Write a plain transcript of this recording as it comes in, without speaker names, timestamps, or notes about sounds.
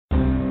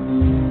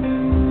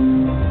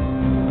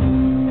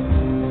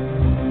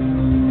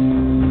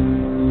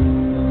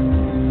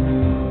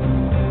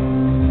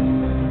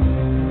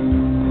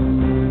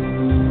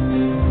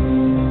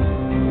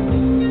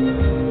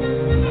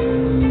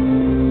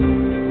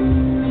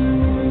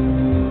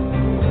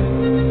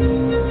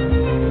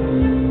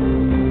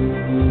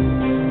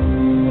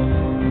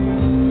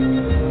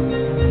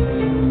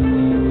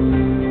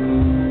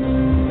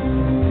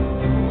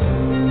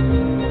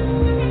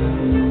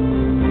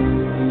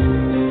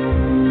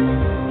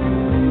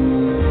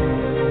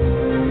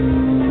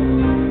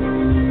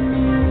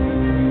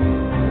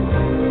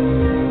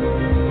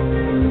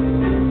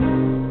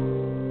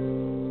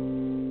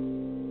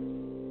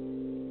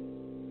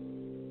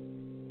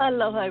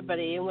Hi,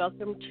 everybody, and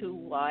welcome to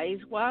Wise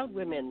Wild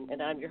Women.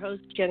 And I'm your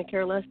host,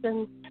 Johanna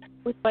Lessin,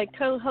 with my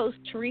co-host,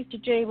 Theresa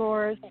J.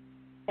 Morris.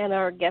 And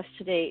our guest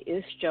today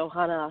is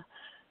Johanna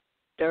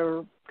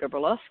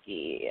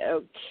Doblowsky.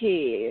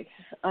 Okay,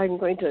 I'm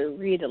going to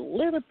read a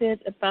little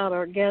bit about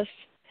our guest.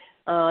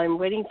 I'm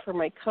waiting for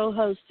my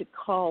co-host to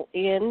call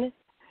in.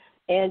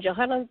 And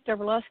Johanna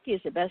Doblowsky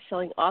is the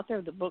best-selling author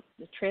of the book,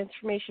 The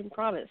Transformation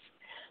Promise.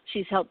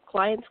 She's helped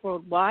clients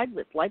worldwide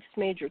with life's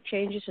major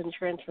changes and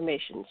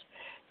transformations,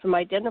 from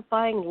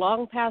identifying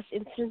long-past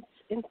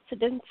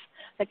incidents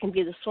that can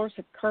be the source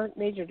of current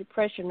major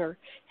depression or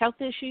health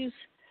issues,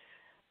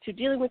 to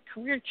dealing with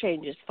career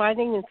changes,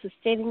 finding and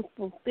sustaining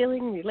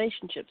fulfilling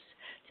relationships,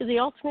 to the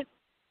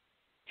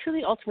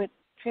truly ultimate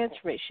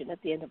transformation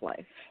at the end of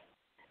life.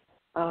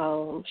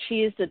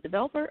 She is the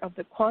developer of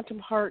the Quantum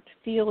Heart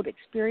Field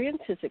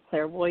Experience, is a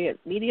clairvoyant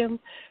medium,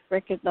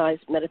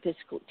 recognized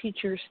metaphysical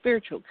teacher,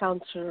 spiritual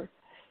counselor,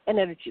 and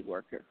energy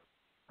worker.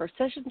 Her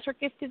sessions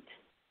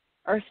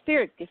are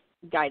spirit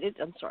guided.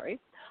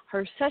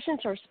 Her sessions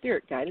are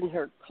spirit guided and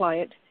her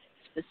client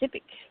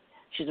specific.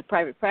 She's a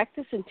private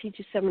practice and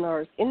teaches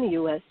seminars in the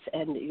U.S.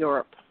 and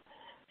Europe.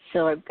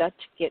 So I've got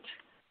to get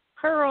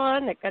her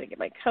on. I've got to get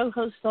my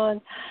co-host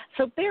on.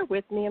 So bear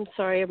with me. I'm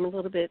sorry. I'm a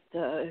little bit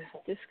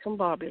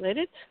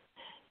discombobulated.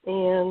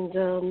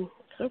 And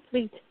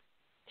hopefully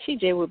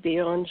TJ will be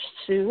on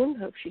soon.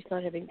 Hope she's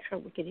not having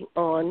trouble getting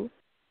on.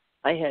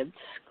 I had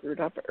screwed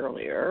up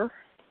earlier.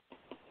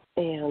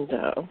 And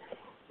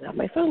now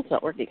my phone's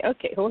not working.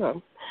 Okay, hold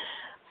on.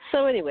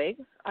 So anyway,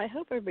 I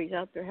hope everybody's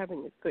out there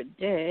having a good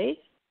day.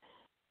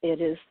 It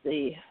is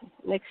the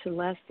next and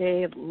last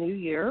day of the new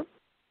year.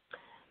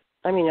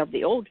 Of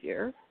the old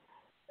year.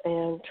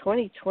 And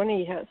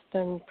 2020 has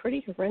been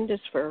pretty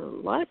horrendous for a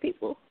lot of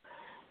people.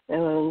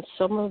 And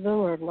some of them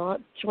are not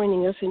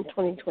joining us in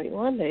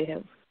 2021. They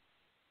have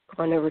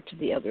gone over to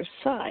the other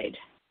side.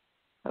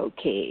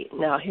 Okay,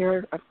 now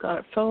here I've got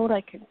a phone. I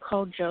can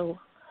call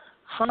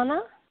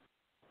Johanna.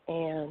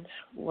 And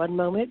one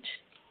moment.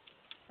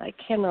 I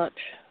cannot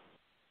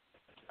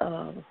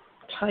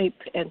type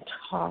and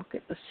talk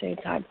at the same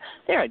time.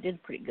 There, I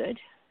did pretty good.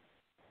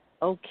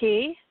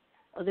 Okay.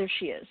 Oh, there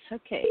she is.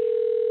 Okay.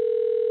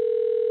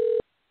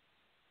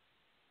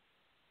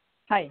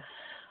 Hi.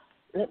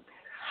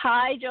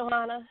 Hi,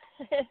 Johanna.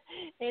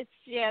 It's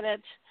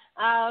Janet.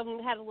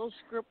 Had a little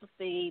screw up with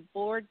the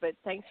board, but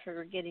thanks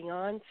for getting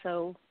on.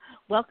 So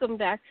welcome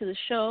back to the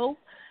show.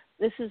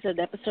 This is an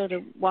episode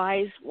of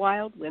Wise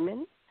Wild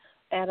Women,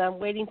 and I'm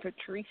waiting for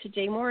Theresa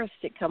J. Morris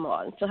to come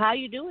on. So how are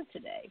you doing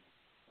today?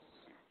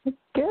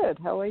 Good.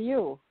 How are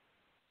you?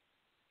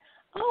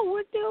 Oh,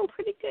 we're doing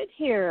pretty good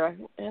here.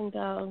 And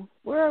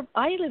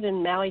I live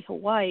in Maui,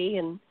 Hawaii,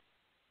 and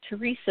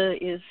Theresa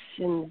is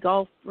in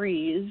Gulf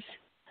Breeze.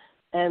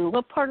 And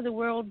what part of the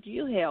world do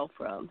you hail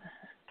from?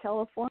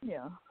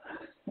 California.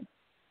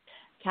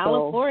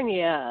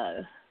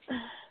 California. So,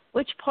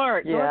 which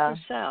part? Yeah. North or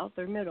south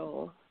or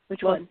middle?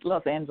 Which one?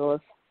 Los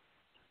Angeles.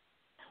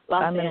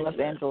 I'm in Los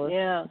Angeles.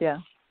 Yeah. Yeah.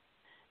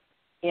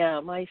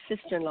 Yeah, my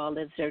sister-in-law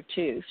lives there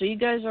too. So you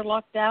guys are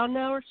locked down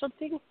now or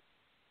something?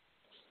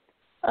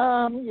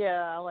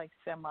 Yeah, like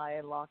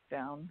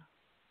semi-lockdown.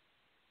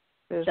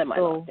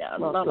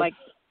 Semi-lockdown.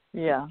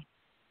 Yeah.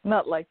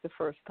 Not like the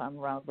first time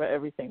around where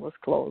everything was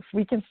closed.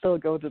 We can still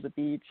go to the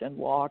beach and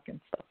walk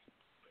and stuff.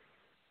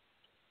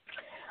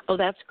 Oh,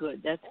 that's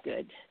good. That's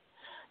good.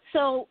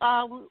 So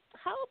how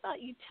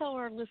about you tell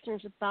our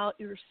listeners about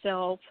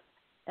yourself,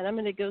 and I'm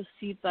going to go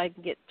see if I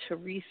can get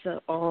Theresa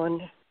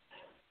on.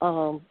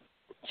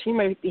 She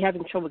might be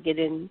having trouble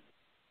getting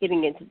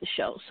into the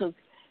show. So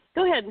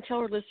go ahead and tell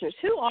our listeners,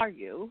 who are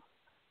you?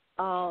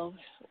 How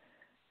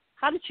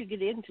did you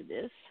get into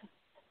this?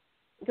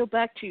 Go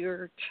back to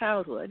your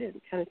childhood and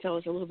kind of tell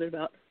us a little bit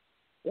about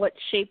what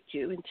shaped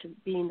you into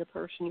being the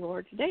person you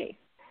are today.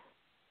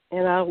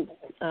 And I'll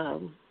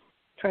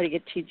try to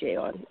get TJ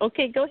on.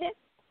 Okay, go ahead.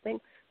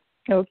 Thanks.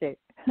 Okay.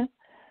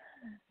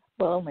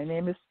 Well, my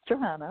name is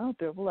Johanna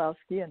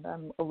Doblowsky, and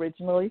I'm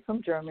originally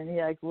from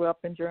Germany. I grew up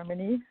in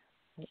Germany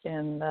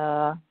in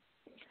a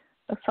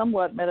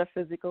somewhat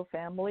metaphysical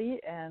family,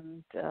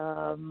 and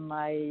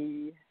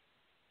my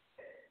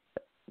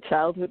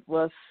childhood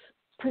was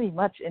pretty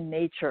much in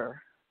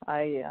nature.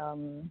 I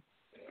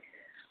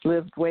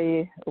lived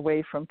way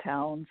away from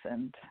towns,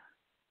 and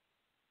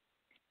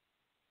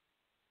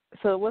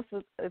so it was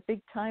a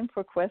big time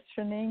for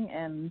questioning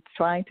and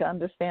trying to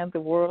understand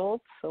the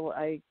world. So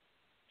I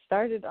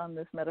started on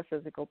this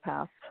metaphysical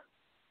path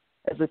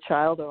as a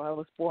child, or I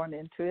was born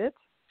into it.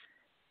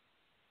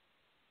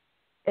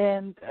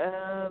 And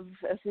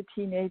as a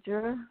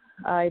teenager,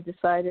 I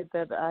decided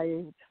that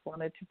I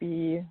wanted to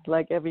be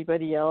like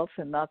everybody else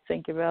and not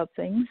think about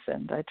things.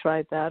 And I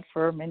tried that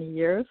for many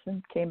years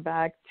and came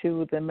back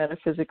to the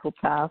metaphysical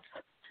path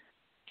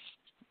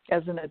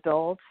as an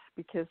adult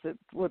because it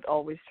would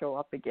always show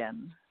up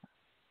again.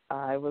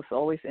 I was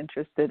always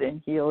interested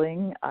in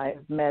healing.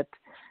 I've met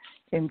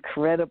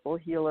incredible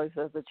healers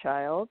as a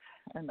child,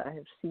 and I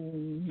have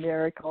seen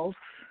miracles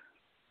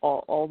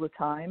all the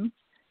time.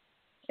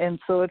 And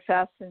so it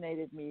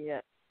fascinated me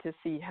to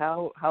see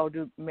how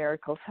do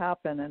miracles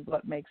happen and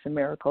what makes a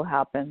miracle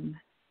happen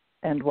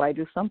and why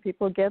do some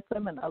people get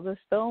them and others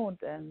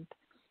don't. And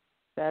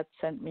that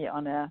sent me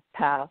on a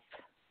path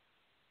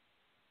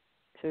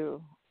to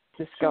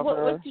discover.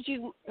 So what did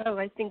you,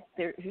 I think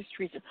here's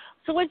Theresa.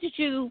 So what did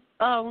you,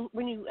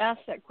 when you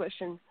asked that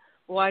question,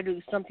 why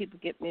do some people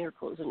get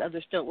miracles and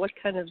others don't, what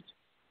kind of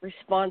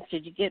response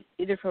did you get,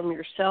 either from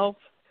yourself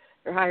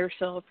or higher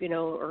self,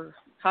 or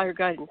higher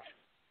guidance?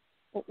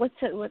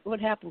 What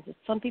happens if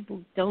some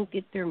people don't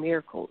get their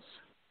miracles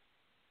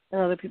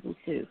and other people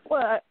do?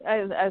 Well,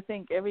 I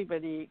think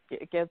everybody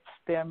gets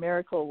their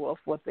miracle of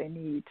what they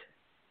need,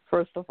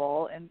 first of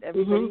all, and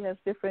everybody has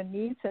different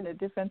needs and a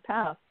different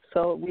path.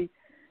 So we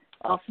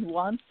often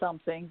want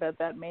something, but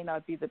that may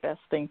not be the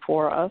best thing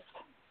for us,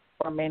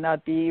 or may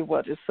not be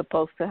what is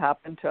supposed to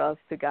happen to us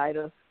to guide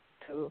us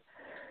to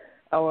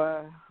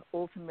our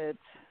ultimate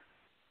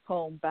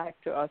home,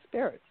 back to our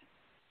spirit.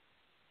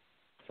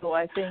 So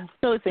I think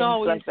it's things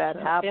always like that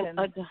happen.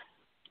 When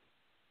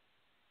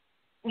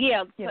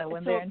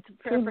they're in to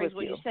paraphrase with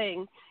what you. you're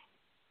saying,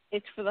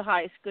 it's for the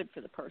highest good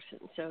for the person.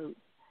 So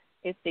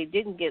if they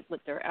didn't get what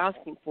they're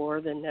asking for,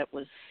 then that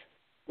was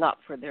not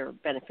for their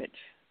benefit.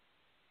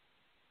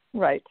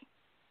 Right.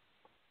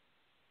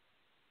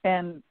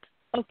 And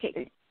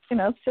okay,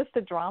 it's just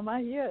a drama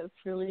here.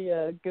 It's really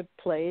a good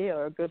play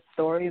or a good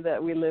story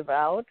that we live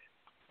out.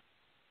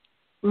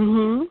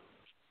 Mhm.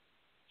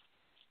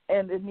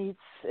 And it needs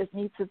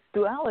its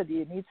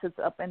duality. It needs its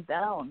up and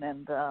down.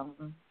 And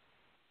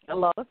a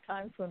lot of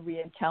times when we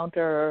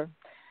encounter,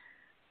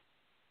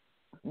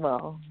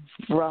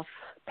 rough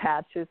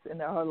patches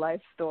in our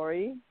life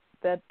story,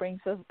 that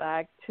brings us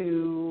back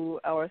to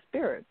our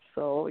spirit.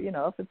 So,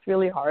 if it's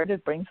really hard,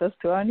 it brings us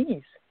to our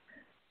knees.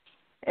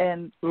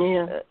 And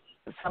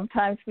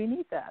sometimes we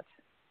need that.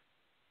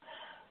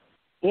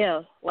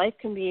 Yeah, life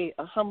can be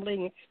a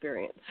humbling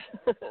experience.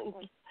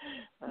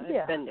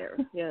 I've been there,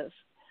 yes.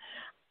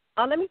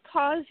 Let me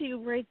pause you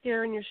right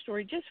there in your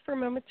story just for a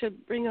moment to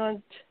bring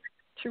on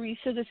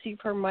Theresa to see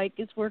if her mic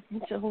is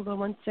working. So hold on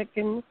one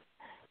second.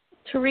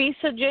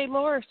 Theresa J.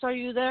 Morris, are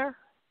you there?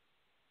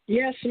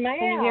 Yes, ma'am.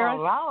 Can you hear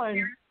us?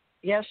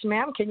 Yes,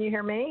 ma'am. Can you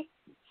hear me?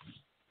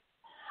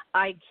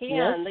 I can.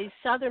 Yes. These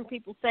southern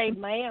people say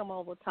ma'am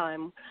all the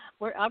time.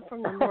 I'm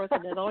from the north,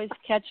 and it always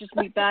catches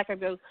me back. I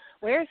go,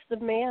 where's the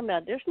ma'am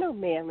at? There's no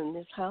ma'am in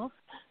this house.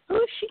 Who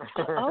is she?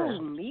 Oh,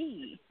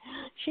 me.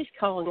 She's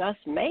calling us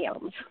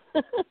ma'ams.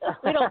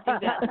 We don't do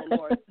that in the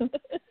north.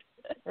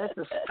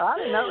 I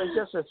didn't know it was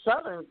just a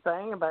southern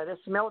thing, but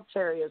it's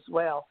military as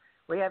well.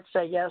 We have to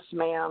say yes,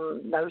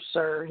 ma'am, no,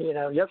 sir,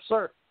 yes,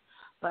 sir.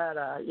 But,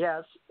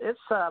 yes, it's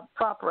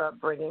proper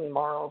upbringing,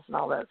 morals, and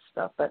all that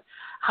stuff. But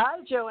hi,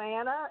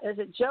 Johanna. Is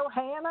it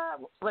Johanna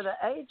with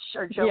an H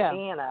or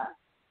Johanna?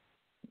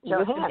 Yeah.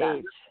 Johanna. With an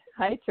H.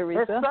 Hi,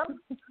 Theresa.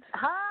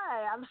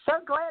 Hi. I'm so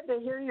glad to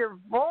hear your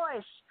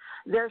voice.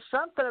 There's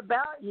something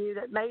about you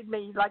that made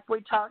me, like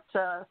we talked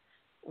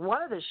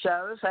one of the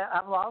shows,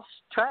 I've lost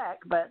track,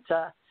 but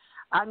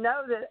I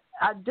know that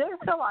I do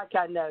feel like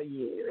I know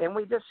you. And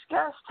we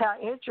discussed how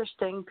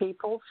interesting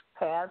people's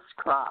paths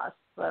cross.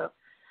 So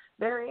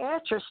very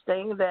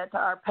interesting that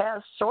our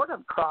paths sort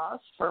of cross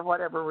for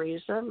whatever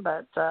reason.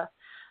 But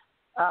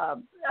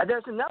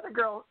there's another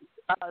girl,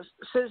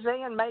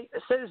 Susan may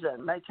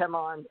come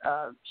on.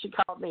 She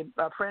called me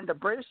a friend of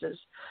Bruce's.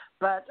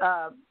 But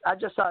I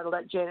just thought I'd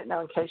let Janet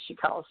know in case she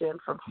calls in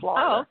from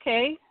Florida. Oh,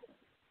 okay.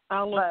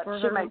 I'll look for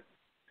her.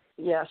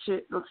 She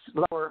looks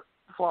lower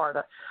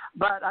Florida.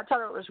 But I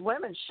told her it was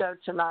women's show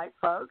tonight,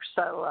 folks.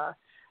 So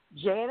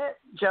Janet,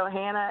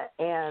 Johanna,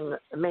 and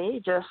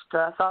me just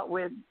thought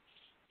we'd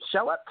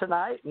show up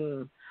tonight.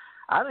 And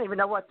I don't even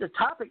know what the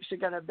topics are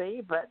going to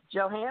be. But,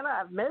 Johanna,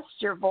 I've missed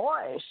your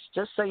voice.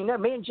 Just so you know,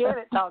 me and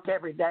Janet talk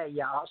every day,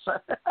 y'all. So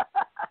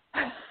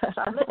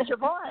I missed your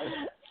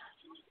voice.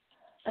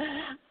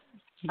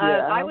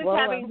 I was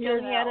having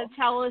Johanna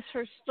tell us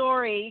her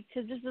story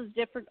because this is a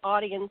different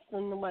audience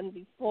than the one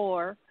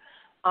before.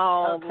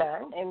 Okay.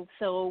 And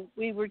so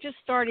we were just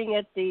starting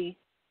at the,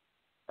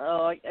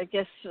 I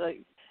guess,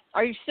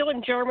 are you still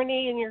in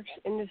Germany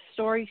in the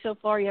story so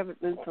far? You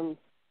haven't moved from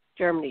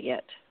Germany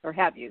yet, or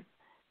have you?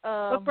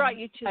 What brought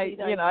you to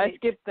the United States? I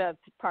skipped that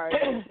part.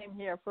 I came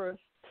here first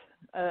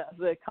as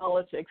a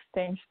college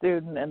exchange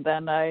student, and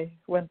then I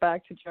went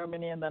back to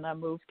Germany, and then I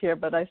moved here.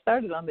 But I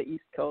started on the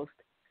East Coast.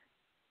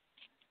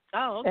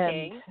 Oh,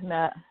 okay.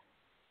 And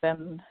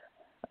then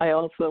I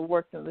also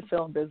worked in the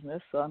film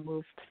business, so I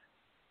moved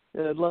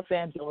to Los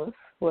Angeles.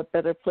 What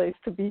better place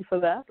to be for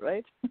that,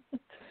 right?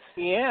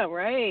 Yeah,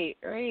 right.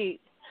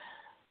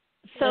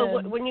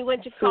 So when you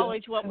went to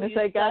college, what were you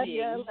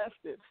studying? I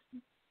left it.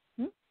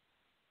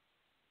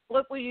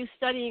 What were you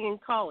studying in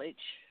college?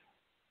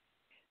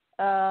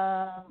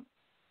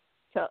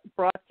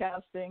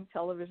 Broadcasting,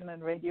 television,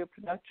 and radio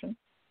production.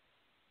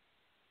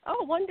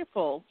 Oh,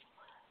 wonderful.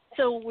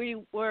 So when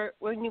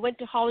you went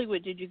to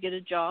Hollywood, did you get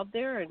a job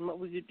there, and what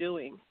were you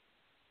doing?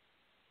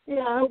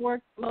 Yeah, I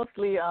worked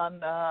mostly on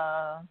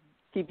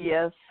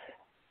PBS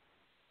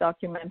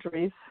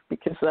documentaries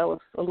because that was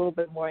a little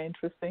bit more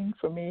interesting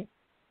for me.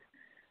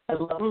 I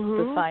love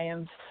the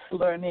science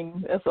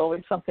learning. There's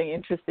always something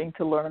interesting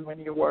to learn when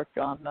you work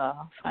on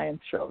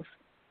science shows.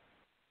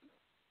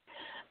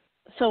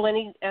 So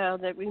any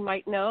that we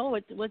might know,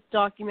 what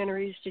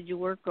documentaries did you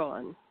work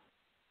on?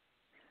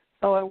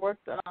 Oh, I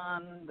worked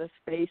on the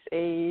space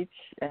age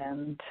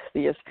and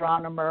the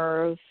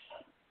astronomers.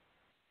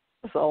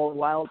 It was all a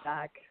while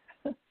back.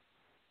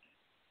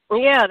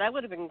 Yeah, that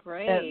would have been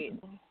great.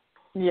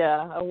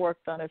 Yeah, I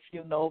worked on a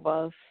few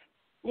novas.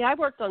 Yeah, I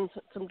worked on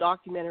some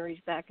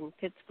documentaries back in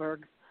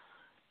Pittsburgh,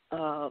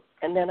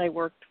 and then I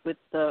worked with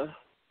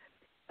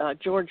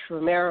George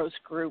Romero's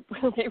group.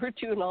 They were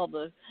doing all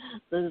the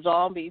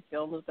zombie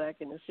films back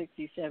in the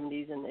 60s,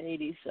 70s, and the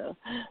 80s, so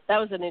that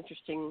was an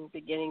interesting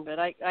beginning, but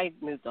I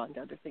moved on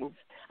to other things.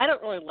 I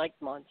don't really like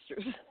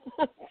monsters,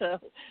 so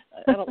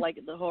I don't like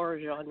the horror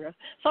genre.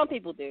 Some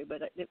people do,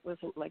 but it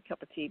wasn't my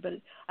cup of tea, but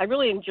I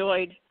really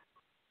enjoyed,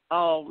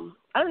 I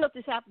don't know if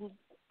this happened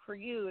for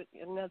you,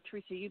 and now,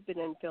 Theresa, you've been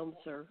in films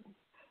or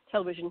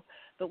television,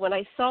 but when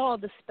I saw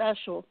the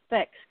special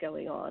effects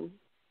going on,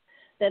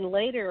 then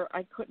later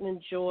I couldn't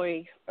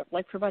enjoy,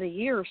 like for about a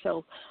year or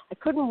so, I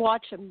couldn't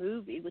watch a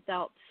movie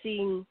without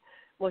seeing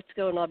what's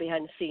going on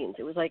behind the scenes.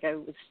 It was like I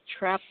was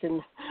trapped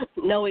in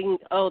knowing,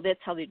 oh, that's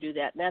how they do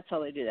that, and that's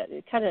how they do that.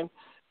 It kind of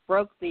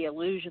broke the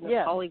illusion of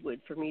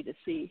Hollywood for me to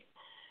see.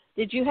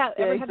 Did you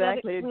ever have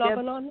that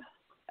phenomenon?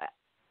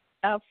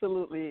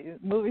 Absolutely.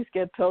 Movies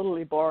get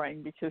totally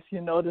boring because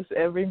you notice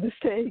every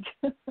mistake.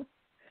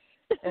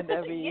 And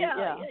every,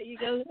 you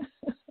go,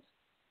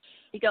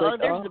 like,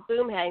 there's the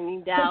boom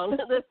hanging down,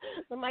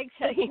 the mic's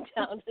hanging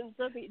down, and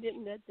somebody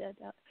didn't edit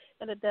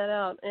that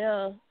out.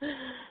 Yeah.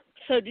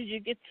 So did you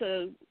get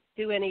to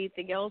do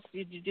anything else?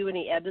 Did you do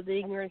any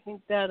editing or anything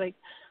like that?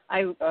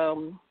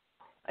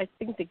 I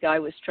think the guy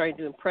was trying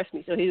to impress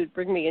me, so he would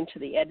bring me into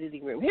the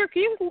editing room. Here,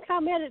 you can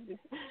come edit.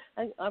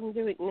 I'm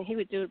doing, and he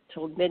would do it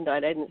till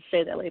midnight. I didn't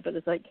say that late, but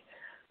it's like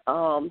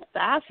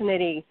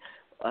fascinating.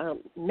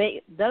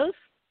 Those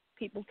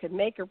people can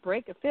make or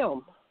break a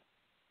film.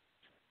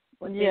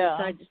 When they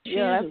decide to choose,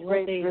 I have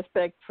great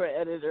respect for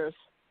editors.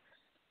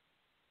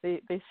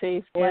 They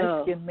saved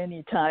my skin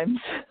many times.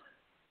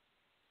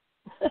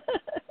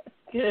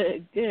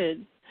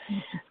 Good.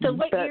 So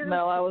what year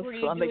I was were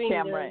you on the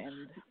camera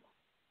end.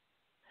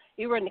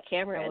 You were in the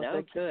camera end.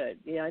 Oh, good.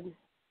 Yeah.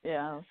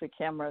 Yeah, I was a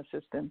camera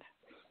assistant.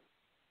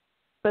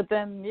 But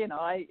then,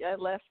 I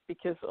left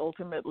because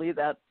ultimately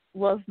that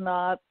was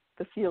not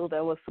the field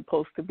I was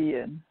supposed to be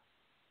in.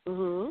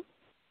 Mhm.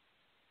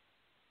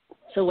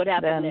 So what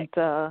happened next?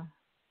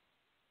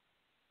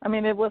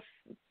 It was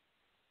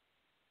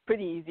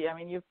pretty easy.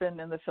 You've been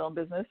in the film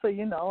business, so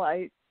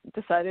I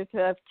decided to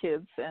have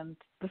kids, and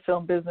the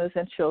film business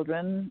and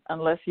children,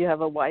 unless you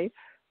have a wife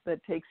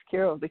that takes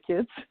care of the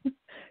kids,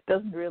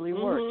 doesn't really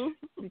work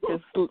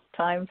because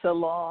times are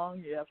long.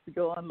 You have to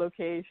go on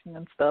location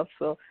and stuff.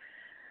 So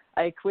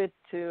I quit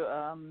to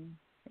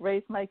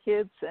raise my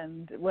kids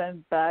and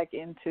went back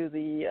into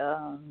the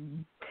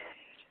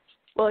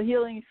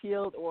healing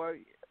field, or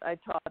I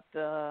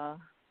taught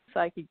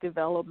psychic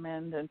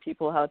development and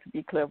people how to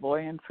be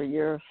clairvoyant for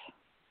years.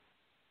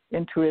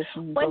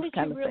 Intuition, when those did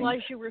kind you of realize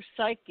things. you were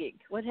psychic?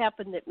 What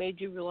happened that made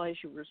you realize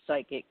you were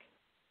psychic?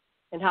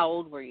 And how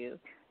old were you?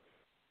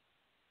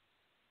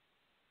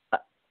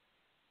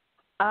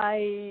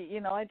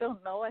 I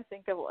don't know. I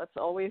think it's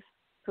always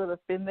sort of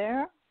been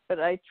there. But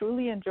I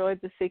truly enjoyed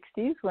the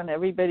 60s when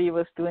everybody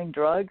was doing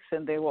drugs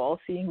and they were all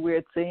seeing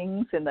weird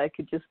things and I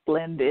could just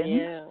blend in.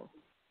 Yeah.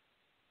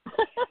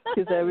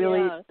 Because I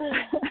really,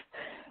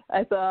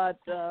 I thought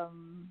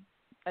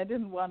I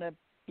didn't want to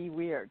be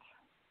weird.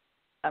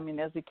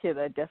 As a kid,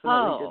 I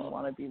definitely didn't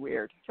want to be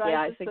weird.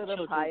 Tried to sort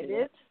of hide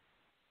it.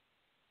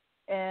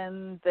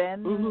 And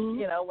then,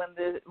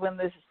 when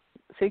the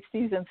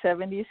 60s and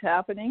 70s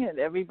happening and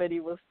everybody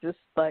was just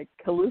like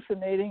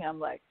hallucinating, I'm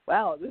like,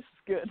 wow, this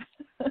is good.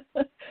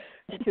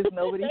 Because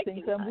nobody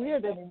thinks I'm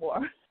weird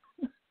anymore.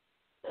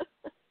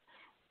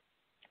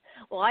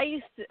 Well,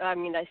 I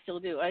still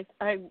do.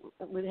 I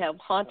would have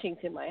hauntings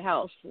in my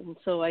house, and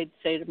so I'd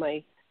say to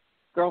my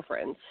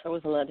girlfriends, I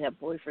wasn't allowed to have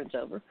boyfriends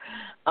over,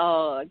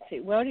 I'd say,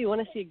 well, do you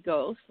want to see a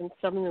ghost? And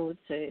some of them would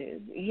say,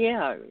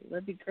 yeah,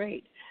 that'd be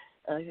great.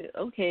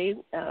 Okay,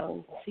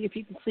 see if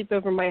you can sleep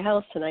over my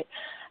house tonight.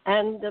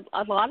 And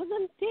a lot of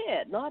them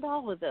did. Not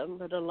all of them,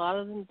 but a lot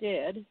of them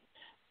did.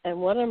 And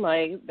one of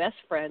my best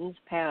friends,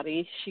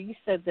 Patty, she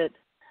said that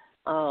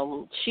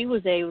she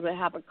was able to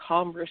have a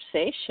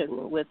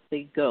conversation with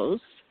the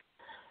ghost,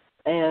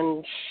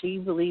 and she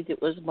believed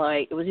it was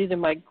either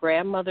my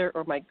grandmother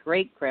or my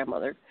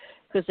great-grandmother,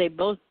 because they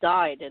both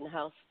died in the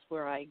house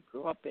where I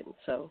grew up in.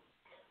 So,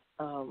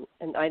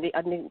 and I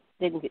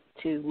didn't get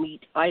to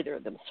meet either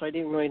of them, so I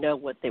didn't really know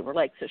what they were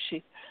like. So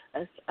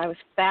I was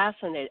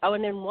fascinated. Oh,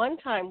 and then one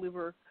time we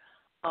were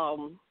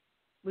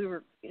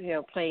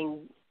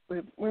playing.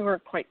 We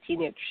weren't quite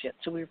teenagers yet,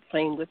 so we were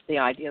playing with the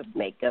idea of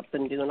makeup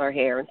and doing our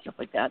hair and stuff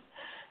like that.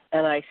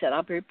 And I said,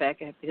 I'll be right back.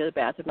 I have to go to the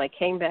bathroom. I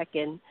came back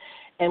in,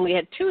 and we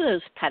had two of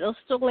those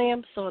pedestal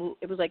lamps on.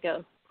 It was like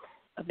a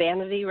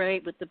vanity,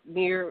 right, with the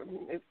mirror,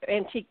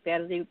 antique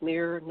vanity with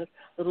mirror and the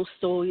little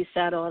stool you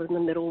sat on in the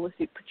middle with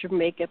you put your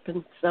makeup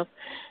and stuff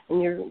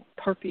and your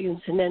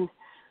perfumes. And then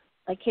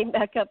I came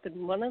back up,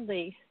 and one of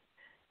the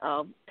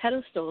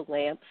pedestal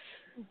lamps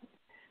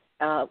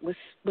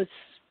was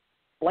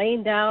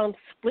laying down,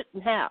 split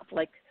in half,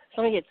 like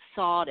somebody had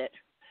sawed it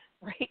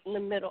right in the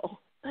middle.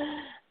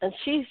 And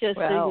she's just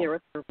sitting there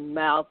with her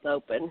mouth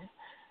open.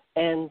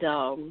 And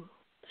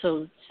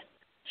so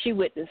she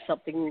witnessed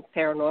something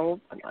paranormal.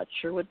 I'm not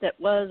sure what that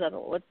was. I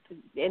don't know what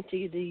the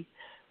entity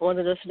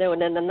wanted us to know.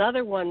 And then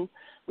another one,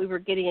 we were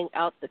getting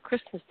out the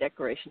Christmas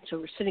decorations. So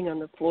we're sitting on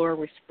the floor,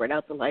 we spread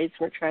out the lights,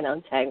 we're trying to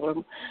untangle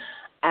them.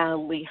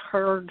 And we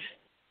heard,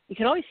 you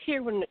can always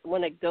hear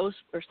when a ghost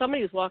or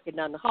somebody was walking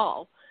down the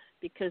hall,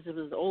 because it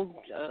was an old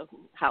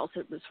house.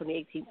 It was from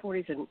the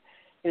 1840s, and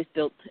it was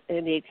built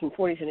in the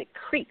 1840s, and it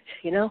creaked,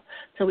 you know.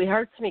 So we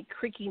heard somebody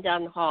creaking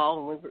down the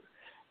hall, and we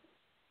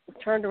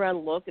turned around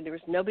and looked, and there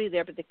was nobody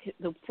there, but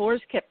the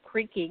floors kept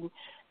creaking,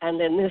 and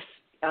then this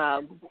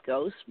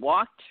ghost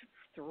walked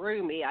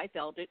through me. I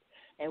felt it,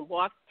 and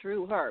walked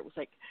through her. It was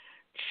like,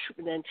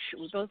 and then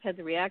we both had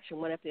the reaction,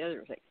 one after the other.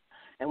 It was like,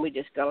 and we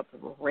just got up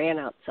and ran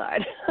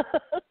outside.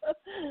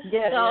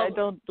 Yeah, so I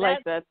don't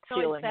like that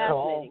feeling at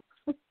all.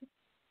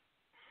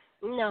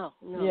 No.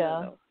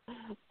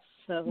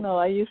 So, no,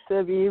 I used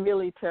to be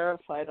really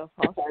terrified of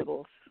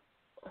hospitals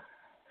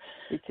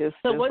because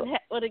so what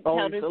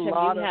encounters have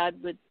you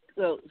had with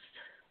ghosts?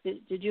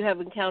 Did you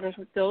have encounters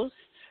with ghosts?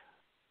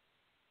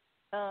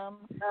 No,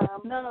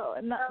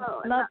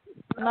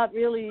 not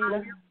really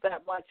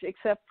that much,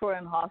 except for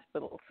in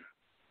hospitals.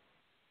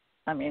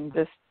 I mean,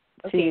 just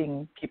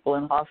seeing people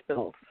in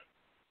hospitals.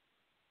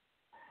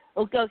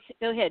 Well, go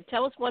ahead.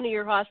 Tell us one of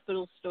your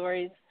hospital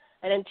stories.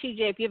 And then,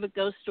 TJ, if you have a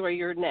ghost story,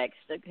 you're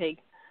next, okay?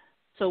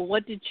 So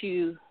what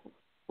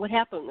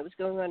happened that was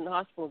going on in the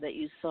hospital that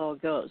you saw a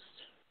ghost?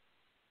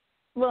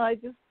 Well, I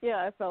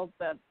felt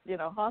that, you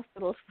know,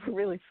 hospitals were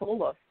really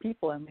full of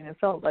people. I mean, it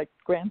felt like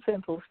Grand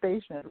Central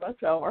Station at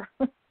rush hour,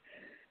 any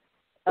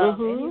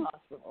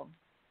hospital.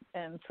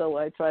 And so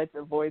I tried to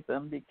avoid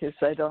them because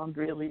I don't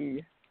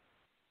really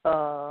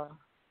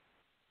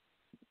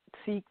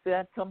seek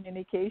that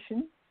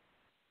communication.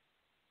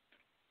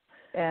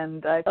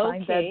 And I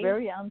find that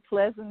very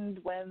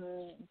unpleasant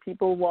when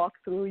people walk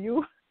through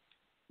you.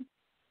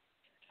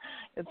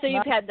 It's so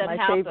you've had that my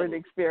happen. favorite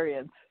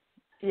experience.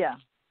 Yeah.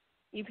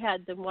 You've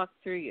had them walk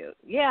through you.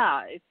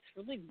 Yeah, it's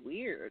really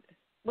weird.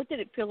 What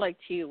did it feel like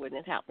to you when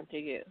it happened to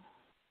you?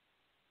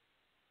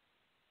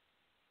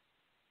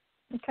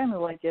 It's kind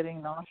of like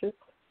getting nauseous.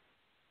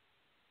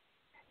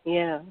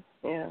 Yeah.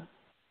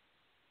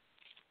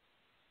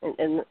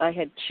 And I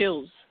had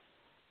chills.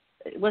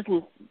 It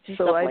wasn't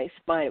just up my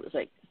spine. It was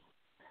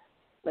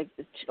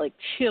like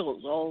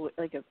chills, all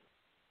like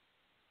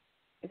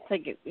it's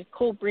like a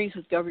cold breeze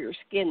would go over your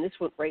skin. This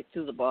went right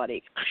through the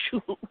body.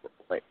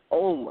 Like,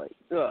 oh my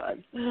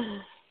God!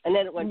 And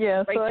then it went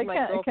right to my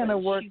girlfriend. Kind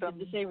of worked she on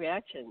did the same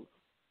reaction.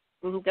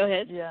 Mm-hmm. Go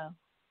ahead. Yeah,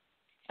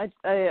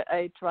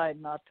 I try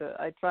not to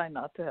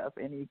have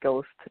any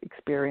ghost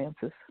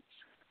experiences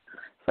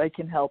if I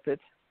can help it.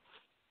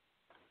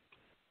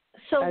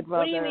 So,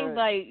 what do you mean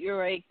by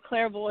you're a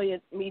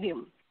clairvoyant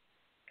medium?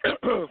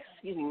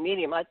 Excuse me,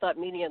 medium. I thought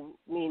medium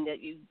mean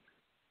that you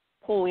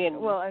pull in.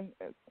 Well, I'm,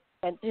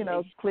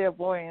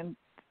 clairvoyant.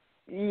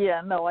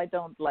 Yeah, no, I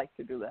don't like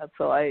to do that.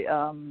 So I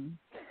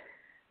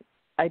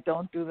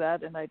don't do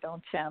that, and I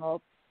don't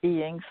channel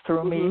beings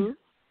through me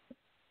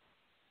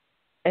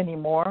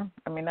anymore.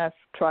 I mean, I've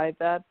tried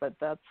that, but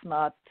that's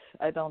not.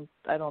 I don't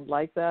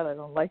like that.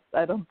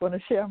 I don't want to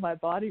share my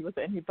body with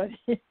anybody.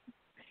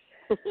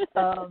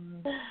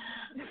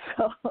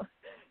 So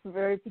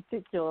very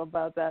particular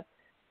about that.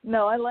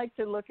 No, I like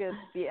to look at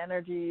the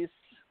energies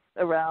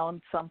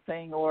around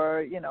something,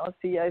 or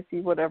I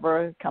see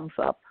whatever comes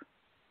up.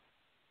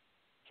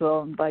 So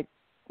I'm like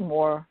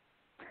more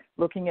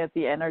looking at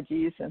the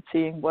energies and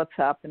seeing what's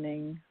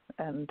happening,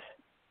 and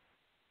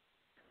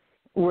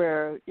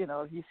where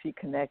you see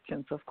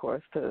connections, of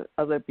course, to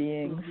other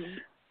beings,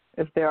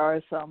 if there are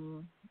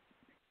some.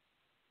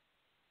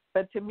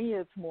 But to me,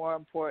 it's more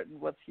important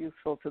what's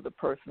useful to the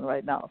person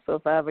right now. So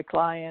if I have a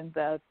client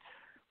that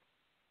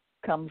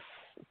comes,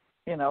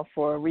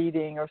 for a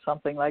reading or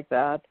something like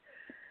that,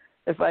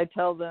 if I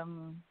tell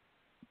them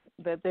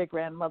that their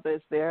grandmother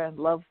is there and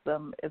loves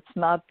them, it's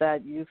not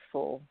that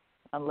useful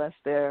unless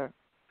they're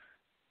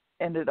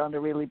ended on a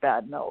really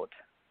bad note,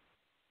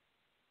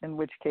 in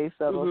which case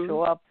that'll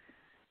show up.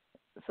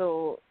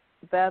 So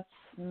that's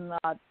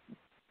not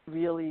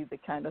really the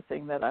kind of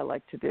thing that I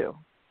like to do.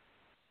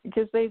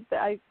 Because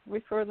I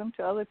refer them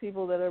to other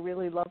people that I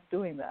really love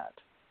doing that.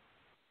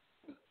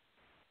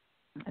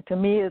 To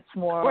me, it's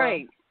more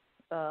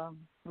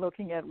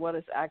looking at what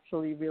is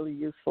actually really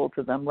useful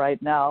to them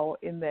right now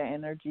in their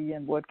energy,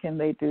 and what can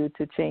they do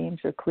to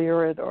change or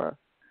clear it or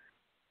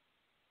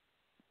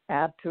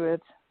add to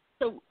it.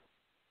 So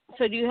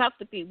So do you have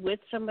to be with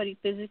somebody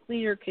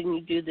physically, or can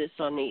you do this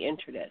on the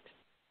internet?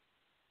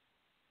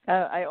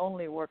 I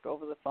only work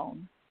over the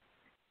phone.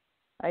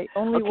 I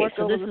only Okay, work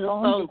so over this the is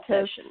phone a phone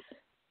because, session.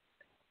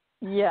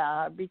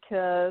 yeah,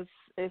 because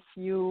if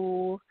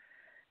you,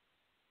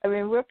 I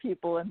mean, we're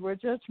people and we're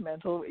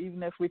judgmental.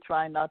 Even if we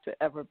try not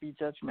to ever be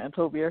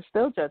judgmental, we are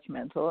still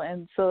judgmental.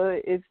 And so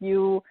if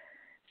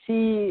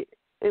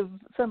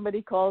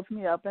somebody calls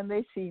me up and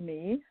they see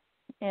me,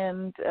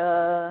 and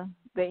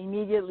they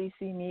immediately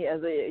see me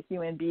as a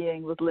human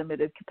being with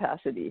limited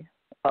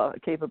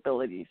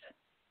capabilities.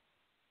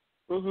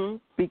 Mm-hmm.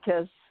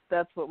 Because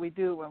that's what we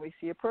do when we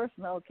see a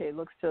person. Okay,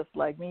 looks just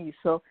like me.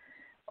 So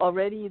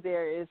already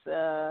there is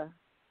a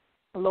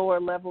lower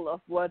level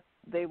of what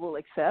they will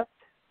accept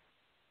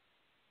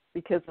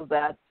because of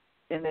that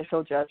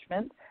initial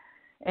judgment.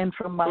 And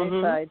from my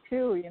side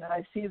too,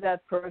 I see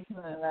that person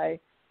and I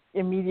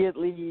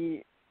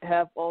immediately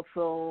have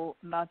also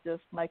not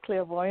just my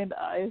clairvoyant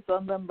eyes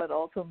on them, but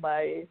also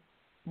my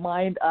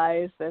mind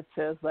eyes that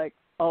says like,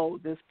 oh,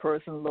 this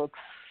person looks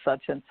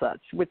such and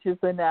such, which is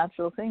the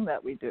natural thing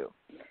that we do.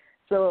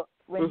 So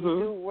when you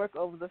do work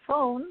over the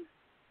phone,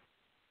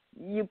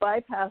 you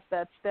bypass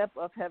that step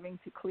of having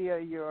to clear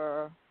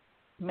your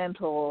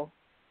mental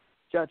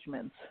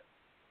judgments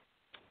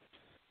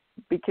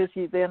because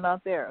they're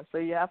not there. So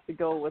you have to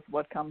go with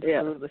what comes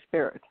through the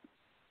spirit.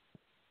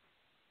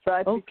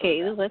 So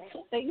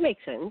that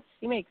makes sense.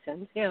 You make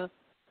sense, yeah.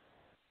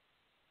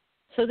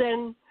 So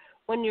then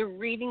when you're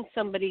reading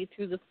somebody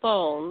through the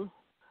phone,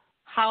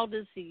 how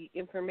does the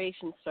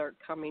information start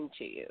coming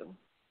to you?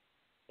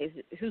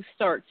 Who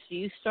starts? Do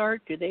you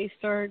start? Do they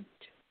start?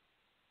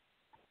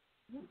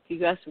 Do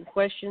you ask some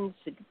questions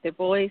to get their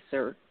voice,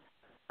 or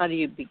how do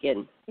you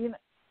begin?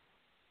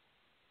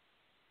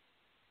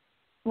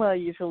 Well, I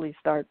usually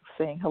start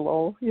saying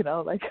hello,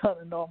 like on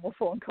a normal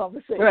phone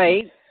conversation.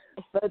 Right.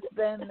 But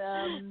then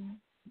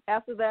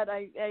after that,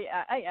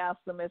 I ask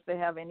them if they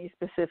have any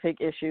specific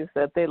issues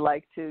that they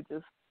like to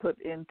just put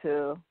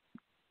into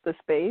the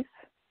space.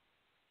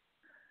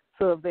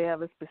 So if they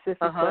have a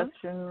specific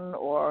question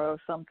or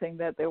something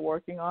that they're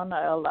working on,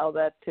 I allow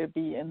that to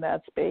be in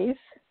that space.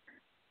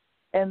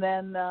 And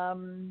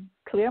then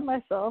clear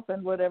myself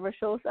and whatever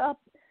shows up.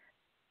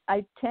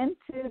 I tend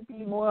to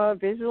be more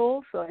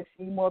visual, so I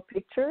see more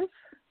pictures.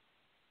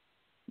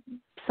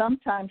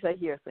 Sometimes I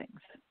hear things,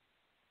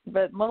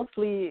 but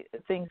mostly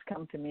things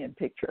come to me in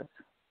pictures.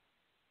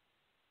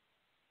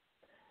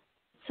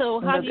 So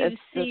how do you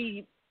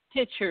see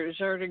pictures?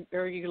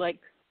 Are you like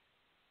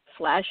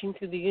flashing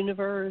through the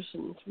universe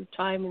and through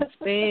time and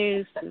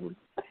space and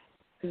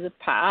through the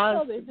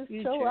past? No, they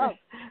just show up.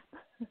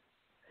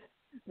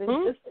 They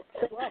just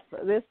show up.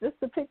 There's just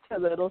a picture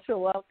that'll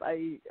show up.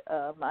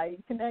 I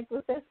connect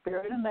with their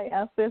spirit and I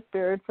ask their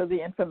spirit for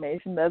the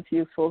information that's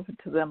useful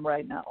to them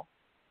right now.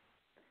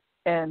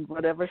 And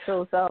whatever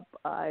shows up,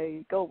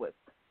 I go with.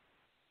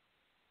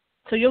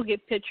 So you'll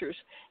get pictures.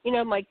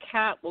 My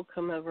cat will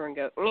come over and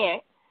go, meh,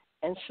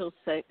 and she'll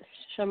say,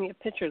 show me a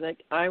picture.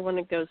 Like, I want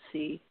to go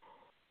see,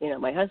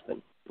 my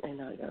husband.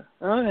 And I go,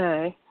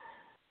 okay.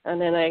 And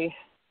then I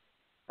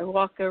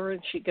walk over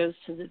and she goes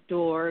to the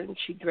door and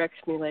she directs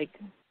me like,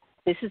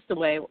 this is the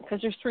way, because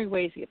there's 3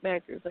 ways to get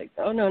back there. It's like,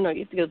 oh, no,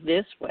 you have to go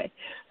this way.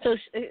 So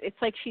it's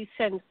like she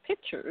sends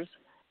pictures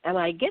and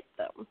I get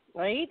them,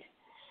 right?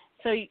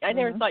 So I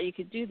never thought you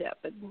could do that,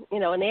 but,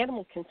 an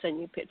animal can send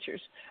you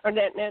pictures. And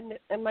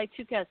my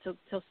 2 cats,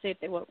 they'll say if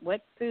they want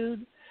wet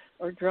food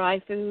or dry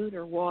food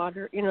or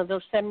water,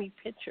 they'll send me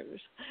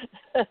pictures.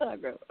 I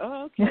go,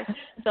 oh, okay.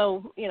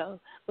 So,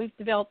 we've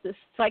developed this.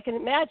 So I can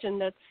imagine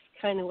that's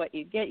kind of what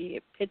you get. You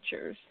get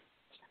pictures.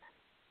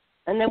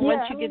 And then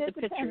once you get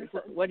the pictures,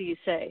 what do you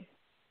say?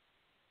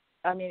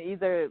 I mean,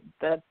 either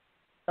that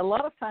a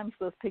lot of times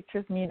those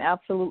pictures mean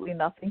absolutely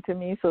nothing to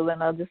me, so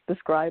then I'll just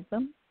describe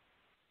them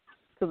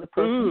to the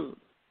person.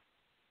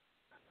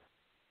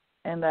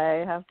 And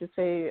I have to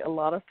say a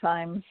lot of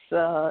times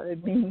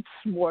it means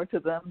more to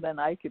them than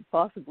I could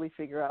possibly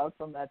figure out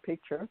from that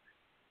picture.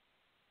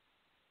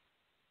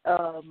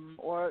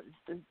 Or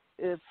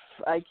if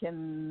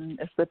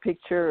the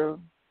picture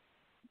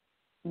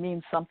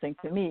means something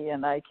to me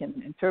and I can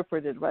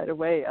interpret it right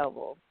away, I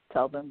will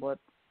tell them what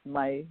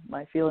my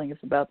feeling is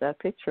about that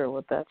picture,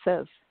 what that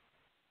says.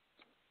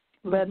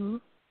 But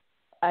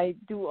I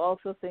do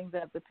also think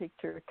that the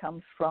picture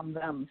comes from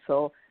them.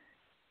 So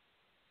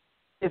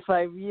if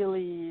I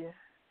really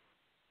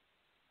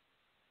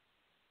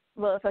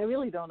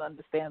don't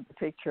understand the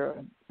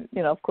picture,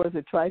 of course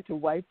I try to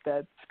wipe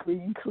that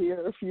screen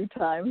clear a few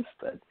times,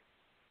 but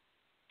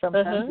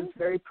sometimes it's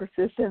very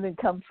persistent and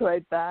comes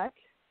right back.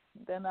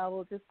 Then I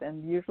will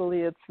and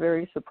usually it's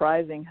very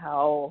surprising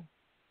how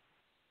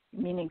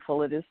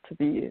meaningful it is to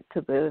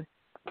the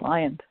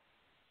client.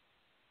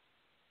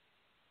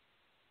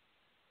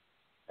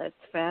 That's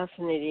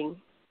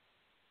fascinating.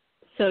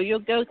 So you'll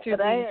go through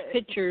these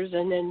pictures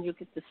and then you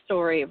get the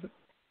story of,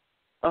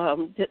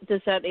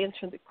 does that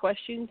answer the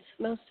questions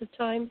most of the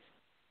time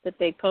that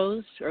they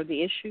pose or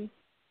the issue?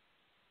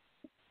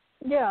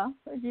 Yeah,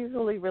 it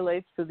usually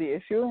relates to the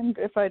issue, and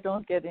if I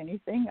don't get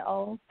anything,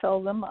 I'll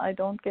tell them I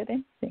don't get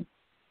anything.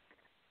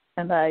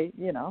 And I,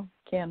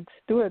 can't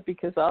do it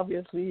because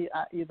obviously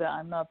either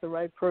I'm not the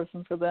right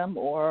person for them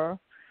or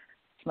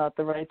it's not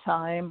the right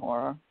time,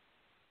 or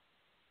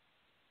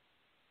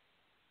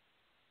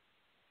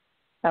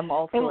I'm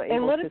also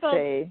able to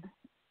say,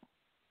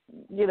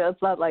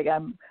 it's not like I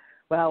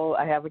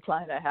have a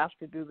client, I have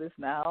to do this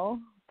now.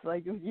 It's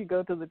like if you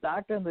go to the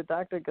doctor and the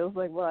doctor goes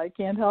like, well, I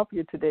can't help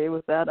you today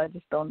with that. I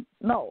just don't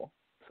know.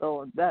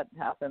 So that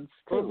happens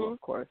too, of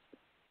course.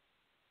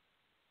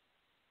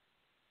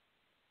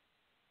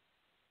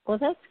 Well,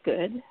 that's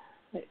good.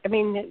 I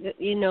mean,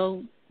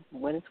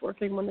 when it's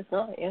working, when it's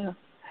not, yeah.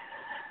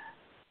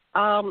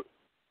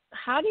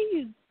 How do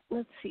you,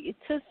 let's see, it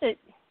says that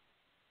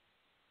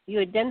you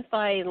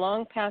identify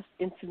long past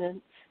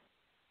incidents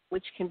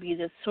which can be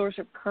the source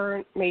of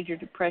current major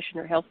depression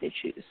or health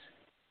issues.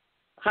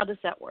 How does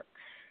that work?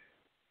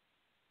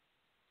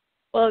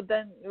 Well,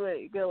 then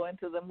we go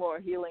into the more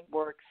healing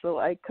work. So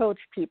I coach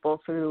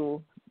people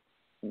through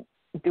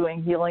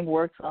doing healing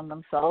works on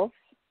themselves.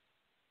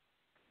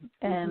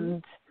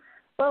 And,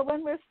 well,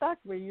 when we're stuck,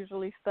 we're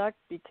usually stuck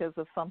because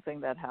of something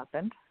that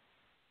happened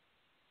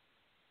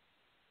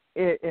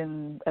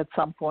at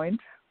some point,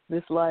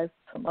 this life,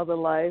 some other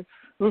life.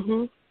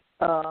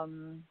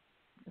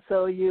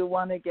 So you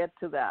want to get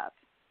to that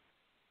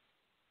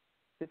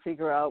to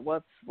figure out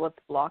what's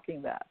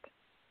blocking that.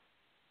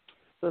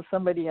 So if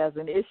somebody has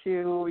an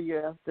issue,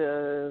 you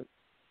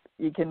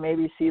can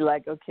maybe see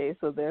like, okay,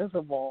 so there's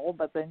a wall,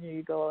 but then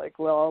you go like,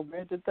 well,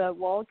 where did that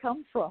wall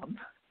come from?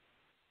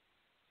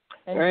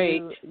 And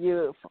right.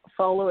 you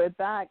follow it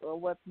back, or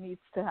what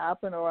needs to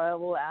happen, or I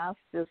will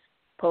just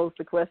pose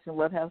the question,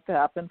 what has to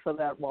happen for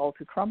that wall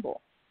to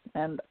crumble?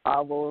 And I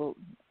will,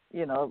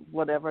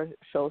 whatever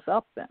shows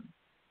up then.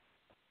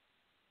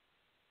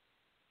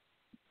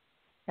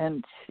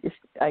 And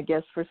I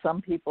guess for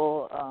some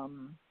people,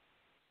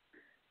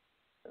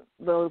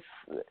 those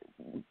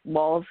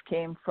walls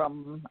came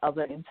from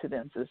other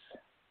incidences.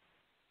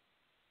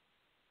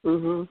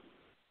 We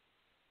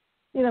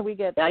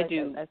get, I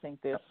think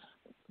there's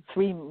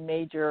 3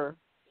 major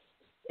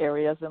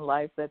areas in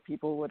life that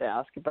people would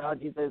ask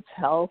about. Either it's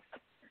health,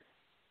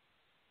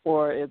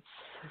 or it's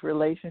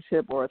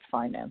relationship, or it's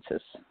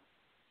finances.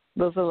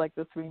 Those are like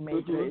the 3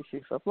 major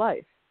issues of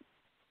life.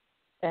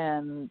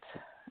 And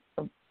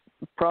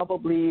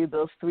probably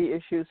those 3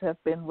 issues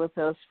have been with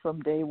us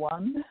from day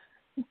one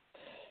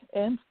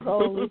and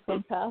probably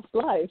from past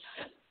lives.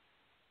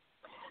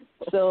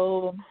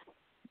 So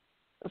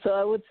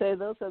I would say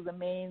those are the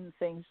main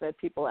things that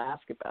people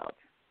ask about.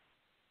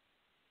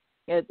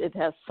 It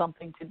has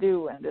something to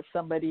do, and if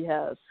somebody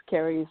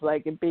carries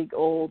like a big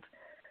old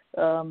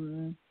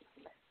wound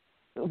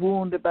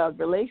about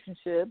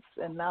relationships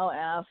and now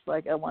asks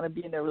like, I want to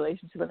be in a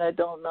relationship and I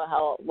don't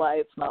know why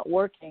it's not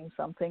working,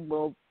 something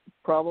will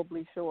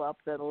probably show up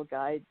that will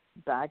guide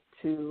back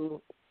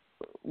to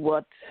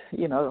what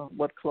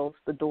closed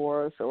the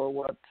doors, or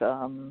what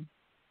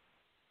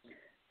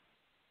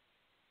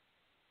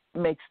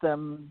makes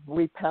them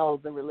repel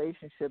the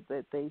relationship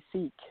that they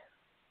seek.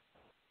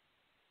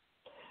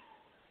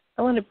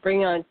 I want to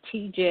bring on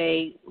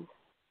TJ. Do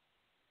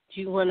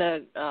you want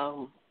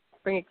to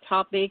bring a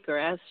topic or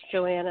ask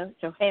Johanna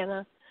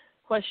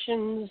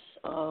questions,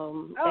 add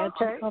to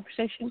the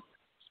conversation?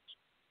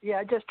 Yeah,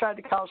 I just tried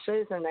to call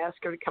Susan and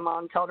ask her to come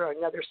on, told her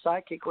another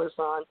psychic was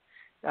on.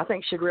 I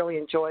think she'd really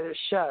enjoy the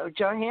show.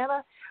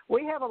 Johanna,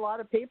 we have a lot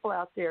of people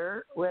out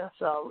there with,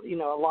 a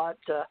lot.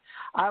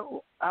 I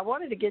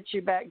wanted to get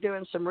you back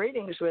doing some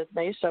readings with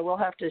me, so we'll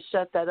have to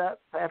set that up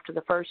after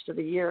the first of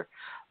the year.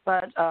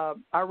 But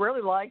I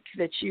really liked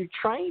that you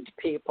trained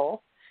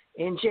people.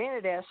 And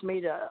Janet asked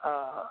me to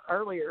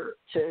earlier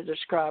to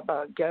describe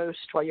a ghost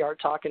while you were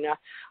talking. Now,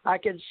 I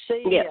could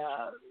see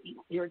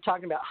you were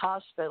talking about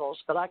hospitals,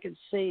 but I could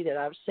see that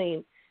I've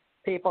seen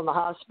people in the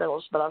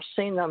hospitals, but I've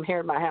seen them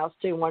here in my house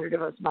too. Wondered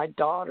if it was my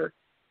daughter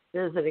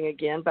visiting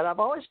again. But I've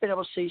always been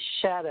able to see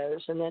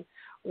shadows. And then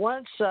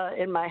once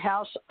in my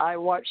house, I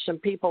watched some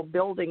people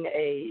building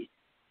it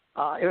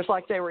was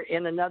like they were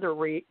in another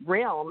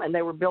realm, and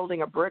they were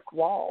building a brick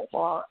wall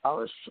while I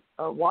was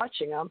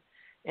watching them.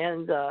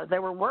 And they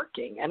were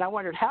working, and I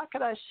wondered, how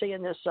could I see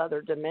in this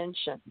other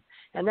dimension?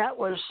 And that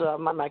was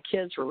my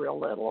kids were real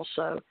little,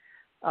 so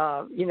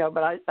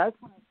but I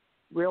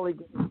really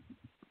good.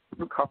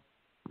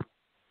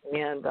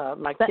 And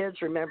my kids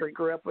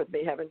grew up with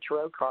me having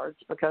tarot cards,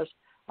 because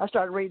I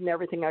started reading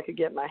everything I could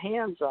get my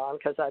hands on,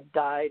 because I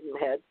died and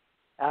had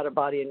out of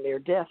body and near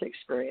death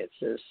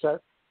experiences. So,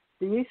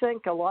 do you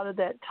think a lot of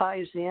that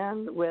ties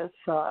in with,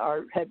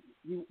 or have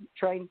you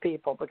trained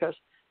people? Because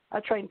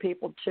I train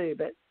people too,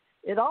 but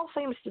it all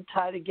seems to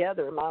tie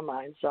together in my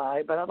mind's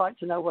eye. But I'd like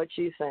to know what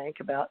you think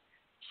about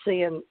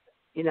seeing,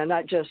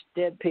 not just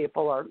dead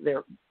people or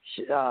their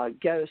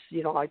ghosts.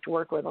 You don't like to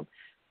work with them,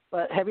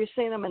 but have you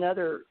seen them in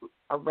other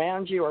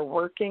around you or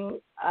working?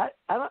 I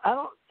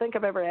don't think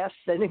I've ever asked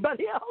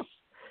anybody else,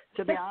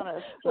 to be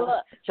honest.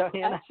 Well,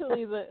 Johanna.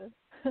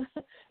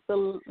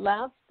 the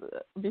last,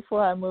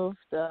 before I moved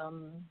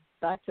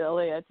back to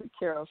LA, I took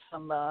care of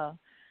some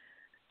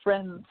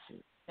friends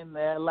in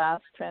their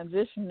last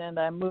transition, and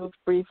I moved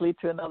briefly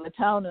to another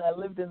town, and I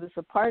lived in this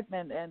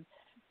apartment, and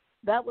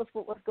that was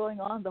what was going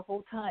on the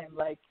whole time.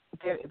 Like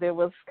there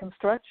was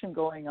construction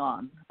going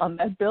on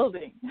that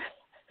building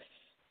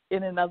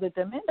in another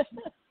dimension.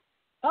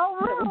 Oh,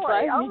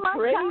 really? Oh, my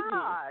crazy.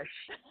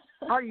 gosh.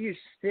 Are you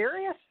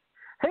serious?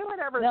 Who would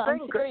ever No,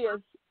 think? I'm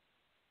serious.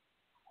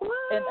 What?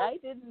 And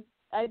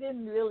I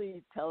didn't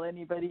really tell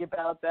anybody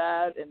about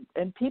that,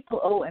 and people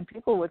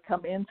would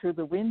come in through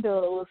the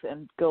windows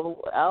and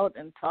go out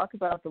and talk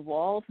about the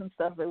walls and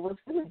stuff. It was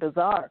really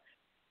bizarre.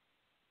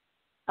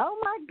 Oh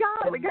my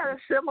God, we got a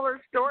similar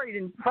story,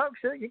 and folks,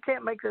 you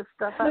can't make this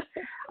stuff up.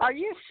 Are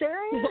you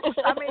serious?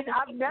 I mean,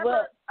 I've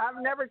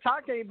never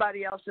talked to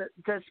anybody else that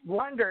just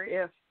wonder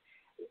if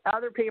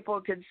other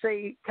people could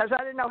see, because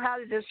I didn't know how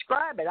to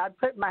describe it. I'd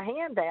put my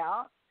hand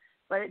out,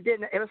 but it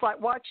didn't. It was like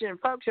watching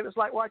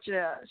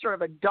a sort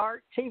of a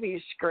dark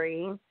TV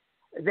screen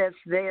that's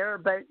there,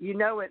 but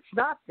it's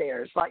not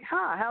there. It's like,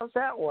 how's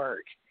that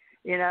work?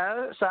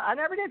 So I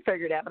never did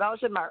figure it out, but I was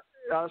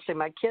in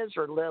my kids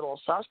were little,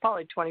 so I was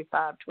probably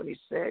 25,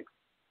 26,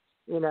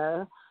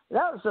 that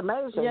was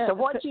amazing. Yeah, so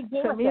what'd you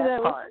do with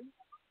that part?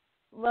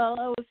 Well,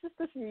 it was just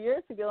a few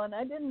years ago, and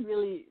I didn't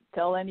really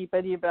tell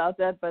anybody about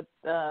that, but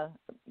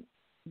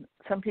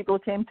some people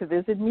came to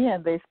visit me,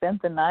 and they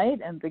spent the night,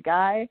 and the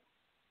guy,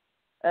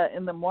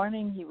 in the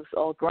morning, he was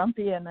all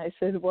grumpy, and I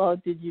said, well,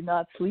 did you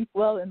not sleep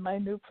well in my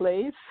new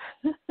place?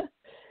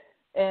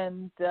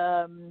 And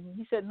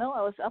he said, no,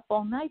 I was up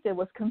all night. There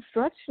was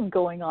construction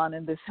going on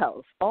in this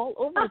house all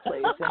over the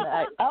place.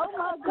 And oh,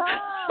 my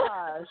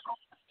gosh.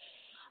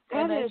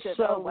 That is said,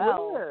 so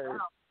weird.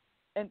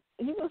 And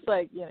he was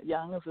like,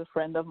 young as a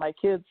friend of my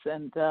kids.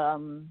 And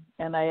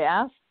I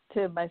asked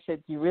him, I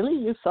said,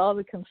 you saw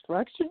the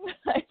construction?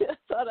 I just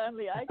thought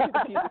only I could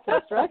see the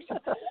construction.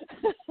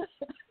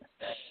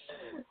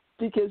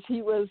 Because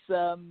he was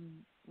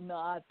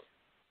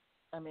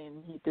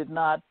he did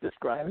not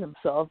describe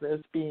himself as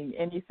being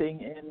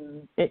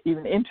anything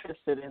even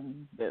interested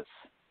in this.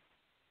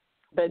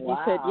 But wow.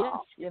 He said, yes,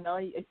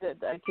 he said,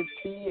 I could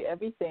see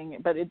everything,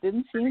 but it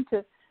didn't seem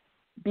to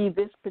be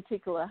this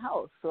particular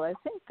house. So I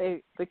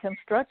think the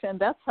construction,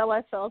 that's how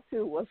I felt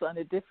too, was on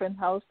a different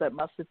house that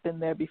must have been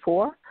there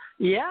before.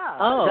 Yeah.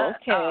 Oh,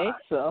 okay.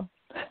 So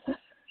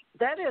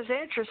that is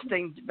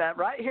interesting,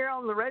 right here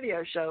on the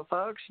radio show,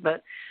 folks.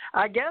 But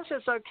I guess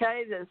it's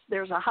okay that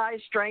there's a high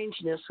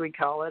strangeness, we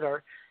call it,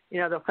 or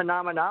the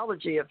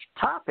phenomenology of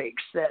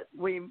topics that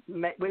we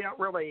don't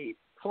really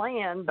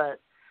plan, but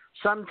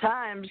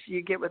sometimes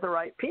you get with the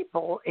right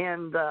people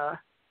and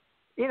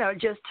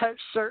just touch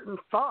certain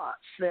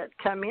thoughts that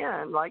come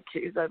in, like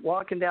that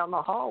walking down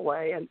the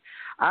hallway. And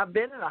I've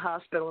been in a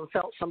hospital and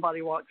felt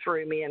somebody walk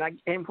through me.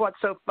 And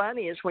what's so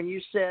funny is when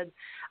you said,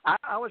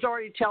 I was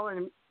already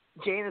telling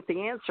Janet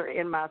the answer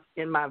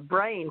in my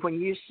brain when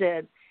you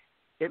said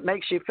it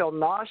makes you feel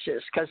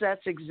nauseous, because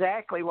that's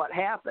exactly what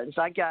happens.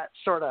 I got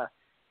sort of,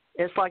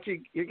 it's like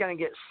you're going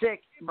to get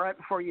sick right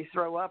before you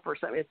throw up or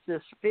something. It's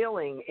this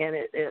feeling, and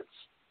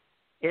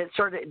it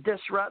sort of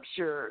disrupts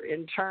your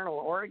internal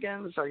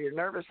organs or your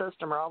nervous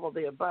system or all of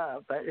the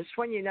above. But it's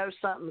when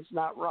something's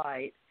not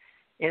right,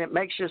 and it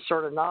makes you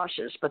sort of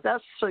nauseous. But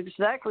that's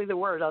exactly the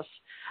word. I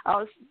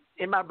was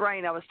in my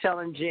brain, I was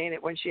telling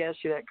Janet when she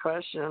asked you that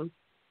question,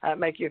 how it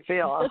make you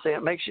feel. I said,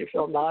 it makes you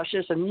feel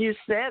nauseous. And you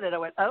said it. I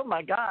went, oh,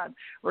 my God,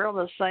 we're on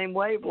the same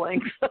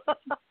wavelength.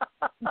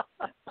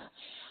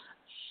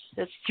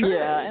 It's true.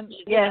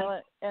 Yeah,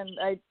 and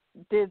I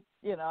did,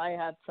 I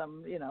had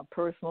some,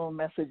 personal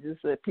messages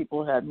that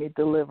people had me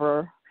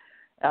deliver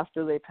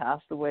after they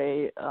passed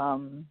away.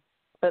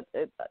 But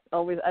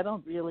I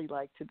don't really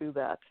like to do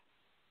that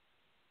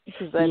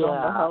because I don't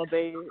know how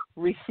they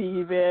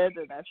receive it,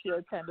 and I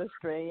feel kind of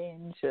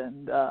strange.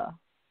 And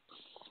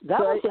that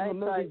so was I in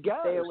the movie Ghost.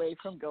 Stay away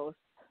from ghosts.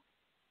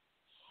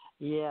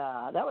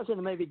 Yeah, that was in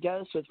the movie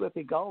Ghost with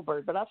Whoopi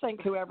Goldberg. But I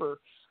think whoever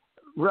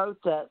wrote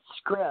that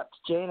script,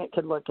 Janet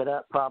could look it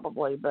up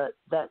probably, but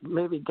that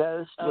movie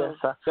Ghost with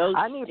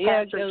I knew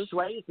Patrick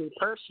Swayze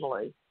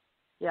personally.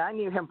 Yeah, I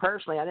knew him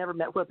personally. I never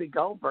met Whoopi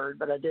Goldberg,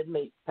 but I did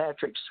meet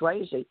Patrick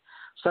Swayze.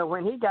 So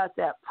when he got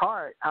that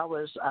part, I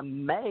was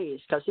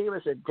amazed because he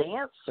was a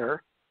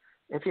dancer,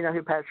 if you know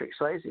who Patrick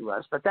Swayze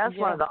was. But that's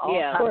one of the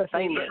all-time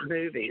favorite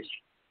movies.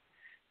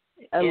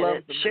 I love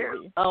the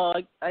movie. Oh,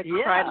 I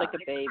cried like a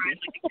baby.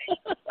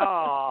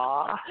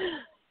 Aww.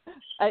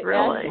 I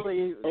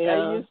really?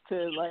 I used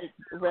to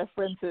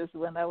references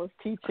when I was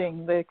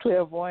teaching the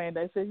clairvoyant.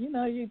 I said,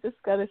 you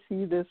just got to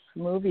see this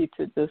movie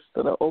to just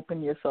sort of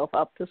open yourself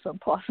up to some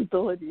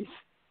possibilities.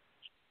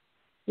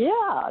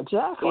 Yeah,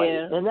 exactly.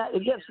 Yeah. And that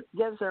it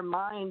gives their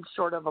mind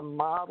sort of a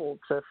model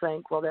to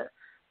think, that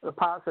the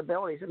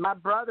possibilities. And my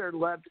brother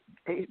bless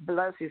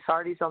his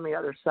heart, he's on the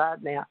other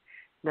side now,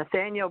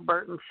 Nathaniel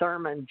Burton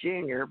Thurman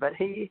Jr., but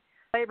his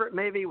favorite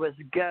movie was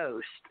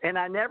Ghost. And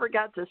I never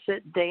got to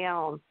sit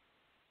down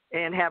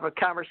and have a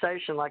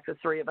conversation like the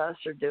three of us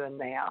are doing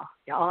now,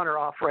 on or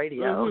off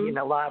radio,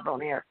 live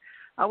on air.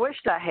 I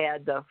wished I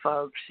had the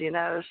folks,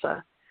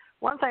 So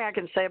one thing I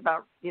can say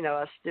about,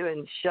 us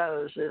doing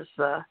shows is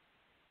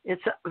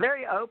it's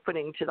very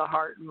opening to the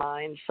heart and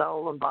mind,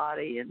 soul and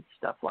body and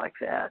stuff like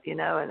that,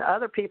 and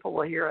other people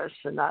will hear us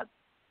and not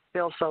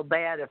feel so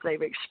bad if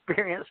they've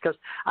experienced, because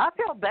I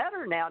feel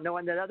better now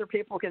knowing that other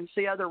people can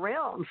see other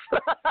realms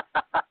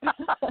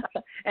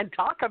and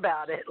talk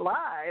about it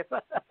live.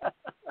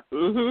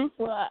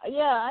 Well,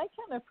 yeah, I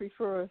kind of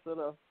prefer sort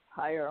of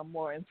higher,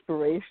 more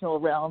inspirational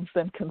realms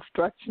than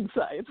construction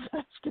sites, I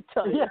have to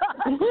tell you. Yeah,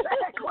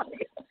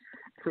 exactly.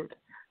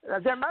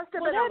 There must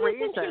have been a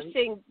reason.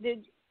 Interesting.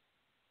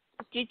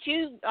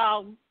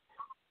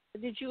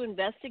 Did you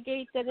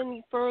investigate that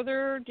any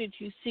further? Did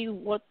you see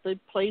what the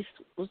place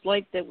was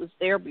like that was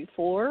there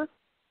before?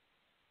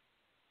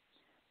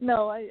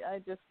 No,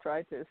 I just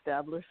tried to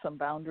establish some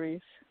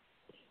boundaries.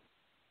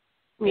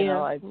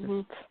 I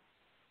just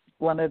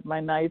wanted my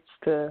nights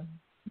to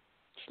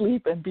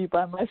sleep and be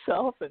by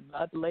myself and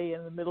not lay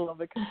in the middle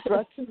of a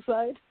construction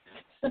site.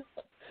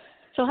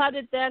 So how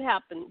did that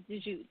happen?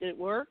 Did it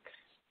work?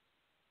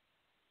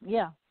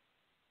 Yeah.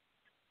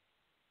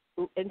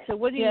 And so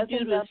what do you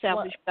do to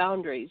establish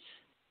boundaries?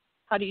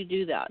 How do you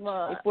do that?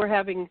 If we're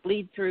having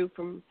bleed through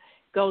from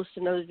ghosts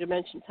and other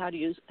dimensions, how do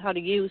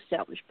you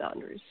establish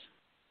boundaries?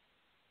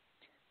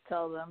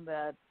 Tell them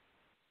that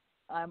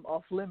I'm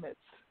off limits.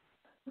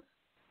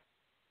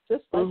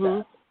 Just like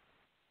that.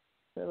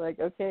 They're like,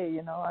 okay,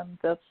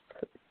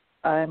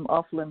 I'm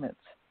off limits.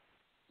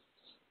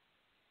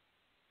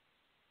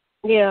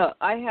 Yeah,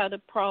 I had a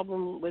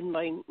problem when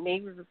my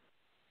neighbor,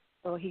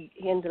 he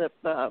ended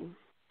up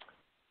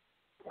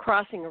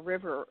crossing a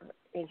river,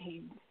 and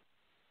he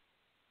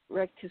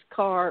wrecked his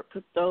car,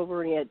 flipped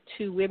over, and he had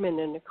two women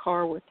in the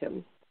car with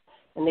him,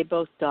 and they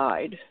both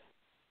died.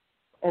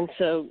 And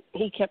so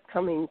he kept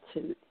coming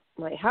to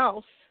my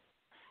house,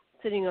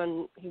 he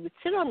would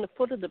sit on the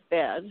foot of the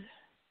bed.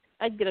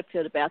 I'd get up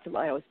to the bathroom.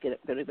 I always get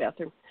up to go to the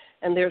bathroom.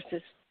 And there's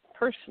this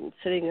person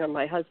sitting on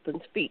my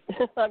husband's feet.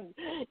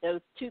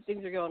 Two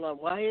things are going on.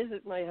 Why is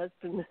it my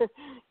husband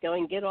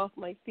going, get off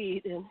my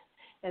feet? And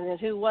then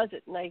who was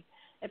it? And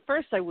at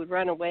first I would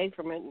run away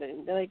from it.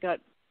 And then I got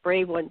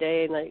brave one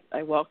day, and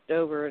I walked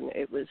over, and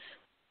it was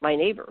my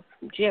neighbor,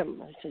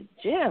 Jim. I said,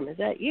 Jim, is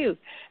that you?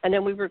 And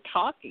then we were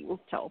talking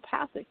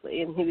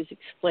telepathically, and he was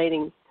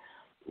explaining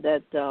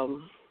that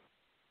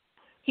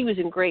he was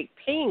in great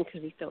pain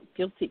because he felt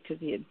guilty because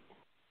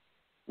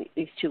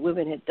these two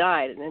women had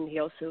died, and then he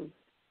also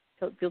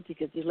felt guilty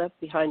because he left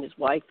behind his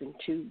wife and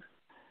two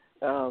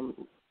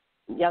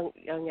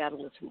young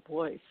adolescent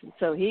boys. And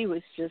so he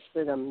was just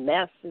in a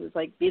mess. It was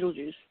like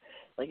Beetlejuice,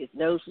 like his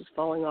nose was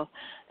falling off.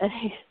 And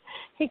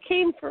he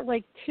came for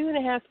like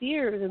 2.5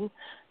 years,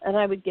 and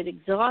I would get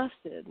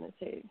exhausted, and I'd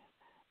say,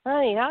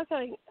 honey, how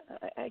can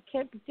I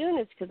can't be doing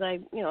this because I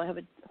have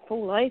a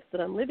full life that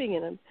I'm living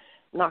in. I'm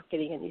not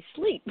getting any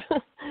sleep.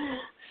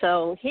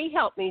 So he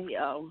helped me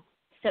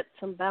set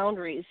some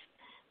boundaries,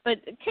 but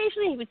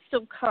occasionally he would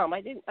still come.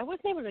 I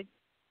wasn't able to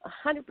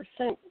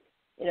 100%,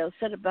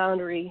 set a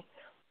boundary,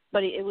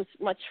 but it was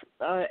much.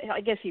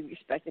 I guess he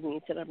respected me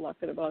and said I'm not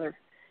going to bother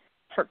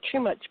her too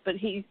much. But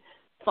he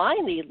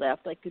finally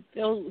left. I could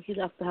feel he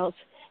left the house.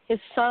 His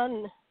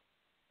son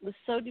was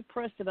so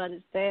depressed about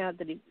his dad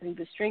that he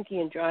was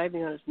drinking and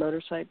driving on his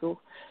motorcycle,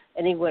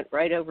 and he went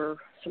right over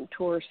some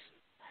tourists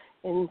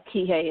in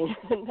Kihei,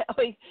 and now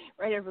he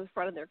right over the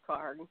front of their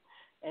car,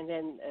 and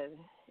then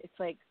it's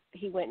like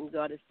he went and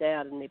got his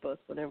dad, and they both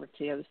went over to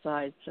the other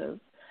side. So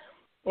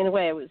in a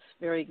way, I was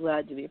very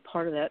glad to be a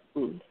part of that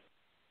and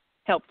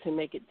helped to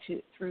make it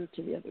through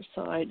to the other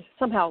side.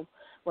 Somehow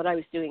what I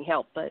was doing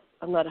helped, but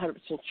I'm not 100%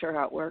 sure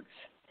how it works.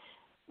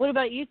 What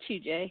about you two,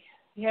 Jay?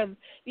 You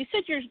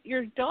said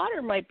your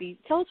daughter might be.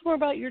 Tell us more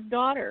about your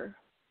daughter.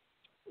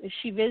 Is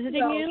she visiting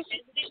you?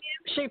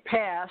 She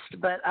passed,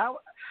 but I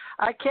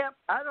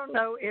don't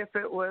know if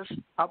it was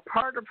a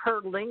part of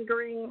her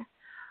lingering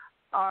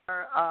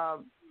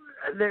or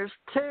there's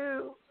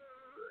two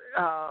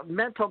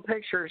mental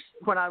pictures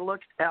when I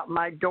looked out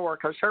my door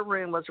because her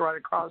room was right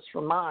across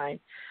from mine.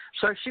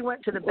 So she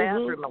went to the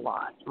bathroom a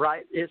lot,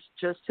 right? It's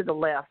just to the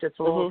left. It's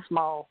a little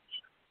small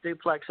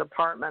duplex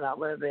apartment I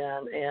live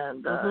in,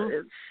 and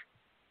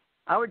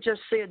I would just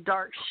see a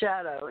dark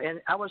shadow,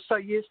 and I was so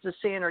used to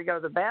seeing her go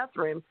to the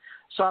bathroom,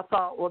 so I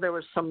thought, well, there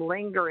was some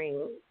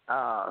lingering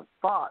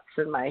thoughts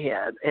in my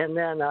head, and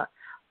then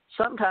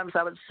sometimes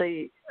I would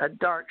see a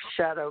dark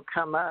shadow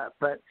come up,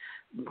 but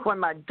when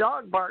my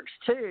dog barks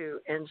too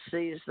and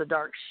sees the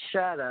dark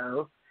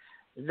shadow,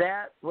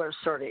 that was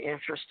sort of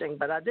interesting,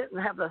 but I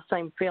didn't have the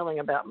same feeling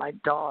about my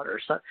daughter.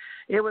 So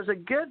it was a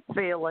good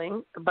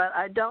feeling, but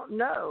I don't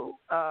know.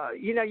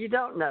 You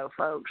don't know,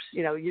 folks.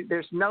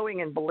 There's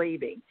knowing and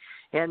believing,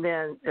 and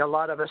then a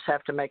lot of us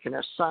have to make an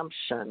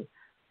assumption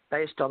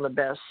based on the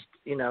best,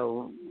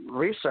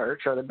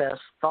 research or the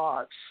best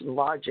thoughts and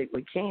logic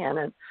we can.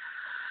 And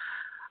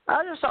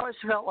I just always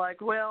felt like,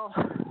 well,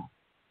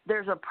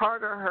 there's a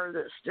part of her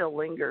that still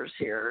lingers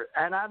here.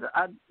 And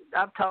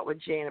I've talked with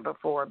Janet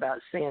before about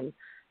seeing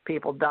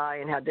people die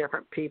and how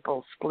different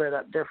people split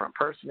up different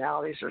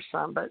personalities or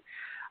some. But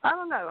I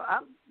don't know.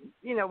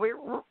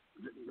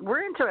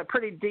 We're into a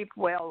pretty deep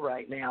well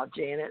right now,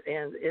 Janet,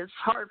 and it's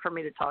hard for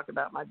me to talk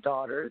about my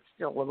daughter. It's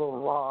still a little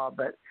raw,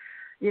 but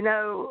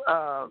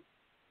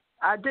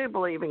I do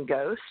believe in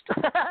ghosts,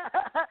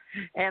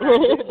 and I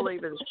do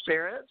believe in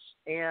spirits.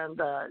 And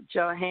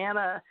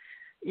Johanna,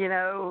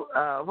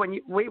 when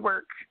we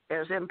work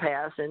as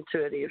empaths,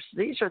 intuitives,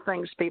 these are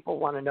things people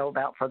want to know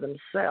about for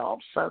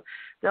themselves. So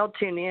they'll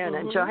tune in.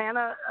 And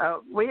Johanna,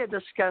 we had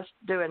discussed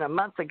doing a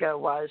month ago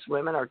Wise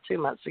Women, or 2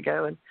 months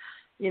ago, and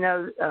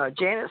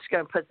Janet's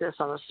going to put this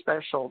on a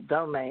special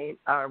domain,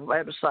 our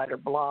website or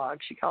blog.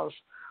 She calls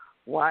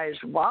Wise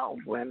Wild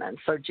Women.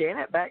 So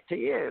Janet, back to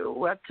you.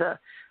 What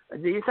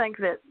do you think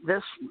that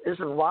this is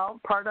a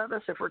wild part of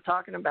us if we're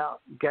talking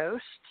about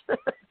ghosts?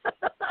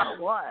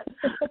 What?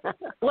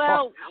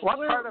 Well, what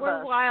part of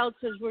we're us? wild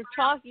because we're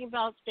talking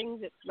about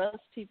things that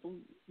most people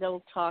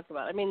don't talk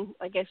about. I mean,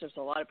 I guess there's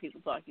a lot of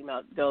people talking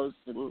about ghosts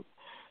and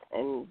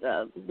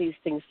these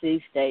things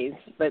these days,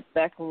 but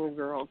back when we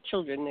were all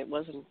children, it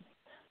wasn't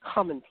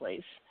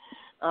commonplace.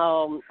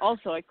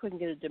 Also, I couldn't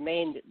get a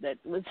domain that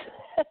was,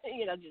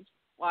 just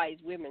Wise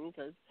Women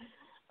because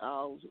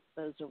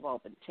those have all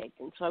been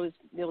taken. So I was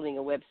building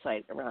a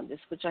website around this,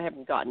 which I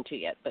haven't gotten to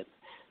yet, but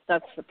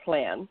that's the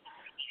plan.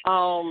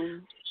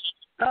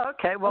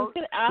 Okay, well,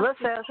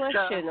 let's ask a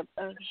question.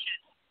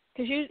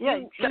 Because you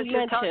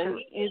mentioned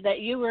that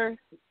you were,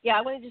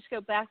 I want to just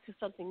go back to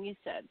something you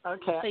said.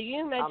 Okay. So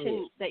you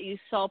mentioned that you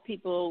saw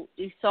people,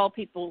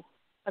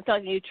 I'm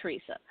talking to you,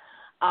 Theresa.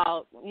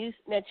 You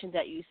mentioned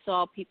that you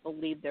saw people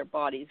leave their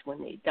bodies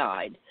when they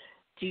died.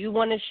 Do you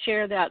want to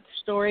share that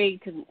story?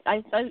 Cause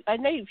I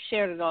know you've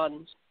shared it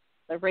on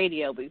the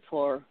radio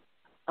before.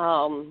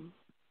 And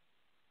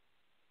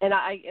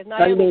I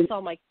only saw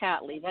my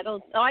cat leave.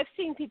 I've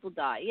seen people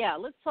die. Yeah,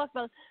 let's talk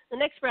about the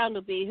next round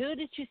will be who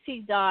did you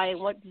see die and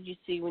what did you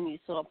see when you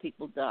saw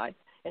people die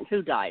and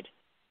who died?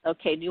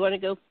 Okay, do you want to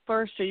go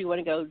first or do you want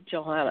to go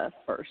Johanna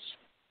first?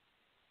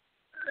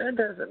 It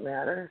doesn't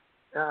matter.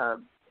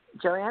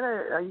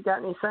 Johanna, you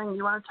got anything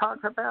you want to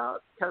talk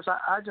about? Because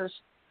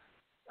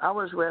I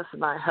was with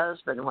my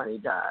husband when he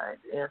died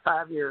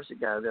 5 years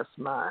ago this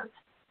month,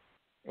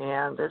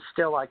 and it's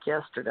still like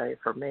yesterday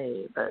for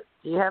me. But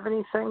do you have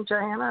anything,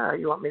 Johanna, or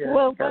you want me to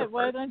go first?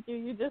 Why don't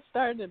you just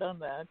started on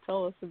that.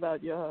 Tell us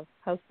about your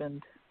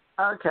husband.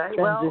 Okay,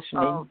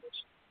 transitioning.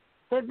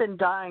 He'd been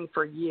dying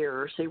for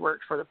years. He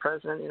worked for the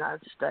President of the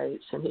United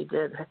States, and he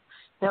did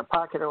hip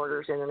pocket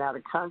orders in and out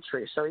of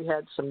country. So he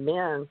had some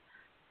men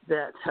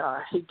that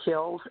he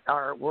killed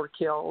or were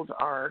killed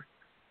or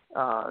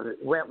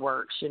wet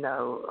works,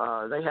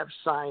 they have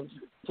signed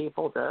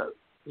people to,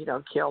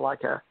 kill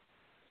like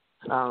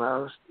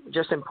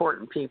just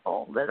important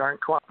people that aren't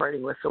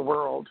cooperating with the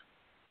world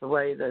the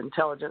way the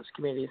intelligence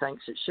community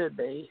thinks it should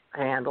be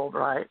handled,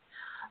 right?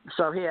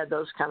 So he had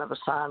those kind of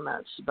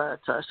assignments, but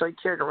so he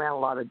carried around a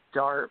lot of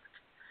dark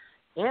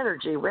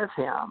energy with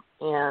him.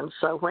 And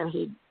so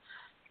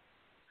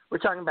we're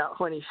talking about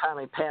when he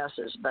finally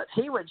passes, but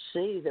he would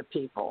see the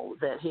people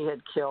that he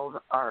had killed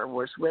or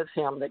was with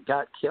him that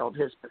got killed.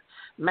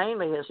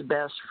 Mainly his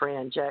best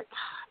friend, Jack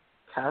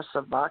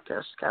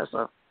Casabacus. Has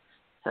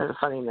a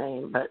funny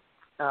name, but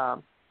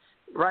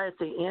right at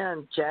the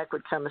end, Jack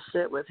would come and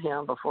sit with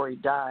him before he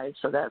died,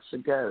 so that's a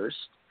ghost.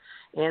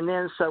 And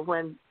then so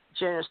when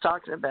Jen is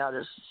talking about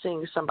is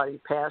seeing somebody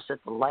pass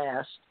at the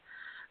last,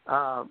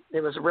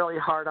 it was really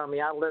hard on me.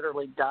 I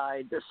literally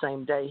died the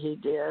same day he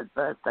did,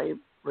 but they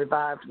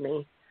revived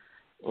me,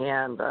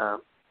 and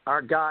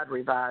our God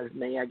revived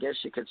me, I guess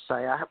you could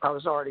say. I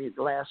was already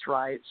last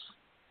rites,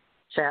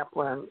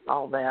 chaplain,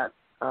 all that.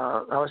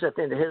 I was at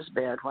the end of his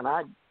bed when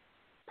I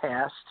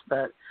passed,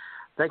 but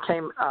they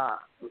came.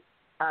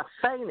 I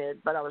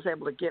fainted, but I was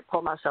able to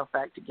pull myself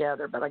back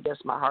together, but I guess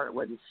my heart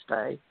wouldn't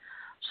stay.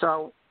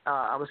 So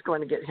I was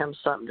going to get him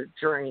something to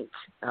drink.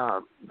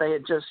 They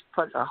had just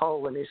put a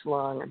hole in his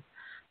lung and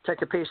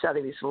took a piece out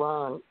of his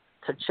lung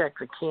to check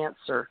the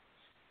cancer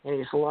in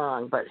his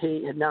lung, but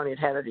he had known he'd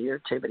had it a year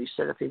or two, but he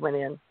said if he went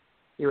in,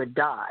 he would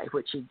die,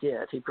 which he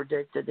did. He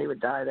predicted he would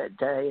die that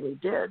day, and he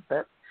did.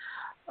 But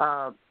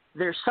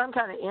there's some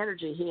kind of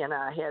energy he and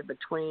I had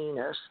between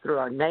us through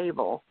our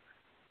navel,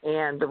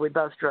 and we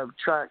both drove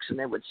trucks, and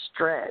they would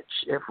stretch.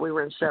 If we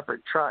were in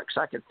separate trucks,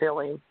 I could feel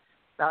him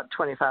about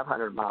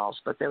 2,500 miles,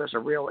 but there was a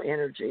real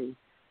energy,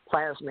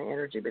 plasma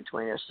energy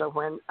between us. So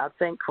when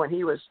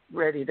he was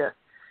ready to,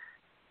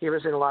 he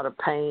was in a lot of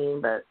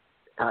pain, but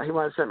he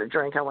wanted something to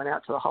drink. I went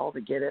out to the hall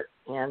to get it,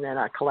 and then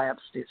I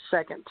collapsed the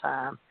second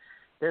time.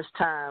 This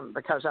time,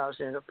 because I was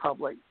in a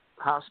public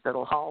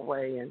hospital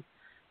hallway, and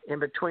in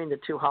between the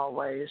two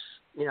hallways,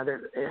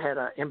 it had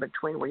a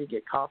in-between where you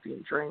get coffee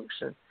and drinks,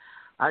 and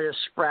I just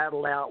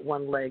sprattled out,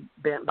 one leg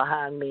bent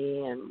behind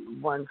me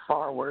and one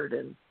forward,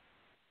 and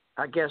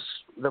I guess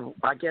the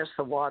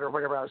water,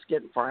 whatever I was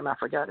getting for him, I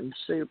forgot him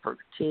soup or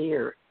tea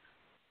or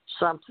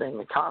something,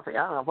 the coffee,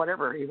 I don't know,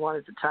 whatever he wanted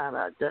at the time.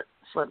 That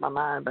slipped my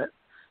mind. But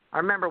I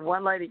remember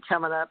one lady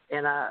coming up,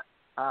 and I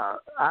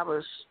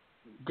was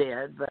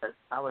dead, but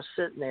I was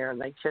sitting there,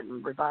 and they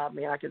couldn't revive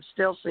me. I could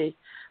still see.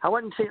 I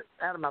wasn't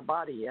out of my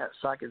body yet,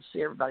 so I could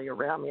see everybody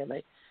around me, and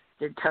they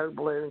did code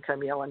blue and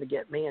come yelling to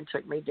get me and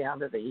took me down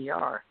to the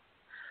ER.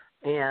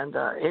 And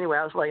anyway,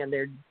 I was laying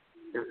there,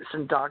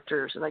 some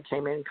doctors, and they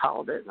came in and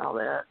called it and all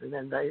that, and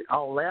then they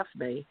all left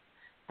me,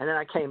 and then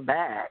I came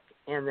back,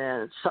 and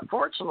then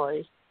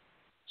fortunately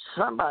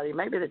somebody,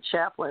 maybe the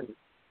chaplain,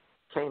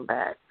 came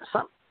back.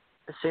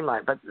 It seemed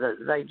like, but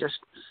they just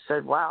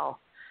said, wow,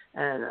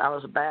 and I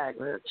was back.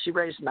 She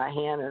raised my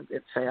hand and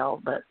it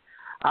fell, but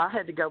I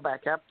had to go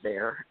back up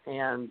there,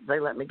 and they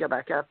let me go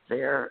back up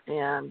there,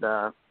 and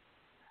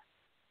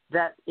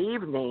that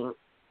evening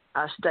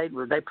I stayed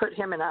with, they put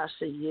him in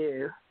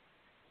ICU,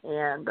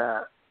 and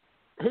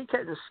he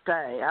couldn't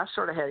stay. I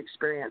sort of had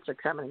experience of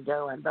coming and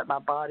going, but my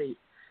body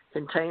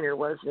container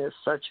wasn't in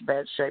such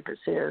bad shape as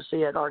his.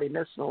 He had already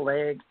missed a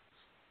leg,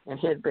 and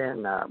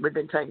we'd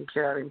been taking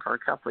care of him for a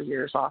couple of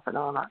years off and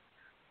on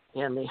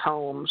in the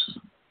homes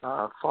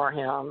for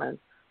him, and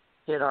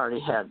he had already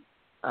had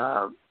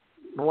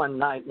one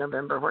night in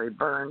November where he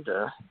burned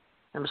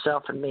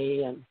himself and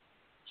me, and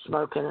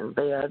smoking in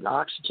bed, and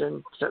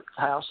oxygen took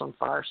the house on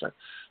fire. So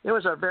it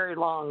was a very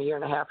long year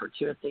and a half or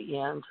two at the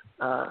end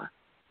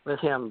with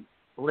him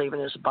leaving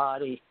his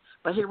body,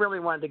 but he really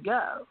wanted to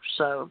go.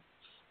 So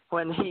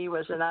when he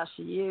was in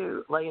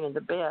ICU laying in the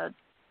bed,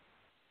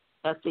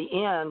 at the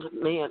end,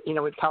 me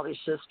and, we'd call these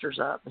sisters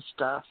up and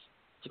stuff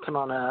to come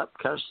on up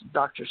because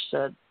doctors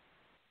said,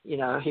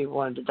 he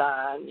wanted to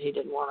die, and he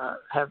didn't want to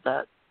have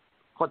that,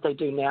 what they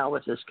do now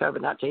with this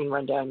COVID-19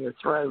 run down your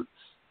throat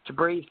to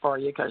breathe for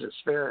you, because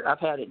I've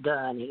had it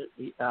done.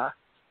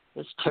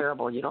 It's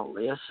terrible. I don't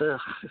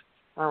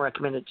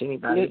recommend it to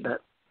anybody,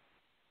 but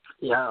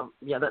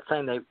that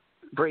thing they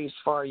breathe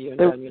for you and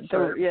down your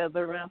throat.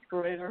 The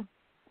respirator.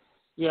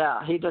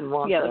 Yeah, he didn't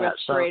want that. Yeah, the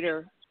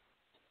respirator.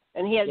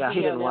 And he has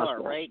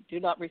DNR, right? Do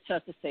not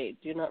resuscitate.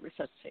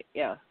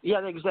 Yeah.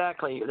 Yeah,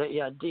 exactly.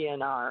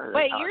 DNR.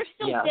 Wait, you're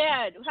still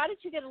dead. How did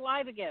you get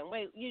alive again?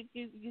 Wait, you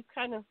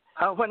kind of.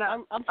 I'm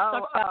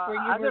stuck up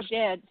where you were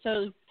dead.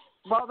 So.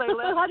 Well, they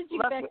left. How did you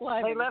get back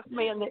alive? They left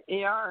me in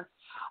the ER.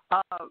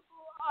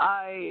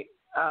 I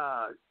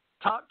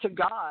talked to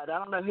God. I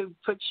don't know who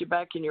puts you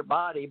back in your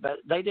body, but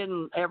they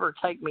didn't ever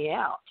take me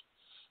out.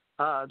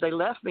 They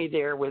left me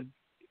there with,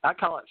 I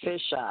call it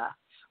fisheye,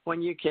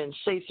 when you can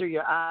see through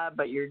your eye,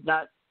 but you're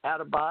not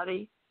out of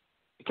body,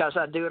 because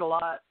I do it a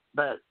lot.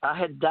 But I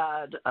had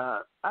died.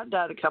 I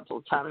died a couple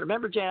of times.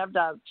 Remember, Jan, I've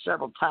died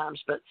several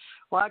times. But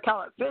I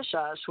call it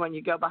fisheye is when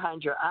you go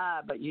behind your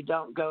eye, but you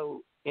don't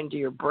go into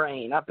your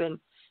brain. As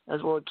a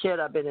little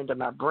kid, I've been into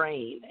my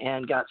brain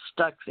and got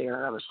stuck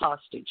there. I was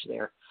hostage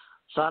there.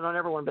 So I don't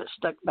ever want to get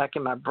stuck back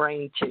in my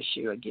brain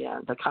tissue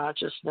again, the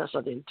consciousness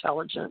of the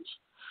intelligence.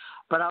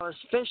 But I was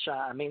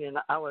fisheye, and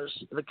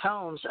the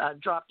cones, I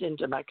dropped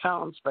into my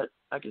cones, but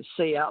I could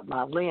see out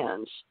my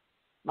lens,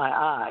 my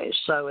eyes.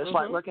 So it's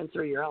like looking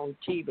through your own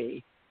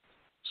TV.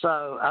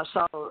 So I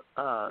saw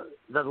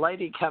the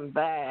lady come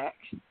back,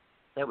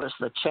 that was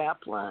the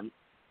chaplain,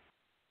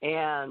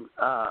 and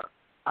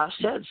I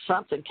said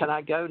something, can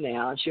I go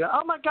now? And she went,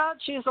 oh, my God,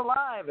 she's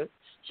alive.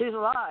 She's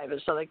alive.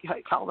 And so they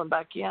called them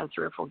back in,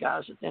 3 or 4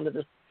 guys at the end of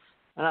the.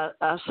 And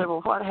I said,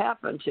 well, what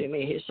happened to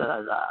me? He said,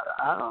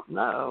 I don't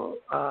know.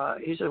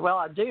 He said, well,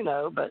 I do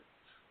know, but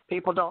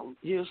people don't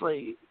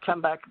usually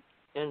come back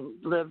and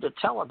live to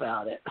tell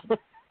about it.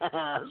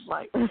 I was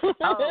like,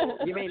 oh,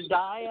 you mean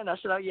dying? I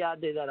said, oh, yeah, I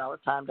do that all the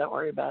time. Don't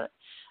worry about it.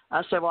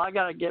 I said, well, I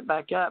got to get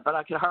back up, but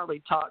I could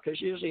hardly talk,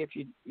 because usually if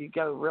you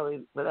go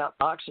really without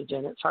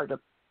oxygen, it's hard to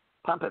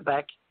pump it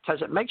back,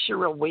 because it makes you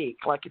real weak.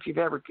 Like if you've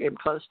ever came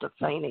close to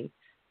fainting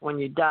when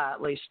you die,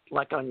 at least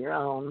like on your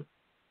own.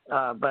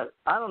 But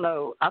I don't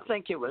know. I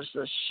think it was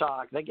the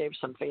shock. They gave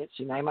some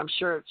fancy name. I'm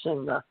sure it's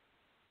in the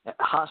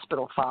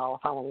hospital file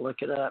if I want to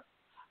look it up.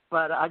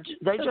 But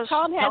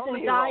Tom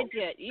hasn't died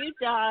yet. You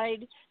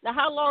died. Now,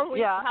 how long were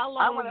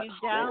you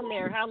down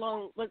there?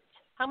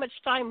 How much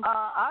time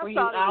were you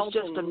out? I thought it was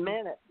just a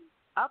minute.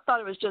 I thought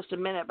it was just a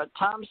minute, but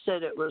Tom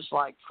said it was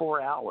like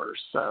 4 hours.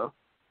 So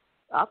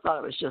I thought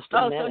it was just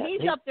a minute. Oh, so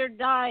he's up there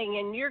dying,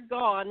 and you're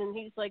gone, and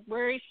he's like,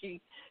 where is she?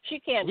 She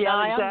can't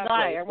die.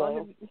 Exactly. I'm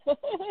dying.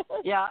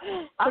 Yeah.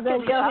 So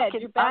then go ahead.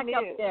 You're back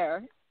up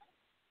there.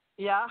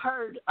 Yeah,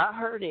 I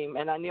heard him,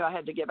 and I knew I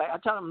had to get back. I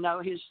told him, no,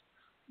 he's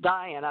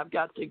dying. I've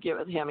got to get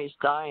with him. He's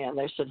dying.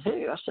 They said,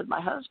 who? I said,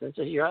 my husband.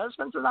 They said, your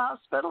husband's in the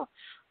hospital?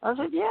 I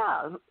said,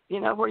 yeah.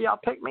 Where y'all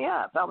picked me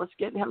up. I was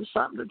getting him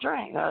something to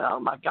drink. Oh,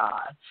 my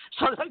God.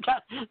 So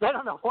they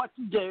don't know what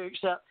to do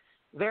except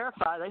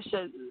verify. They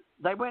said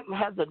they went and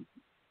had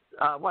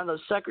one of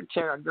those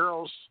secretary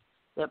girls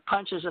that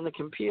punches in the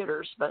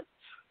computers, but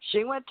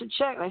she went to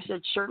check. And they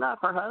said, sure enough,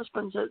 her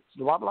husband's at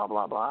blah, blah,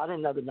 blah, blah. I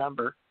didn't know the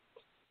number,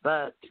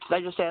 but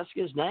they just asked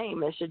his name.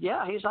 They said,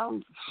 yeah, he's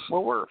on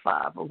 4 or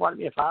 5. Or what?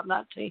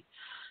 519.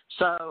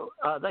 So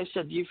they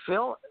said, you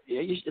feel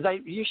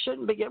you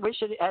shouldn't be we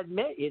should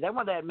admit you. They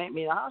wanted to admit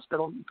me in the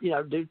hospital,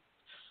 do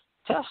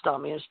tests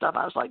on me and stuff.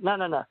 I was like,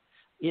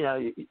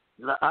 no.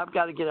 I've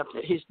got to get up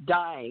there. He's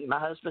dying. My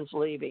husband's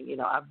leaving.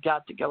 I've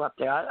got to go up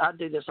there. I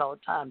do this all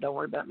the time. Don't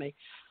worry about me.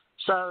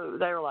 So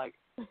they were like,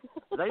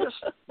 they just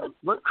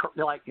looked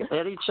like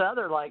at each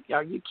other like,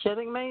 are you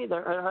kidding me?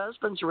 Her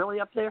husband's really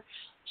up there.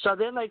 So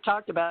then they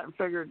talked about it and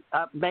figured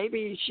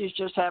maybe she's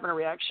just having a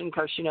reaction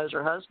because she knows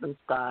her husband's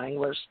dying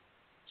was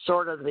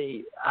sort of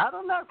I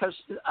don't know, because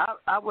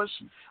I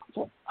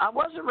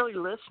wasn't really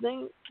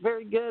listening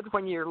very good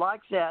when you're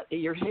like that.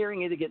 Your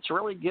hearing either gets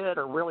really good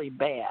or really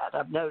bad.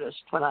 I've noticed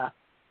when I've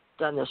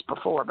done this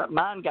before, but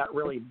mine got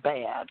really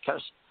bad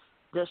because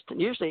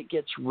usually it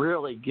gets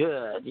really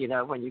good,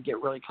 when you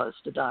get really close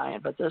to dying.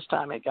 But this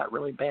time it got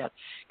really bad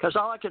because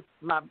all I could,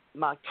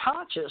 my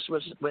conscious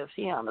was with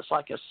him. It's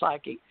like a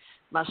psychic.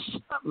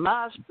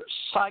 My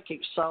psychic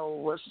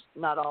soul was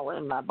not all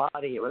in my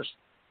body. It was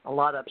a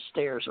lot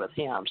upstairs with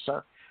him.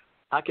 So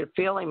I could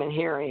feel him and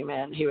hear him,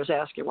 and he was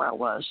asking where I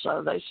was.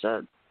 So they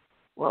said,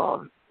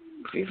 well,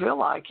 if you feel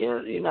like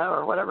it,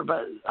 or whatever.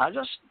 But I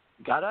just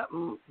got up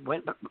and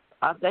went.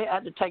 They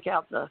had to take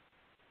out I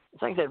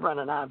think they'd run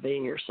an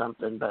IV or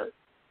something, but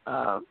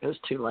it was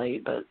too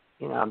late. But,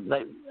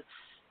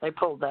 they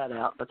pulled that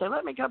out. But they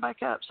let me go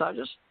back up. So I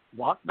just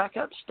walked back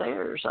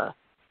upstairs. I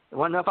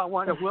didn't know if I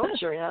wanted a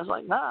wheelchair. And I was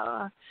like,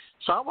 no.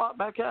 So I walked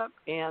back up,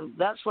 and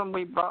that's when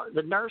we brought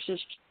the nurses.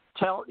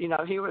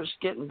 He was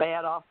getting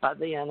bad off by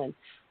then, and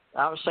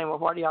I was saying, well,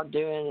 what are y'all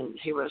doing?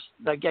 And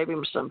they gave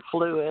him some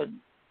fluid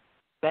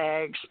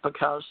bags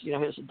because, he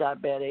was a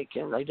diabetic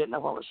and they didn't know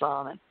what was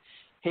on it.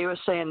 He was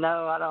saying,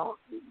 no,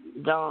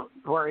 don't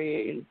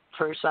worry,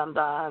 Theresa, I'm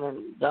dying,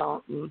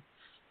 and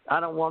I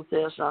don't want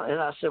this. And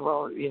I said,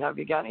 well, have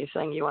you got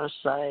anything you want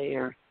to say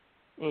or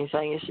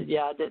anything? He said,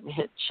 yeah, I didn't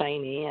hit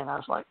Cheney. And I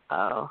was like,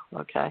 oh,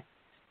 okay.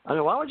 I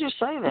mean, why would you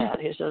say that?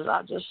 He says,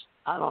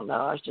 I don't know.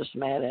 I was just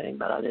mad at him,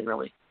 but I didn't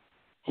really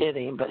hit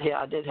him. But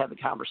I did have a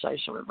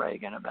conversation with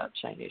Reagan about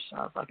Cheney. So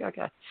I was like,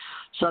 okay.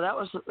 So that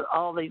was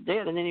all they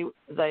did. And then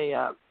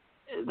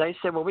they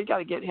said, well, we got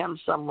to get him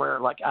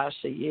somewhere like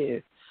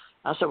ICU.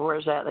 I said,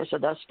 where's that? They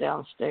said, that's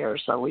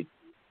downstairs. So we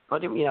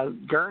put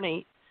him,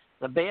 gurney,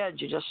 the bed,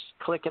 you just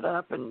click it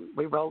up, and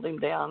we rolled him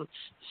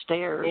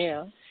downstairs.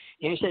 Yeah. And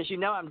he says,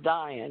 I'm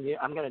dying.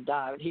 I'm going to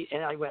die.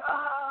 And I went,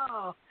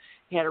 oh.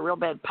 He had a real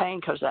bad pain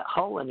because that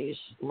hole in his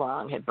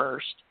lung had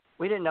burst.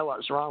 We didn't know what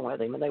was wrong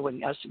with him, and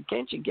I said,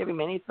 can't you give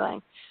him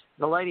anything?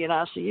 The lady in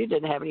ICU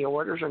didn't have any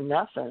orders or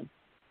nothing.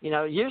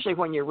 Usually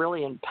when you're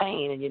really in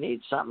pain and you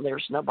need something,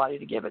 there's nobody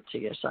to give it to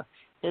you. So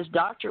his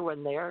doctor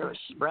wasn't there. It was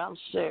around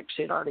 6.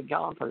 He'd already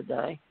gone for the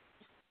day.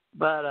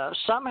 But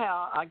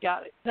somehow I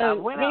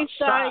went outside. He's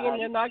dying, and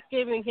they're not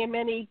giving him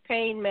any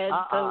pain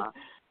meds. So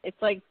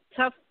it's like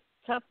tough.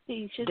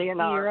 You're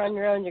on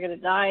your own. You're going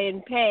to die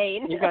in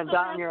pain. You're going to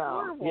die on your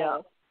own.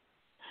 Horrible.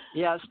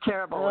 Yeah, it's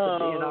terrible with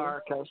the DNR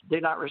because do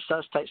not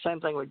resuscitate. Same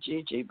thing with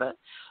Gigi. But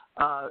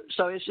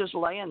so it's just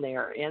laying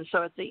there. And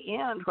so at the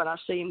end, when I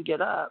see him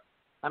get up,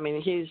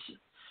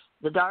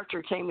 the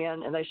doctor came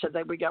in and they said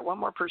we got one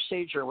more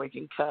procedure we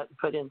can cut and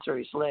put in through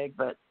his leg,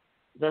 but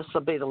this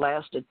will be the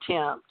last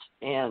attempt.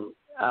 And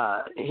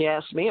he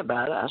asked me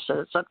about it. I said,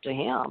 it's up to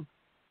him.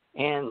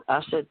 And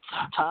I said,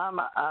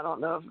 Tom, I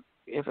don't know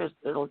if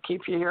it'll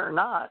keep you here or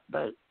not,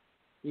 but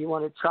you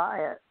want to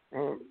try it?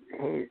 And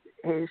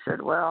he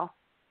said, well,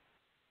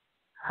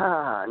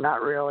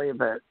 not really,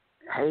 but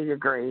he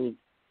agreed.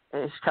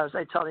 It's because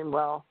they told him,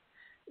 well,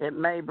 it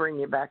may bring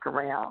you back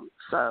around.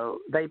 So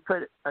they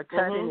put a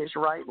cut in his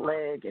right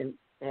leg,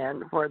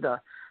 and where the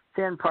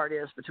thin part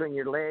is between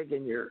your leg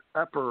and your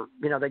upper,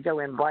 they go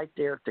in right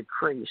there at the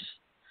crease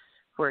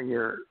where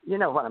you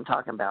know what I'm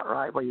talking about,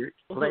 right? Where your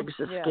legs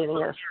are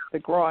skinniest. The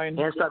groin.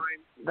 And so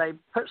they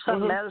put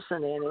some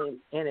medicine in him,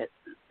 and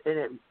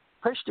it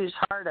pushed his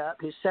heart up.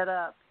 He sat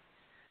up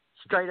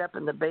straight up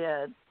in the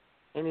bed,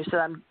 and he said,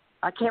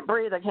 I can't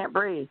breathe.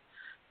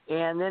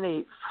 And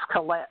then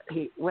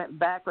he went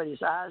back with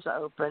his eyes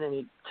open, and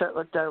he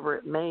looked over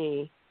at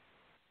me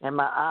and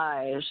my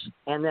eyes,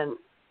 and then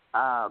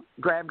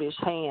grabbed his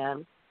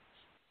hand.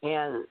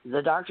 And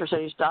the doctor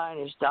said, he's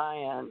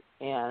dying.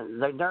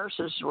 And the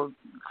nurses were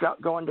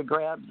going to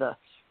grab the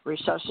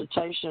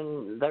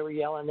resuscitation. They were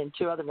yelling, and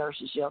 2 other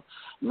nurses yelled,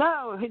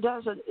 no, he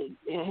doesn't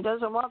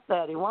want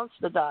that. He wants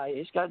to die.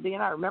 He's got a DNI.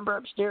 I remember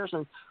upstairs,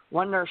 and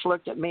one nurse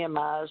looked at me in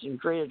my eyes and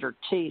gritted her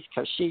teeth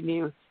because she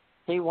knew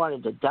he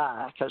wanted to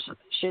die because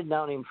she'd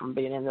known him from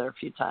being in there a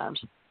few times.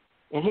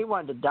 And he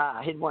wanted to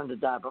die. He'd wanted to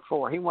die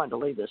before. He wanted to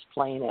leave this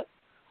planet.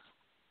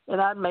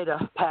 And I'd made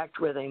a pact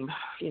with him,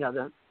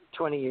 the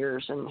 20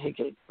 years, and he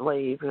could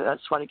leave.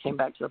 That's what he came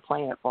back to the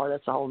planet for.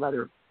 That's a whole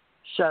other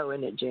show,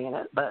 isn't it,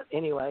 Janet? But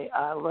anyway,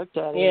 I looked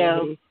at him,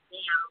 and he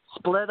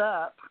split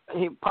up.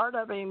 Part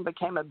of him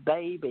became a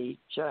baby,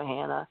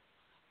 Johanna,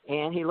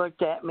 and he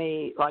looked at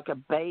me like a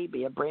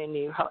baby, a brand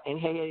new, and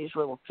he had his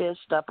little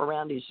fist up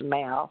around his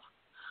mouth.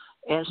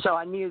 And so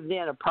I knew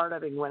then a part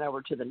of him went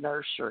over to the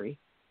nursery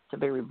to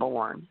be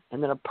reborn.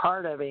 And then a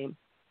part of him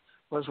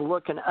was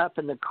looking up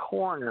in the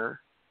corner.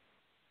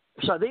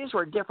 So these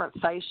were different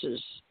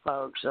faces,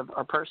 folks, of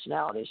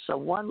personalities. So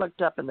one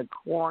looked up in the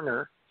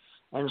corner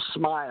and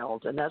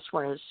smiled, and that's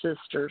when his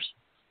sisters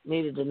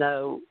needed to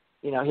know,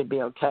 he'd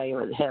be okay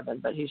with heaven.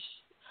 But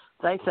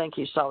they think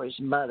he saw his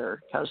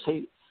mother because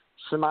he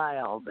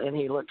smiled and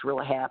he looked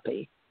real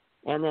happy.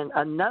 And then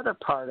another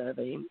part of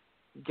him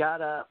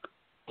got up,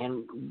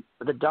 and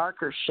the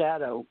darker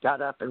shadow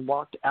got up and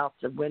walked out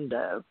the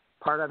window.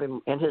 Part of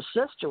him, and his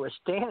sister was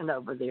standing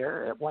over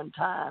there at one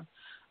time,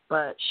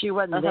 but she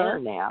wasn't there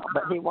now.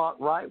 But he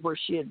walked right where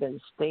she had been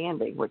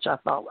standing, which I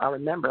thought,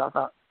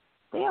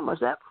 damn, was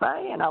that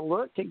Faye? And I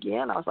looked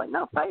again. I was like,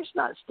 no, Faye's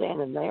not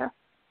standing there,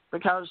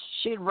 because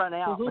she'd run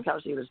out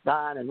because he was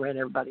dying and ran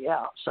everybody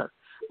out. So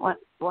I went,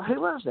 well,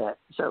 who was that?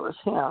 So it was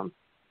him.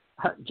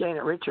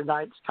 Janet Richard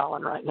Knight's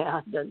calling right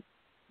now.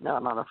 No,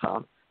 I'm on the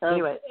phone.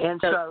 Anyway, and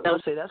so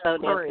let's see, that's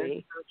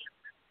three.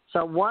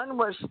 So one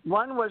was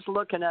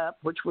looking up,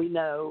 which we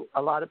know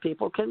a lot of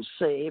people can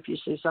see. If you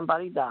see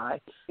somebody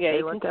die,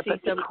 they look up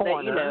at the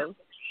corner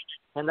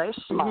and they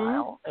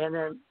smile. And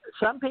then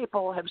some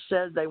people have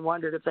said they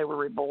wondered if they were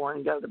reborn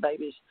and go to the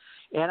babies.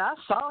 And I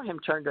saw him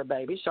turn to a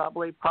baby, so I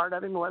believe part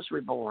of him was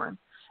reborn.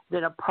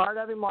 Then a part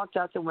of him walked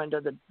out the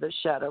window, the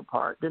shadow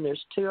part. Then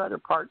there's two other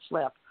parts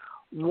left.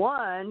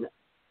 One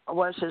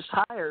was his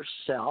higher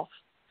self,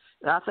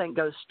 and I think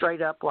goes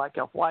straight up like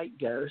a white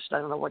ghost. I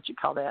don't know what you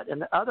call that.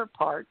 And the other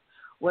part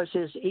was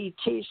his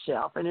ET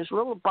self, and his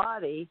little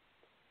body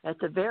at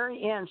the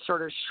very end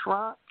sort of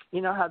shrunk.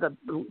 You know how the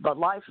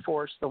life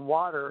force, the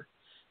water,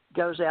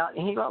 goes out,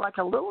 and he looked like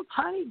a little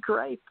tiny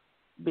gray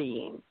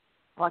being,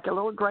 with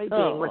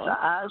the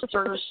eyes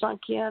sort of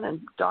sunk in and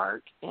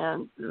dark,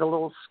 and the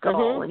little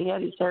skull, and he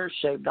had his hair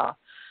shaved off.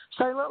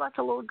 So he looked like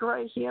a little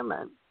gray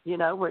human,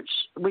 which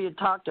we had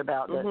talked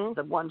about, that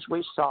the ones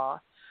we saw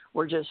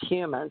were just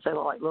humans. They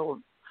look like little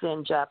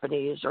thin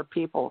Japanese or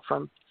people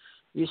from,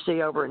 you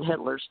see over in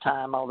Hitler's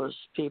time, all those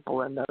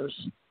people in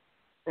those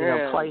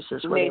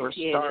places where they were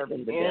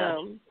starving to death.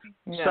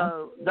 Yeah.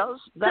 So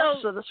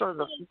that's the sort of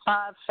the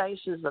five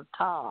faces of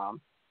Tom,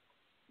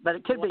 but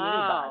it could be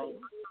anybody,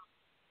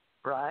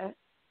 right?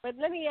 But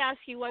let me ask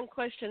you one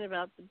question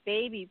about the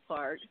baby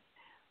part.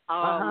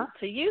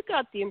 So you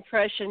got the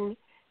impression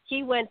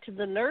he went to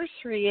the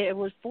nursery and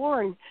was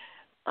born.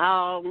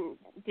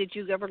 Did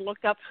you ever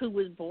look up who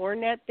was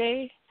born that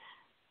day?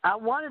 I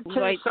wanted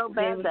to so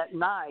bad that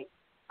night.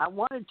 I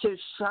wanted to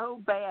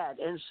so bad.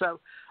 And so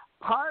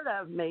part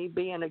of me,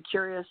 being a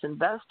curious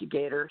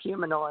investigator,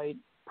 humanoid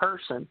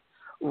person,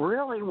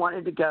 really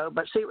wanted to go.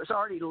 But see, it was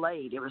already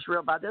late. It was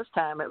by this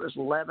time it was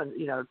 11,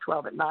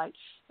 12 at night,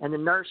 and the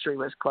nursery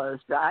was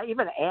closed. I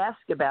even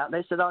asked about it.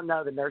 They said, oh,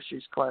 no, the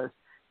nursery's closed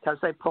because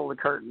they pull the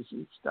curtains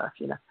and stuff,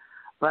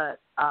 But,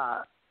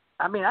 I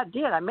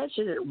did. I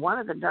mentioned it to one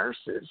of the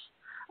nurses.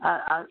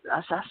 I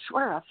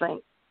swear,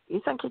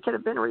 you think he could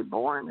have been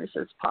reborn? They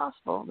said, it's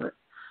possible. But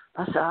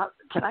I said,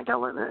 can I go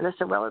with it? And they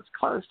said, well, it's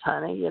closed,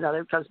 honey,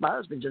 because my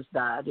husband just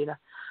died,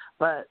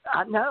 But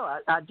I know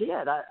I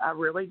did. I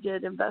really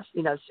did invest.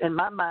 In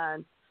my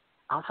mind,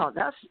 I thought,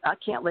 I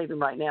can't leave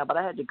him right now, but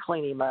I had to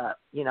clean him up.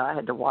 I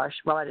had to wash.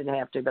 Well, I didn't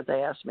have to, but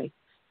they asked me,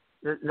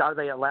 or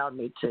they allowed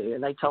me to.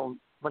 And they told,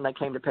 when they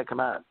came to pick him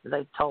up,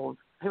 they told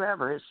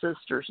whoever, his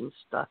sisters and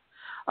stuff,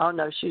 oh,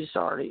 no, she's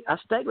already. I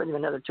stayed with him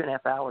another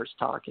 2.5 hours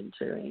talking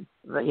to him,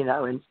 but,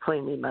 and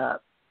cleaning him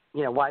up,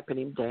 wiping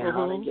him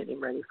down and getting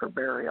him ready for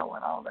burial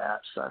and all that.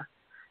 So,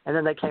 and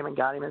then they came and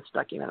got him and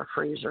stuck him in a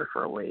freezer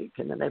for a week,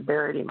 and then they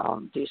buried him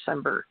on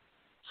December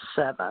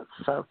 7th.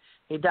 So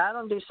he died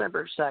on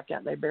December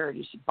 2nd. They buried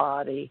his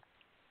body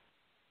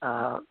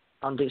on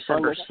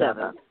December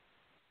 7th.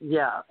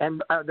 Yeah,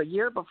 and the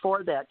year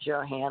before that,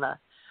 Johanna,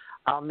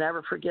 I'll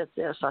never forget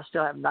this. I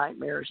still have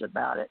nightmares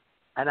about it.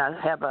 And I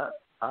have a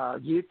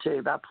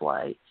YouTube I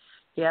play.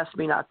 He asked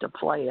me not to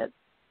play it.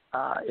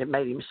 It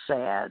made him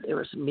sad. It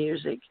was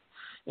music.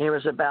 And it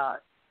was about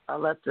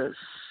Let the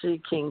Sea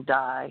King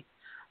Die.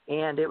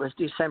 And it was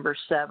December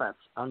 7th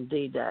on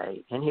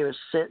D-Day. And he was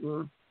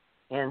sitting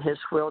in his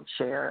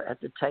wheelchair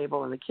at the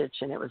table in the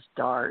kitchen. It was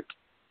dark.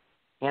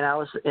 And I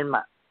was in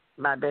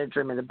my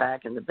bedroom in the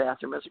back, and the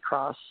bathroom was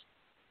across.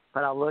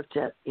 But I looked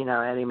at him,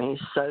 and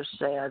he's so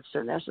sad. So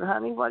I said,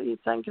 honey, what are you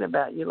thinking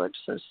about? You look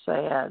so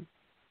sad.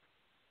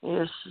 He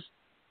just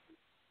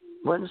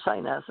wouldn't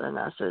say nothing.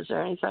 I said, is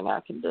there anything I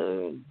can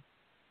do? And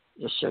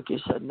just shook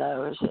his head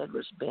no. His head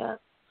was bent.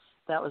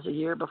 That was a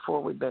year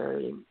before we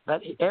buried him.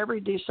 But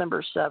every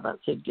December 7th,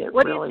 he'd get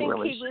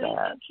really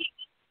sad.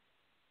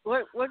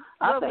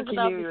 I think he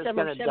knew he was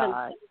going to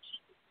die.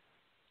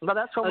 Well,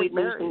 that's when we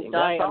buried him.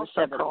 That's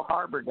also Pearl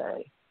Harbor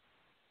Day.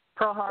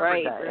 Pearl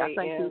Harbor Day. Right, I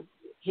think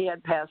he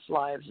had past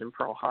lives in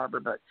Pearl Harbor,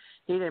 but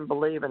he didn't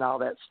believe in all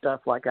that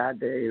stuff like I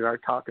do or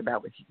talk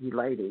about with you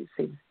ladies.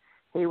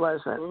 He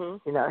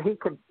wasn't, he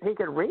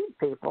could read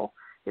people.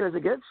 He was a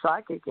good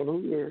psychic, and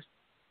he used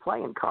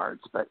playing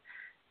cards, but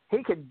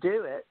he could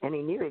do it, and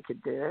he knew he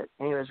could do it,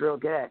 and he was real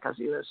good at it because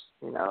he was,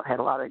 had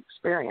a lot of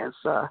experience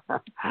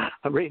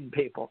reading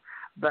people.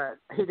 But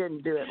he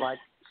didn't do it like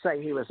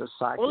say he was a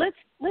psychic. Well, let's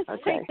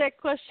take that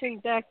question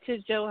back to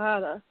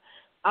Johanna.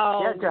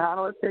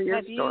 Johanna, let's hear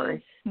your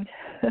story. Do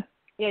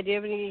you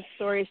have any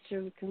stories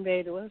to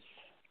convey to us?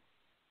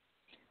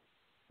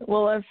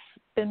 Well, I've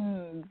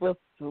been with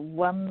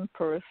one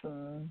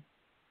person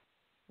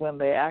when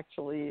they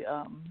actually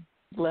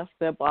left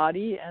their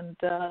body, and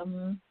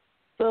so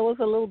it was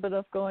a little bit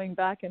of going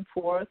back and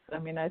forth. I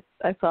mean, I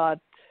thought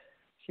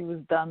she was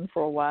done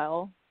for a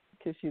while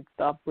because she'd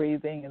stop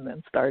breathing and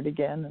then start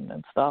again and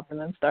then stop and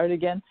then start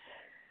again.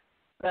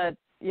 But,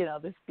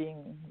 this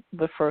being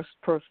the first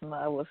person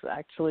I was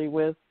actually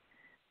with.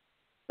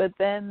 But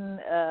then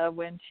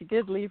when she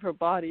did leave her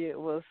body, it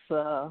was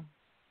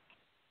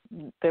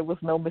there was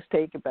no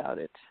mistake about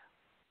it,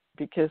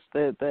 because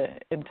the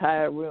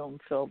entire room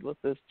filled with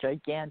this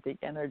gigantic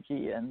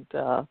energy, and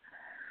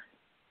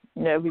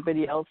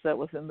everybody else that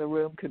was in the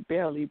room could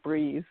barely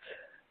breathe.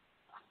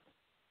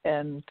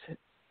 And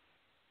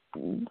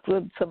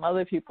what some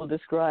other people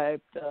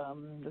described,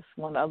 this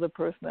one other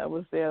person that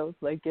was there was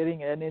like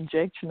getting an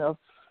injection of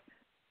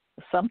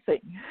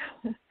something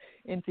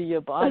into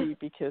your body,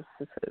 because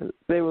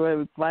they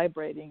were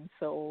vibrating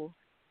so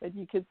that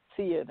you could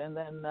see it. And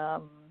then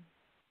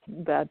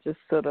that just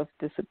sort of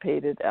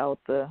dissipated out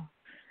the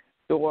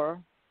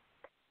door.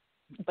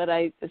 But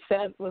I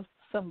sat with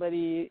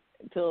somebody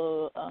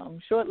till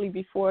shortly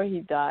before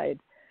he died,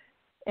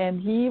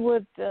 and he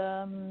wouldn't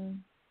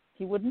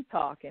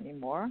talk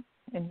anymore,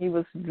 and he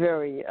was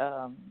very,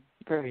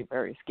 very,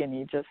 very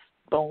skinny, just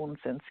bones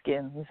and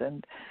skins.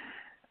 And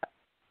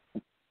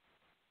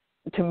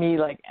to me,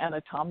 like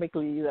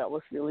anatomically, that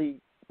was really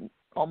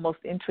almost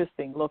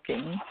interesting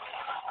looking,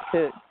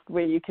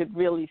 where you could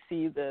really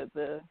see the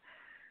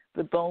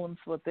bones,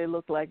 what they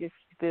look like if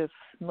there's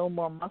no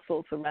more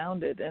muscles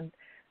around it. And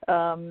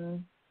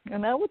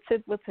I would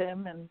sit with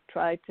him and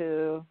try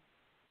to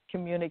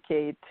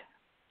communicate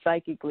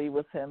psychically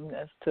with him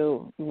as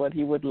to what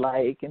he would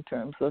like in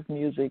terms of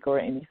music or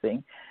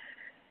anything.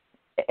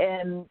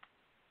 And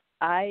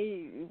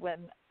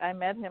when I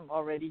met him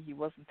already, he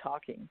wasn't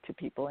talking to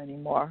people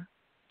anymore.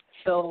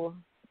 So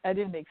I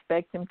didn't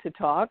expect him to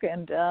talk.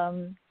 And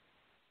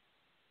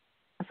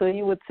so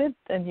he would sit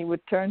and he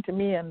would turn to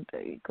me and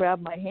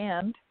grab my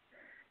hand.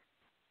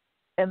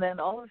 And then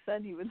all of a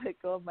sudden he would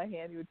let go of my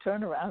hand. He would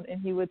turn around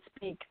and he would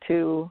speak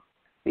to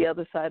the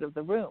other side of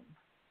the room.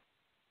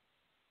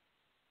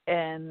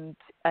 And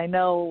I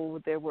know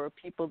there were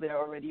people there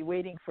already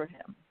waiting for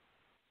him.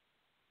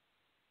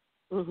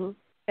 Mm-hmm.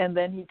 And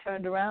then he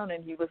turned around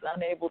and he was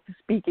unable to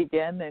speak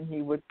again, and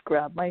he would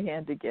grab my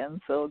hand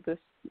again. So this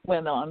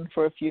went on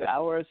for a few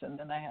hours, and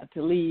then I had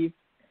to leave.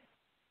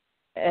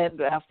 And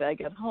after I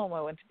got home,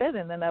 I went to bed,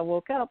 and then I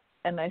woke up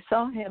and I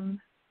saw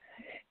him,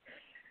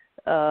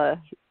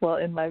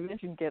 in my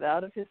vision, get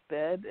out of his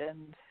bed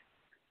and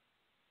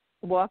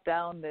walk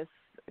down this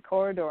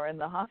corridor in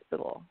the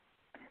hospital.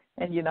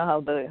 And you know how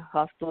the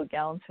hospital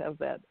gowns have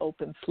that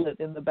open slit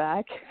in the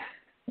back?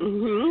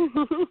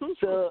 Mm-hmm.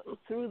 So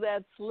through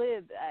that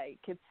slit, I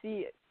could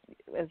see it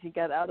as he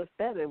got out of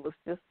bed. It was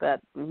just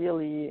that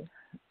really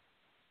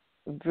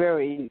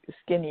very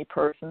skinny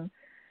person.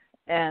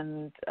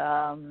 And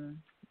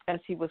as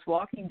he was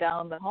walking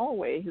down the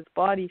hallway, his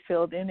body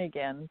filled in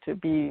again to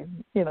be,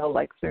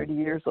 like 30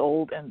 years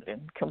old and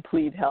in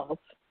complete health.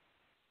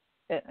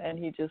 And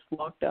he just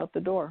walked out the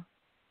door.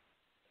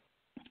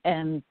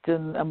 And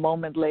then a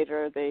moment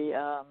later,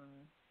 the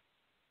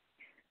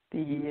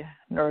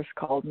nurse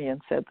called me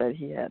and said that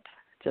he had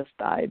just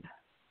died.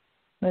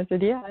 And I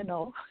said, yeah, I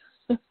know.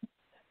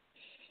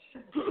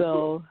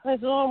 So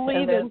that's all I'm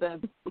leaving.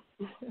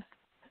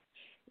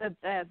 I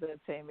had the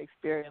same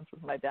experience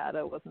with my dad.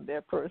 I wasn't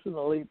there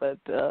personally, but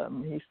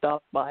he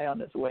stopped by on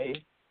his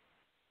way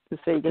to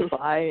say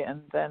goodbye.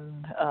 And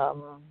then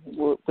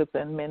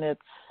within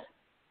minutes,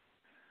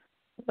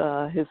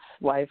 his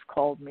wife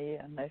called me,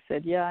 and I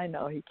said, yeah, I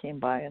know. He came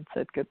by and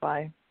said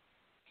goodbye.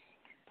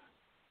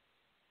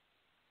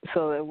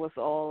 So it was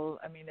all,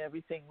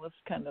 everything was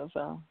kind of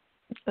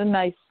a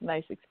nice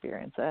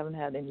experience. I haven't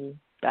had any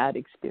bad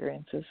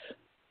experiences.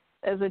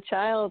 As a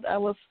child, I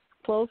was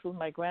close with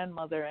my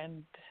grandmother,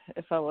 and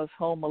if I was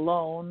home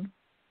alone,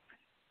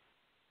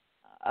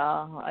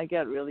 I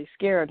got really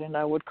scared, and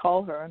I would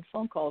call her on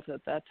phone calls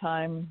at that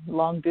time.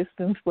 Long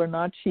distance were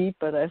not cheap,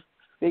 but I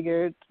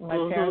figured my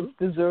parents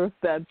deserved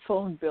that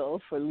phone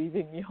bill for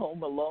leaving me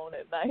home alone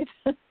at night.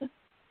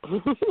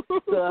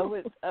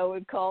 So I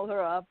would call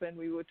her up, and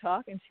we would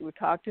talk, and she would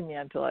talk to me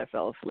until I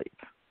fell asleep.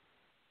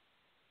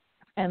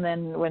 And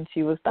then when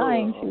she was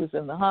dying, she was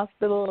in the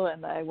hospital,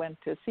 and I went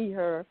to see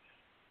her.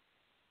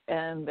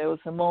 And there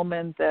was a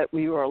moment that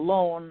we were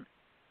alone,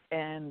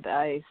 and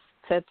I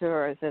said to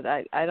her, I said,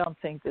 I don't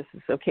think this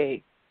is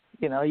okay.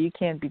 You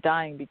can't be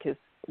dying, because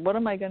what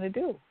am I going to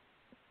do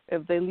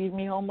if they leave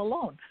me home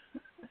alone?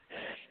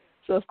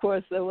 So, of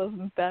course, I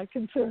wasn't that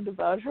concerned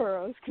about her.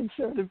 I was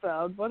concerned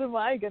about what am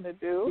I going to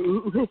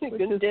do,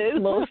 which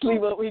is mostly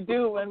what we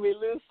do when we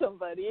lose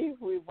somebody.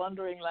 We're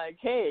wondering, like,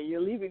 hey,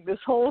 you're leaving this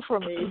hole for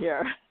me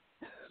here.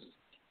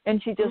 And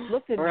she just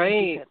looked at me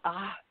and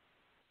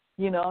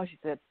she said, she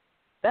said,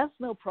 that's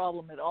no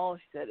problem at all.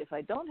 She said, if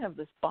I don't have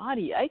this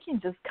body, I can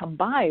just come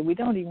by. We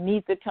don't even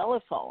need the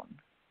telephone.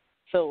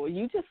 So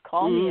you just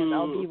call me and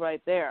I'll be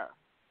right there.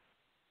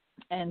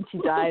 And she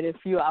died a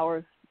few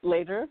hours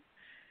later.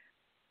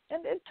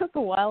 And it took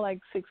a while,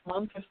 like 6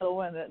 months or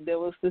so, and there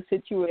was the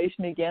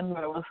situation again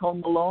where I was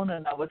home alone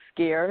and I was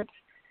scared.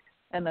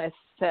 And I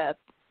sat,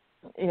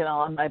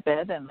 on my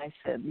bed and I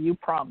said, you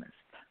promised.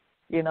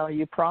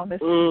 You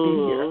promised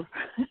to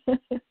be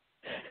here.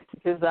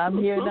 Because I'm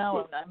here now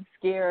and I'm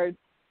scared.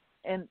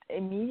 And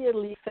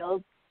immediately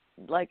felt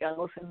like I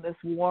was in this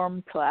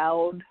warm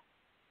cloud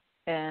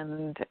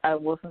and I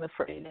wasn't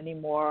afraid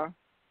anymore.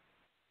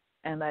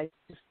 And I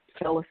just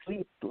fell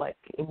asleep, like,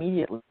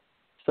 immediately.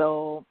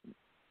 So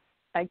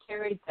I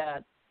carried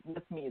that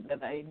with me,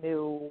 that I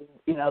knew,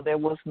 there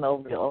was no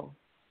real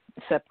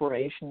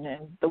separation.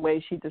 And the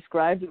way she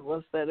described it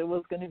was that it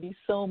was going to be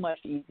so much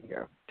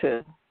easier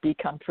to be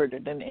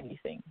comforted than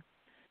anything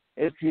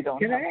if you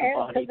don't have the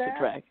body to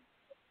drag.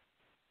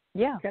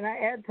 Yeah. Can I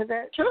add to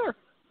that? Sure.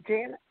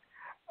 Janet?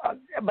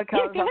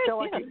 Because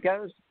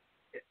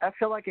I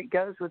feel like it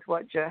goes with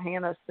what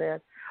Johanna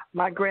said.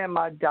 My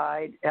grandma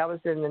died. I was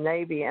in the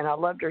Navy, and I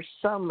loved her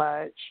so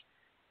much.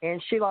 And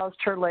she lost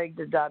her leg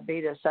to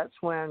diabetes. That's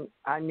when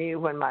I knew,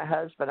 when my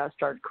husband, I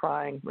started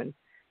crying when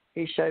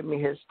he showed me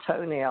his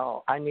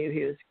toenail. I knew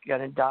he was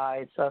going to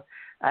die. So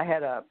I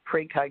had a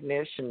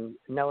precognition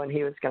knowing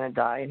he was going to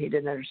die, and he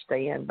didn't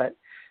understand. But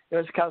it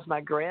was because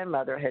my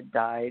grandmother had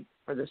died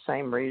for the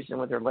same reason,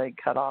 with her leg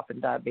cut off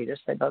and diabetes.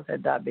 They both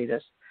had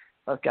diabetes,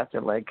 both got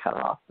their leg cut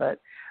off. But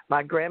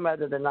my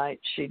grandmother, the night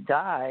she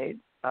died,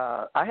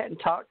 I hadn't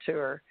talked to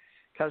her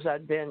because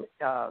I'd been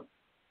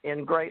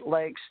in Great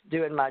Lakes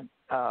doing my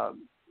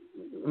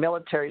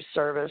military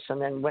service,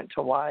 and then went to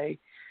Hawaii,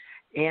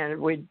 and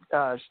we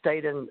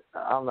stayed on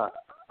the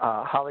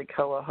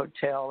Halikoa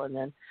Hotel, and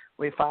then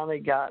we finally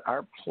got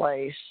our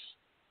place.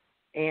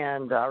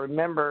 And I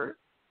remember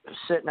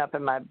sitting up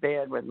in my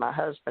bed with my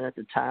husband at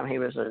the time. He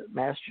was a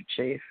Master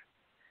Chief.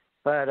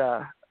 But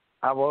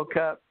I woke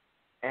up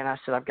and I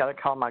said, I've got to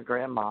call my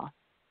grandma.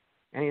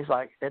 And he's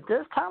like, at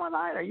this time of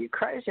night, are you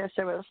crazy? I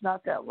said, well, it's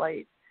not that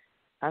late.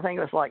 I think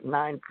it was like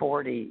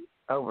 9:40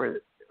 over.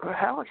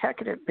 How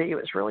could it be? It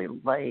was really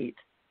late.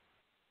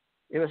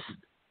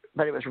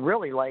 But it was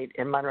really late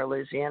in Monroe,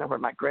 Louisiana, where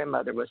my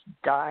grandmother was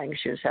dying.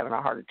 She was having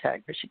a heart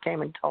attack, but she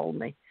came and told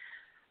me.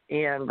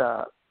 And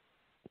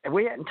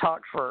we hadn't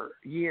talked for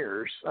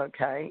years,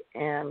 okay?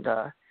 And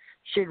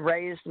she'd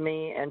raised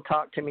me and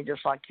talked to me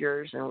just like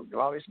yours, and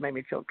always made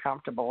me feel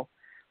comfortable.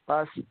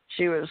 Plus,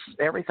 she was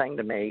everything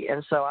to me.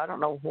 And so I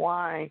don't know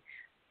why,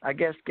 I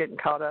guess getting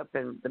caught up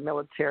in the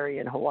military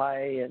in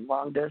Hawaii and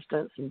long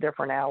distance and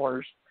different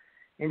hours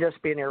and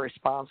just being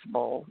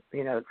irresponsible,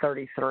 at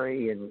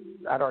 33, and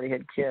I'd already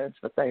had kids,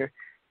 but they were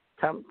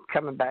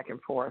coming back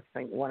and forth. I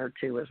think 1 or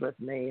 2 was with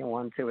me and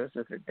 1 or 2 was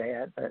with her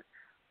dad. But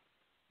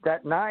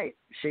that night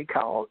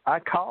I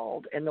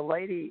called, and the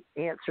lady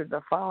answered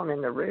the phone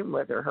in the room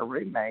with her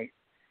roommate,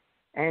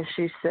 and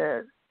she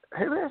said,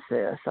 who is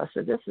this? I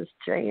said, this is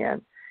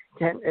Jan.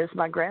 Is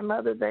my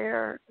grandmother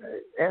there?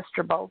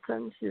 Esther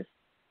Bolton? She's,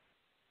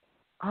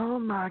 oh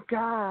my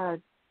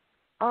God.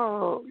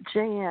 Oh,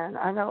 Jan,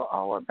 I know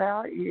all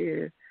about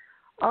you.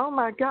 Oh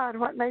my God,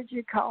 what made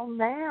you call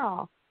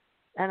now?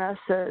 And I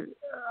said,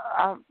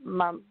 I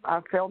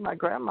felt my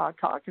grandma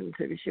talking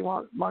to me. She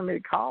wanted me to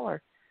call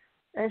her.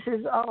 And she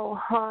says, oh,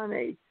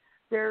 honey,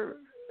 they're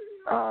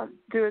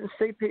doing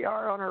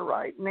CPR on her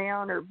right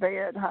now in her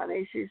bed,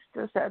 honey. She's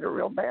just had a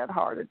real bad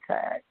heart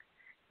attack.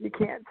 You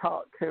can't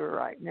talk to her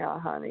right now,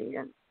 honey.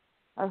 And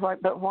I was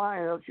like, but why?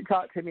 And she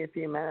talked to me a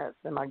few minutes,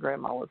 and my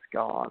grandma was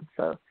gone.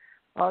 So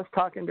I was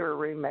talking to her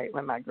roommate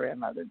when my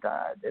grandmother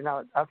died, and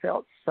I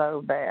felt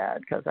so bad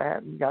because I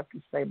hadn't got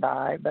to stay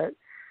by. But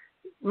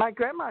my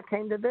grandma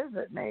came to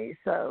visit me,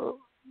 so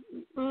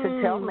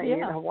to tell me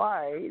in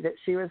Hawaii that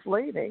she was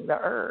leaving the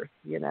earth,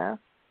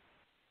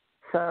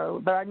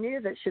 So, but I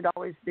knew that she'd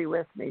always be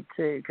with me,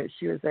 too, because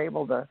she was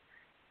able to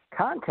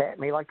contact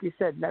me. Like you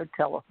said, no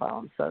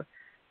telephone. So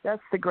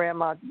that's the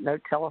grandma no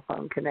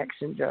telephone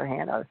connection,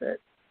 Johanna, that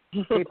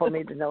people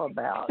need to know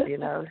about,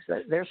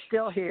 So they're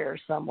still here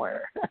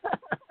somewhere.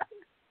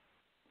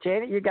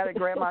 Janet, you got a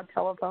grandma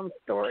telephone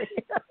story?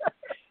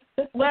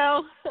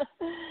 Well,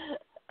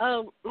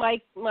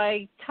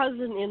 my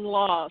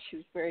cousin-in-law, she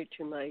was married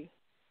to my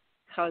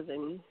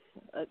cousin.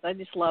 I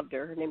just loved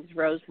her. Her name is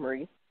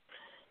Rosemary,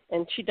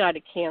 and she died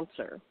of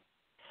cancer.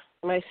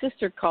 My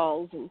sister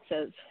calls and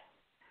says,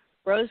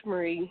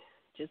 Rosemary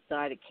just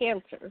died of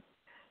cancer.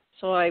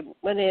 So I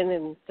went in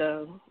and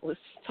was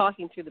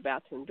talking through the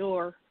bathroom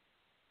door,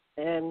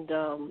 and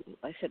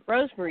I said,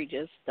 Rosemary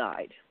just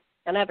died.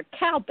 And I have a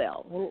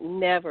cowbell,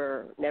 and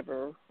it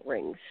never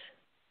rings.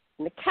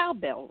 And the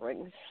cowbell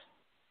rings.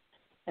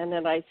 And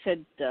then I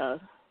said,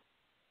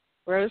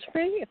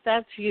 Rosemary, if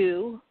that's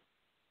you,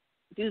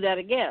 do that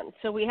again.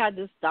 So we had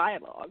this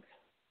dialogue,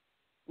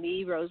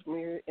 me,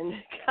 Rosemary, and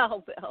the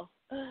cowbell.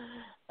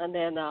 And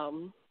then I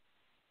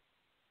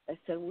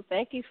said, well,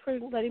 thank you for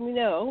letting me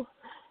know.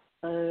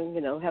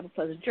 have a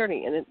pleasant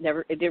journey. And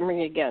it didn't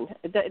ring again.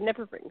 It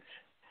never rings.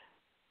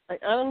 I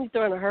only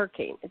during a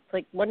hurricane. It's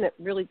like one that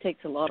really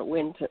takes a lot of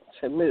wind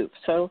to move.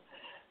 So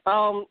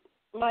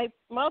my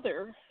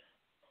mother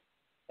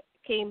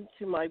came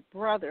to my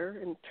brother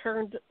and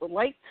turned the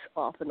lights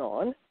off and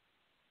on,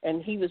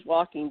 and he was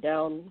walking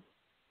down,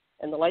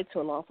 and the lights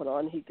went off and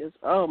on. He goes,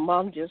 "Oh,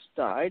 Mom just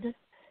died."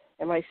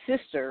 And my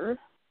sister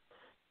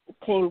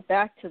came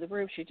back to the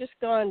room. She'd just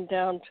gone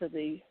down to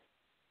the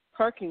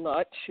parking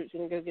lot. She was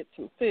going to go get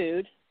some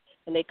food,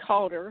 and they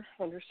called her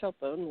on her cell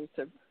phone and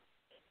said,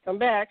 "Come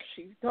back,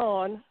 she's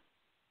gone."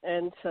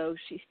 And so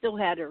she still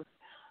had her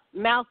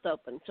mouth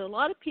open. So a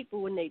lot of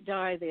people, when they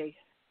die, they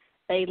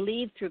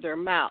leave through their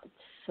mouths.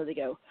 So they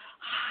go,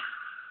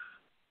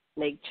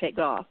 and they take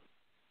off.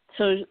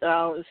 So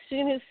as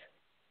soon as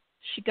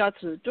she got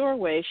to the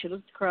doorway, she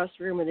looked across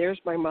the room, and there's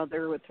my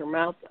mother with her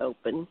mouth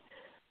open.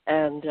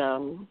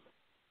 And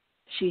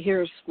she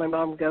hears my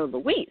mom go,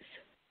 "Louise,"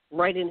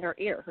 right in her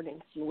ear. Her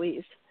name's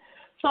Louise.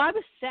 So I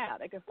was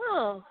sad. I go,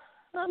 "Oh,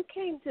 Mom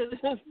came to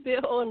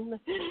Bill and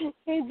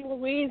came to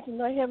Louise,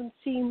 and I haven't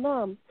seen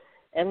Mom."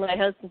 And my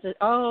husband said,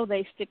 "Oh,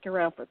 they stick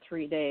around for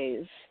 3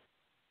 days.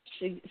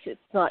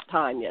 It's not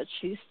time yet.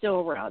 She's still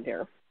around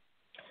here."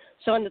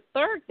 So on the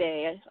third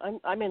day,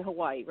 I'm in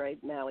Hawaii,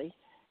 right, Maui,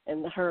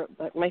 and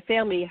my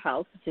family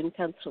house is in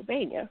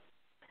Pennsylvania.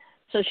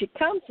 So she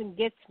comes and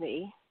gets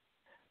me,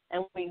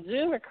 and we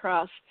zoom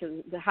across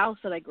to the house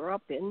that I grew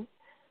up in.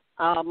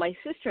 My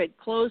sister had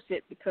closed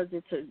it because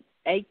it's an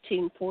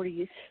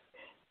 1840s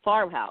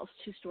farmhouse,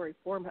 two-story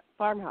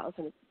farmhouse,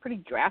 and it's pretty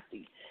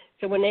drafty.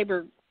 So when they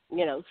were,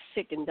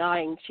 sick and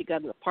dying, she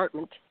got an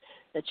apartment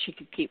that she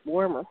could keep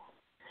warmer.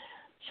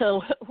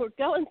 So we're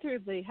going through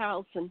the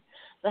house, and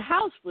the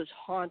house was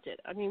haunted.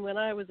 I mean, when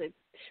I was a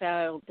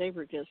child, they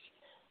were just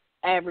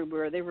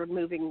everywhere. They were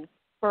moving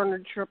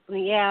furniture up in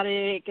the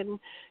attic and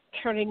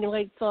turning the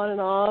lights on and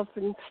off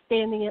and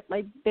standing at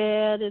my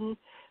bed and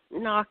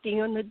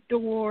knocking on the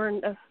door.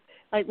 And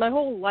like my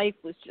whole life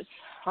was just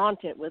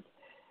haunted with,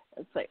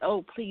 it's like,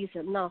 "Oh, please,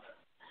 enough."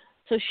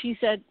 So she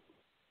said,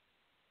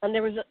 and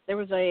there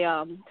was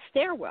a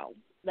stairwell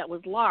that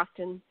was locked,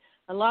 and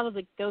a lot of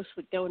the ghosts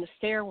would go in the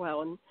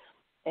stairwell,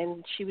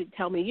 and she would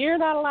tell me, "You're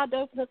not allowed to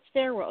open that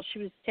stairwell." She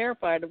was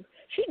terrified of.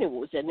 She knew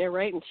what was in there,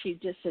 right? And she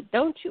just said,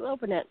 "Don't you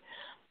open it."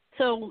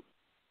 So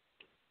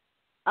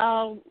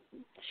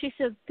she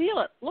said, "Feel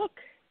it. Look,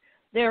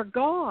 they're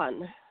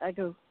gone." I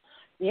go,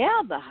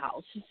 "Yeah, the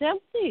house is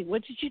empty.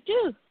 What did you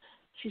do?"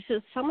 She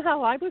says,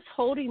 "Somehow I was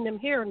holding them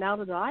here. Now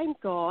that I'm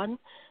gone,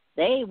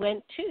 they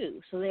went too.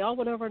 So they all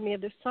went over on the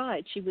other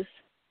side." She was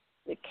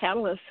the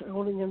catalyst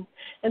holding them.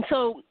 And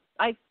so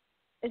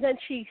and then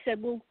she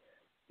said, "Well,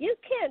 you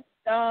can't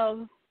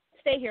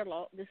stay here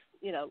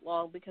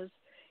long because,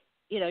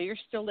 you're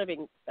still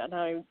living." And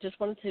I just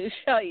wanted to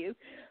show you.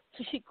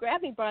 So she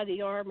grabbed me by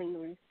the arm,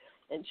 and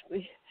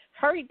we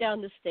hurried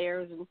down the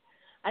stairs, and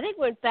I think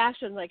went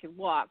faster than I could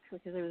walk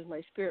because it was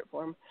my spirit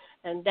form,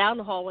 and down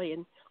the hallway.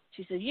 And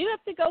she said, "You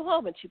have to go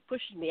home." And she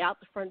pushes me out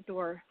the front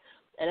door,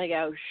 and I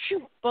go,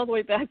 shoot, all the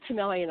way back to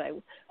Maui, and I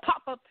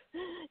pop up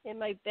in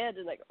my bed,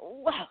 and I go,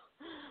 "Wow."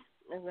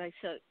 And I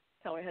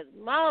tell my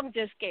husband, "Mom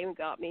just came and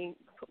got me,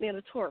 put me on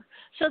a tour."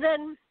 So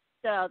then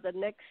the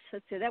next,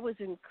 let's see, that was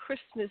in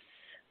Christmas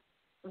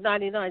of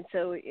 '99.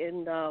 So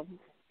in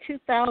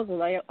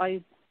 2000,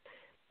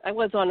 I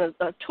was on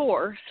a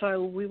tour,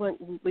 so we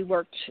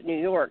worked in New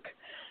York.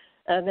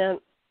 And then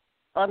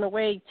on the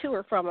way to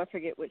or from, I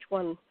forget which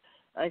one,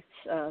 I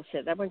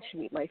said, "I want you to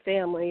meet my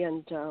family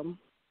and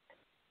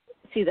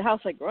see the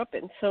house I grew up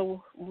in."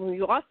 So when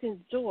we walked in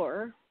the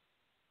door,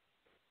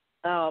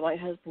 my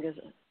husband goes,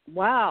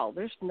 "Wow,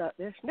 there's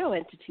no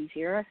entities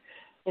here."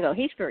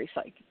 He's very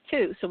psychic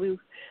too. So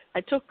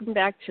I took him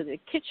back to the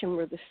kitchen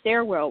where the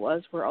stairwell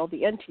was, where all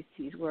the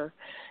entities were.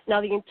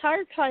 Now, the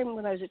entire time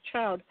when I was a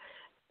child,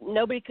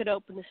 nobody could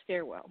open the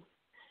stairwell.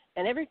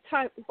 And every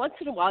time, once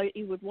in a while,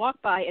 you would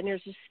walk by, and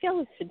there's a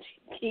skeleton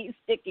key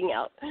sticking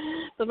out.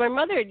 But my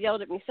mother had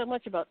yelled at me so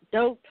much about,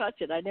 "Don't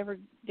touch it." I never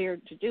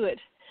dared to do it.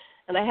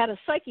 And I had a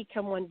psychic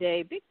come one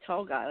day, big,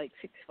 tall guy, like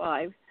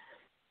 6'5",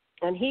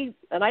 and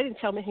I didn't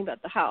tell him anything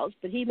about the house,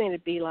 but he made a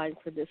beeline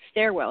for the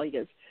stairwell. He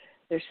goes,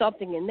 "There's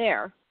something in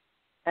there."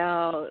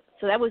 So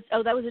that was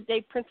the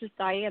day Princess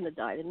Diana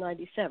died in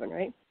 '97,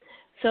 right?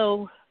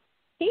 So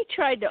he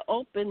tried to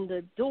open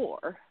the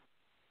door,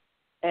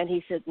 and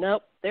he said,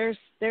 "Nope, there's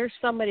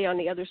somebody on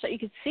the other side. You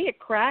could see a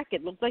crack.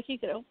 It looked like you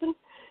could open."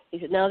 He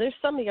said, "No, there's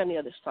somebody on the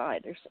other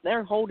side.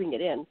 They're holding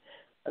it in,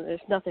 and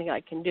there's nothing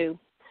I can do."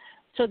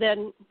 So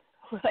then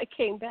when I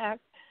came back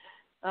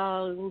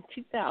in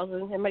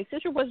 2000, and my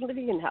sister wasn't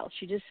living in the house.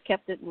 She just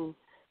kept it, and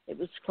it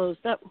was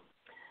closed up.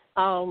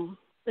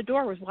 The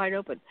door was wide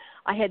open.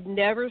 I had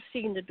never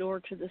seen the door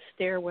to the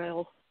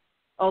stairwell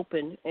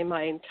open in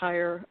my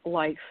entire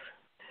life.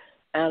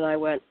 And I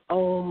went,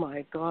 "Oh,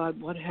 my God,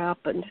 what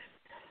happened?"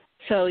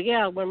 So,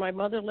 yeah, when my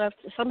mother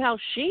left, somehow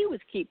she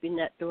was keeping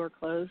that door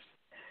closed.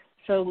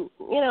 So,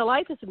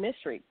 life is a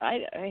mystery.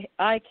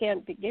 I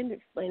can't begin to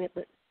explain it,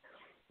 but,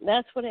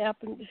 that's what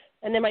happened.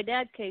 And then my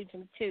dad came to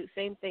me, too.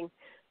 Same thing.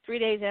 3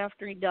 days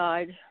after he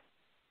died.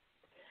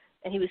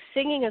 And he was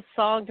singing a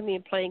song to me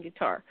and playing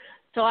guitar.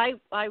 So I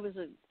was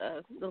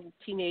a little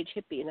teenage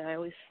hippie, and I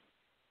always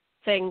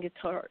sang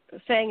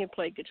and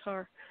played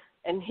guitar.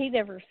 And he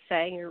never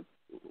sang or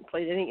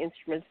played any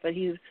instruments, but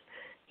he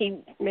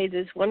made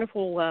this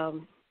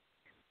wonderful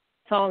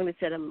song that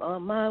said, I'm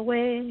on my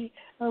way,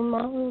 I'm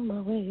on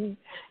my way.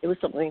 It was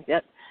something like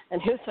that.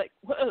 And he was like,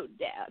 whoa,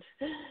 Dad.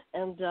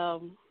 And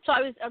so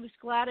I was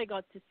glad I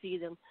got to see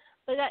them.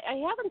 But I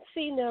haven't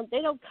seen them.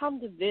 They don't come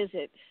to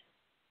visit.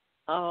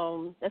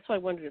 That's why I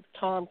wondered if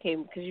Tom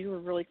came, because you were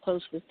really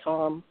close with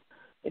Tom,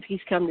 if he's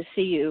come to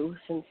see you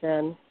since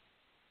then.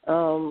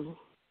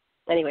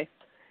 Anyway,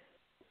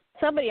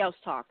 somebody else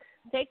talk.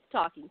 Take the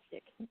talking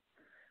stick.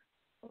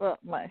 Well,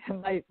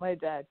 my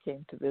dad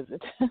came to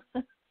visit.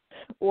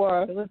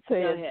 Or let's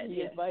say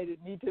he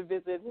invited me to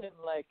visit him.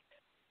 Like,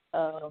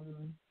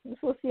 this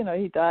was,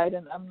 he died,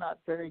 and I'm not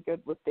very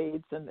good with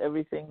dates and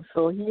everything.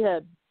 So he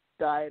had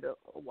died a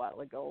while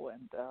ago,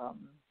 and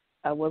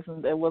it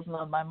wasn't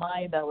on my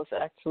mind. I was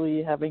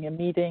actually having a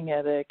meeting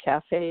at a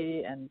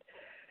cafe, and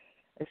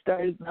I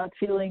started not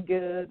feeling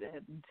good,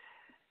 and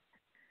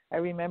I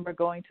remember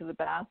going to the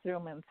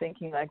bathroom and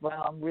thinking like,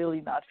 wow, I'm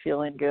really not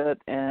feeling good.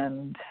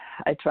 And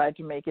I tried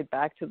to make it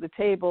back to the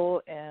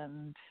table,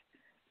 and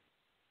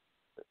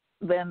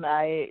then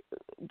I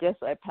guess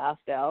I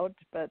passed out.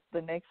 But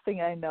the next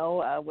thing I know,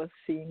 I was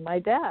seeing my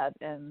dad,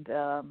 and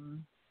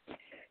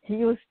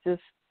he was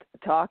just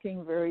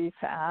talking very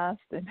fast,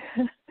 and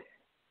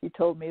he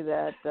told me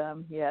that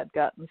he had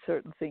gotten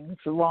certain things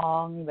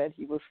wrong, that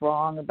he was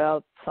wrong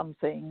about some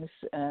things,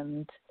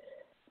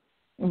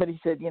 but he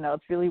said,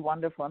 it's really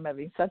wonderful. I'm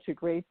having such a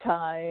great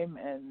time,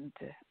 and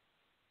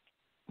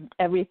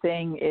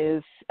everything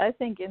is, I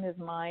think in his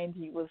mind,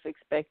 he was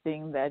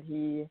expecting that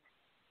he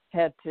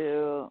had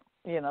to,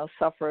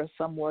 suffer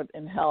somewhat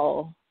in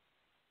hell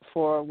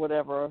for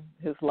whatever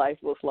his life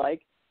was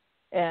like.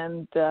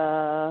 And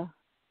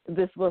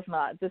this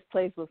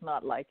place was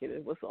not like it.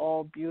 It was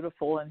all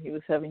beautiful, and he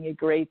was having a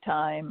great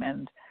time,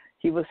 and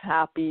he was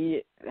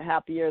happier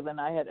than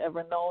I had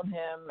ever known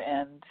him.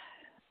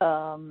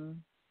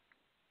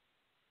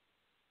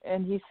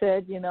 And he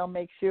said,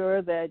 make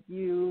sure that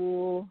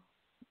you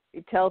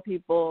tell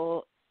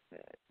people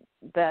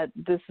that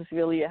this is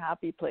really a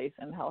happy place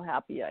and how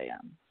happy I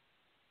am.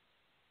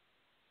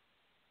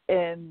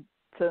 And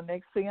so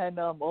next thing I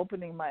know, I'm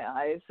opening my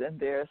eyes, and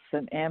there's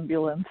an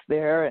ambulance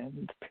there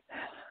and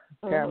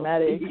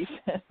paramedics,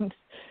 and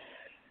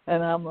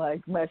I'm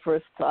like, my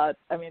first thought,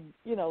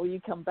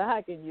 you come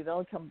back and you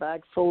don't come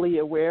back fully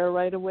aware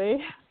right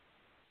away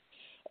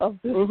of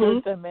this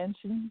third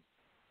dimension.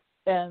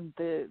 And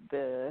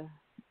the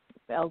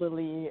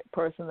elderly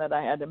person that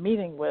I had a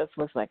meeting with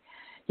was like,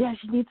 yeah,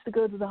 she needs to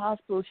go to the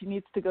hospital.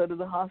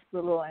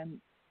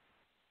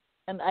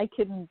 And I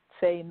couldn't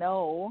say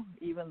no,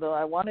 even though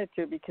I wanted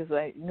to, because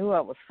I knew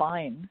I was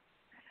fine.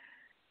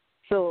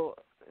 So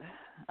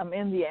I'm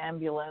in the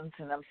ambulance,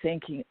 and I'm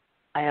thinking,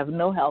 I have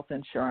no health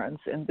insurance,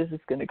 and this is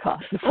going to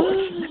cost a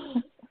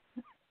fortune.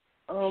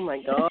 Oh,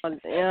 my God,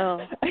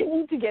 yeah. I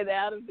need to get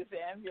out of this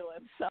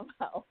ambulance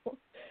somehow.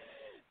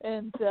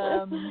 And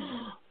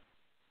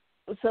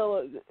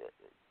so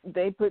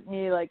they put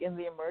me like in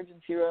the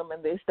emergency room,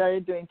 and they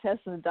started doing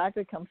tests, and the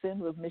doctor comes in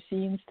with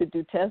machines to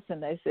do tests,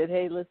 and I said,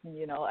 hey, listen,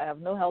 I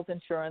have no health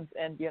insurance,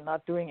 and you're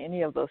not doing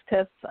any of those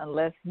tests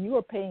unless you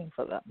are paying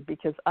for them,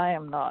 because I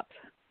am not.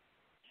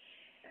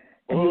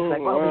 And he's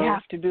like, well, we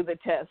have to do the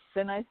tests.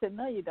 And I said,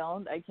 no, you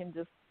don't. I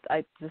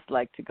just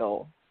like to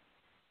go.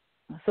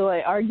 So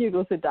I argued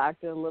with the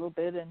doctor a little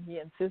bit, and he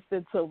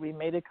insisted, so we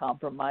made a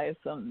compromise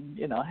on,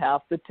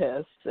 half the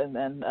tests. And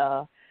then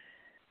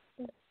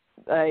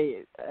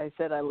I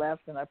said I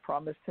left, and I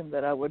promised him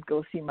that I would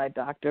go see my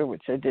doctor,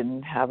 which I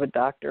didn't have a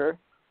doctor.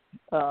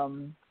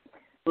 So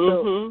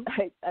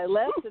I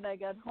left, and I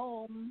got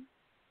home,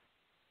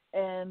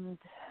 and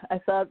I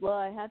thought, well,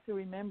 I had to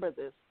remember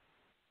this.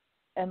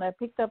 And I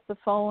picked up the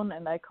phone,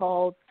 and I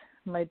called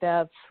my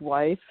dad's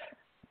wife.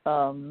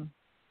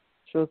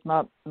 She was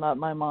not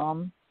my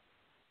mom.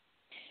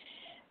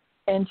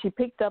 And she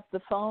picked up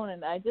the phone,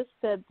 and I just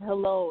said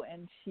hello,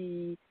 and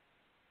she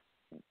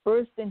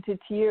burst into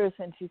tears,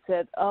 and she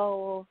said,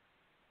 oh,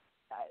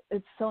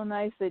 it's so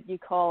nice that you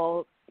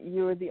called.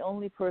 You were the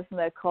only person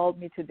that called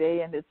me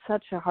today, and it's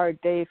such a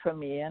hard day for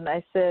me. And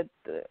I said,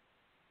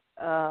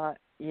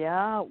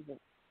 yeah,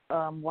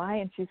 why?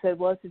 And she said,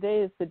 well, today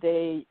is the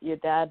day your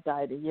dad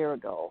died a year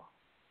ago.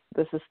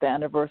 This is the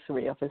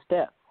anniversary of his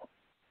death.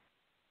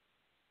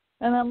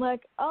 And I'm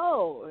like,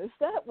 oh, is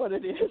that what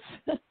it is?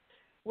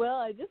 Well,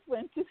 I just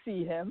went to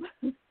see him,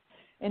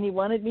 and he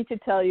wanted me to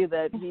tell you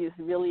that he is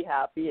really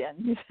happy,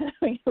 and he's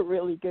having a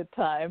really good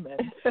time,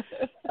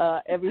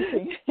 and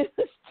everything is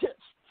just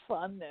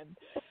fun. And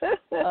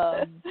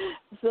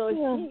so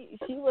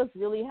she was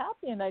really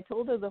happy, and I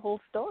told her the whole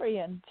story,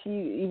 and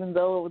she, even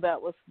though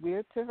that was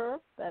weird to her,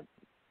 that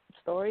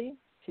story,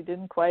 she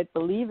didn't quite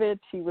believe it.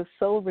 She was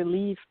so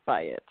relieved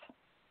by it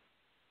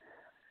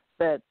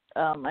that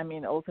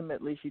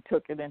Ultimately she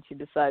took it and she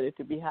decided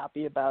to be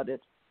happy about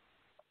it.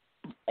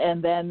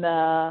 And then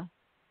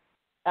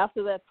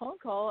after that phone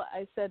call,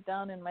 I sat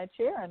down in my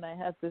chair and I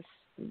had this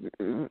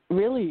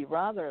really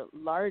rather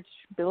large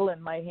bill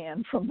in my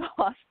hand from the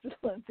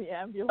hospital and the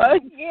ambulance. Oh,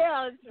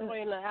 yeah, it's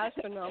really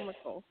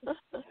astronomical.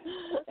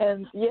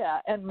 And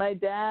my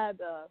dad,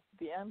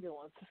 the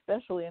ambulance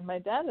especially, and my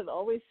dad had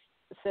always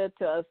said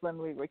to us when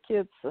we were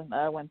kids, and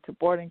I went to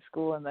boarding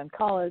school and then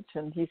college,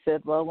 and he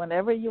said, well,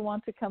 whenever you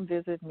want to come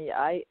visit me,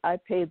 I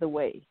pay the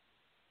way.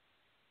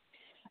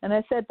 And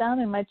I sat down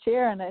in my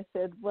chair and I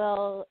said,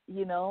 well,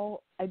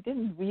 I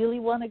didn't really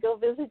want to go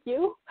visit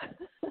you.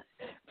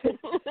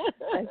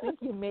 I think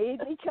you made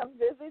me come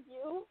visit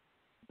you,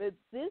 but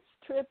this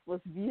trip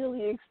was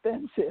really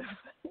expensive.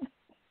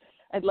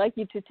 I'd like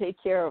you to take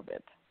care of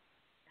it.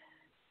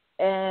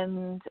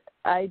 And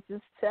I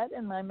just sat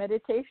in my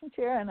meditation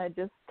chair and I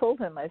just told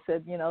him, I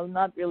said,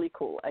 not really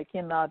cool. I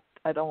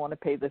don't want to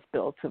pay this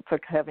bill for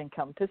having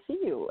come to see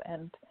you.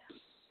 And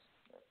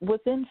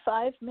within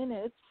 5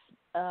 minutes,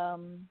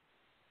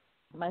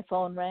 my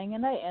phone rang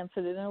and I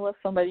answered it, and it was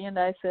somebody, and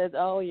I said,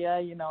 oh yeah,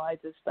 I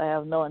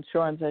have no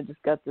insurance. I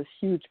just got this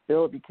huge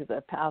bill because I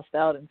passed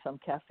out in some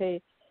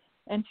cafe.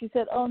 And she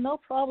said, oh, no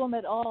problem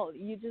at all.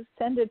 You just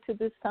send it to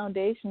this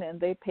foundation and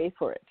they pay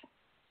for it.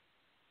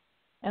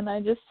 And I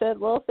just said,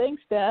 well,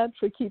 thanks, Dad,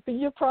 for keeping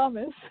your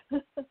promise.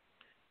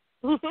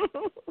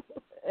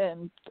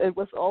 And it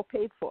was all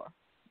paid for.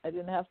 I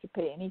didn't have to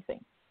pay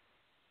anything.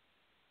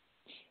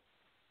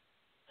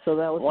 So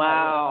that was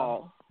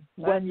wow.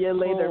 My 1 year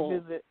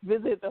later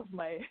visit of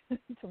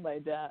to my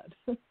dad.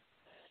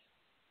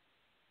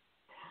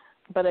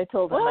 But I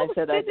told him, I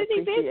said I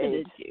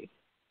appreciate. You.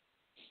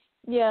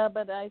 Yeah,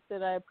 but I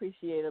said I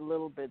appreciate a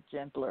little bit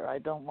gentler. I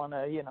don't want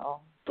to,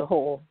 the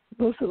whole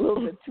was a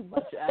little bit too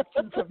much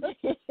action for me.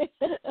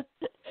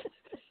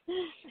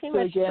 Too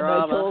much again,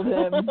 drama. I told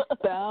him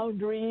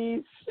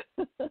boundaries.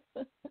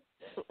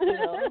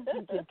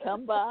 You can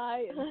come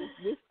by and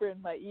just whisper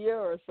in my ear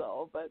or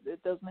so, but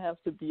it doesn't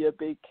have to be a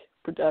big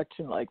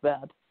production like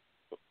that.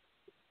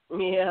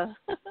 Yeah.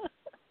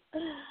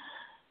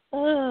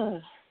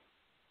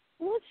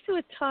 Let's do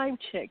a time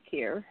check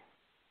here.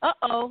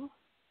 Uh-oh.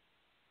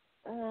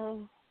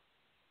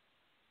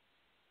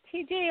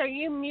 TJ, are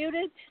you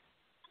muted?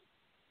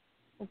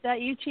 Is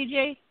that you,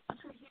 TJ?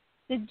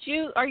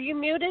 Are you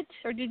muted,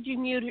 or did you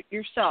mute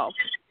yourself?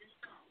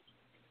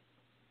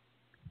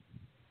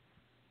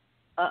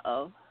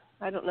 Uh-oh.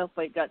 I don't know if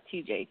I got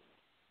TJ.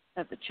 I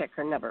have to check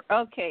her number.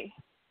 Okay.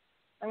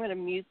 I'm going to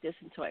mute this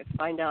until I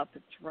find out if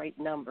it's the right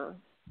number.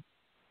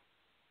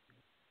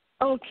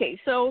 Okay,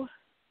 so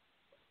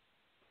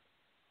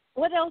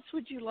what else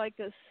would you like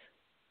us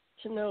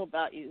to know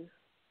about you,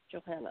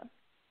 Johanna?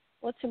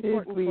 What's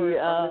important for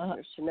our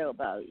listeners to know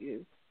about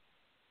you?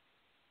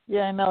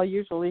 Yeah, I know.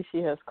 Usually she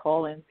has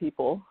call-in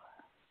people,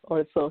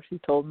 or so she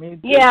told me.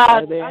 Yeah.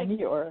 Are there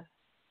any, or?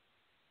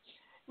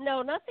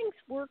 No, nothing's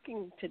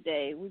working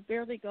today. We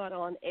barely got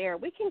on air.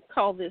 We can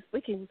call this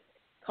a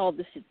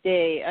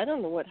day. I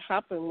don't know what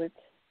happened with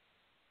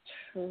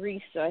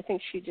Theresa. I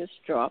think she just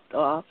dropped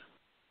off.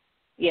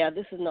 Yeah,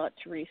 this is not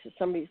Theresa.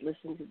 Somebody's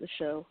listening to the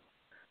show.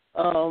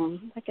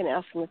 I can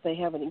ask them if they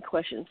have any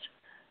questions.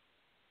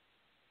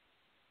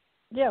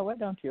 Yeah, why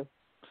don't you?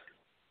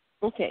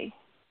 Okay.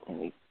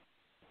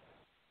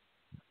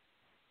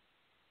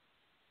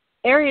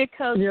 Area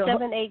code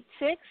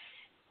 786.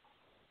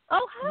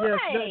 Oh,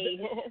 hi,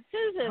 yes,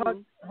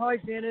 Susan. Hi,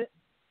 Janet.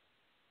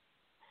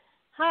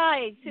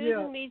 Hi,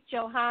 Susan meets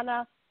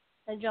Johanna,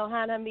 and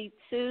Johanna meets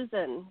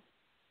Susan.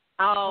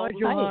 Hi,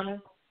 Johanna.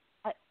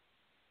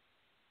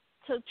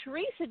 So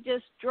Theresa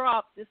just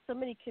dropped. If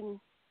somebody can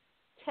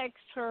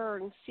text her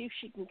and see if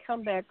she can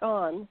come back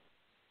on.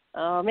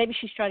 Maybe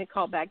she's trying to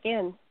call back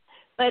in.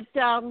 But,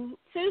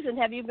 Susan,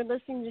 have you been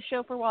listening to the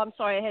show for a while? I'm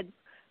sorry, I had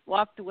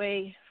walked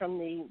away from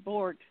the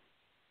board.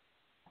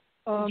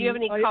 Do you have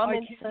any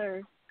comments?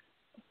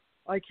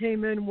 I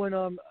came in when,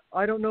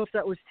 I don't know if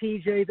that was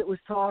TJ that was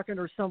talking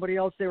or somebody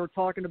else. They were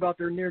talking about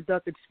their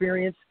near-death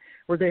experience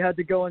where they had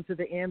to go into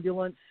the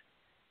ambulance.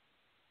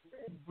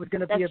 It was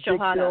going to be a big deal.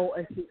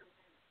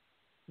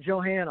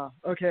 Johanna,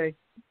 okay.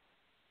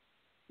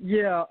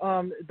 Yeah,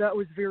 that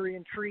was very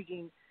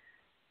intriguing.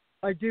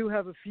 I do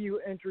have a few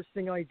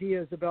interesting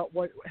ideas about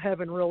what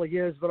heaven really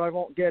is, but I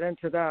won't get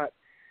into that.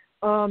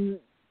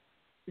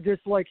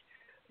 Just like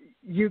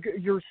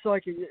you're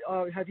psychic,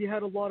 have you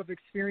had a lot of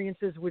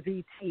experiences with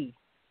ET?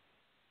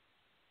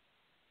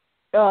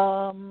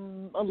 A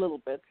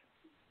little bit.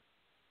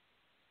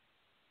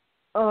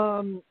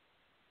 Have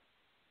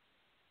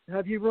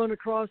you run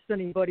across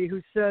anybody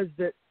who says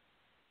that,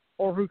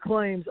 or who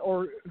claims,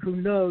 or who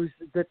knows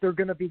that they're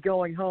going to be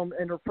going home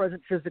in their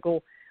present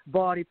physical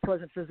body,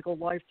 present physical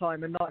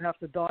lifetime, and not have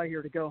to die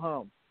here to go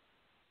home?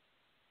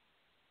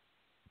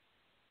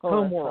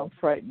 Oh, that sounds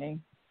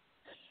frightening.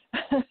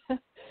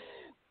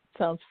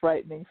 Sounds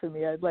frightening for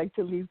me. I'd like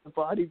to leave the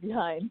body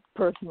behind,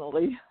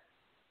 personally.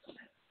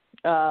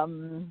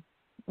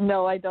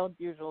 No, I don't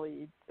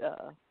usually,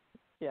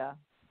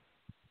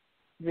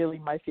 really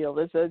my field.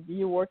 Is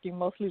you working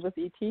mostly with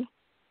ET?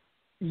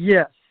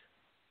 Yes.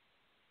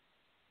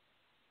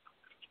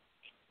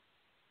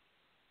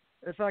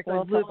 In fact, well, I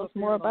live tell us up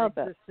more about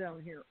that.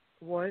 Down here.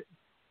 What?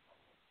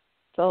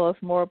 Tell us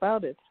more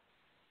about it.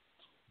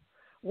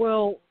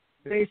 Well,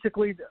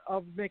 basically,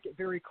 I'll make it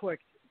very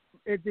quick.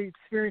 The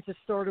experience has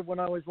started when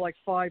I was like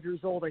 5 years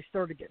old. I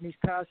started getting these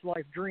past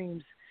life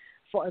dreams,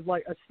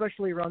 like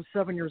especially around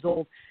 7 years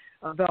old,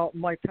 about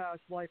my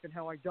past life and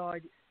how I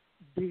died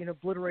being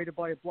obliterated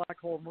by a black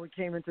hole when we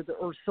came into the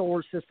Earth's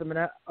solar system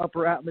and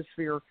upper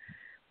atmosphere.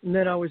 And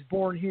then I was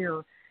born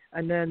here,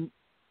 and then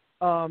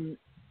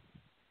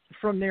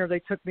from there they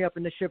took me up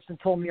in the ships and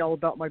told me all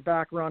about my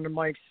background and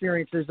my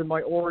experiences and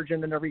my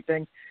origin and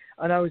everything.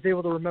 And I was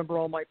able to remember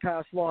all my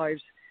past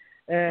lives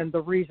and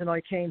the reason I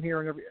came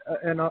here.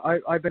 And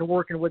I've been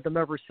working with them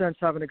ever since,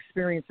 having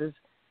experiences.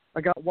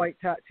 I got white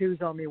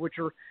tattoos on me, which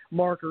are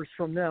markers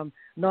from them,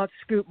 not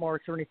scoop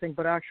marks or anything,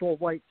 but actual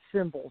white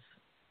symbols.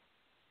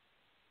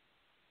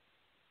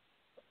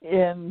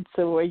 And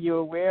so were you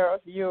aware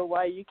of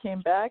why you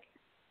came back?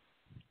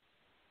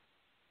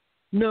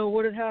 No,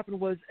 what had happened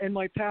was in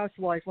my past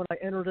life, when I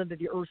entered into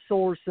the Earth's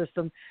solar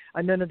system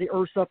and then into the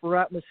Earth's upper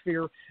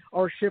atmosphere,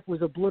 our ship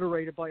was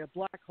obliterated by a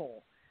black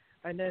hole.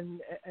 And then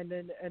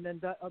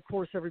that, of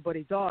course,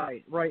 everybody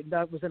died, right? And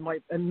that was in my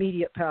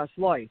immediate past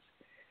life.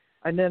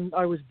 And then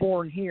I was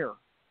born here.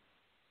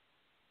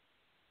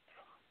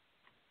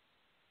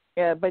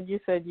 Yeah, but you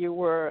said you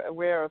were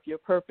aware of your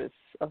purpose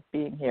of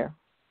being here.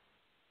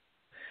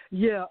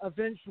 Yeah,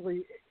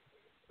 eventually.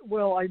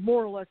 Well, I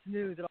more or less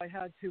knew that I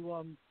had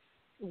to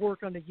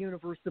work on the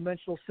universe,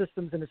 dimensional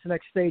systems in its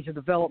next stage of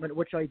development,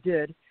 which I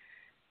did.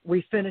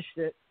 We finished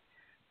it.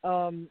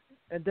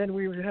 And then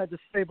we had to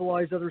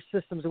stabilize other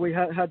systems. We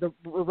had to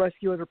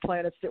rescue other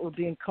planets that were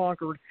being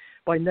conquered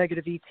by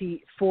negative ET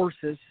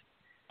forces.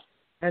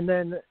 And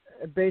then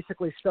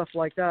basically stuff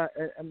like that,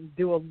 and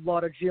do a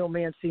lot of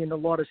geomancy and a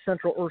lot of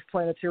central Earth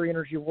planetary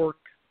energy work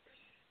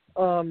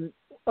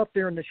up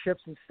there in the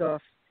ships and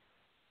stuff.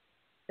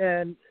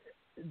 And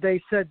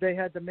they said they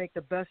had to make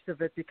the best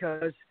of it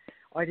because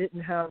I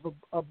didn't have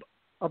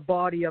a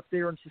body up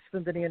there in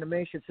suspended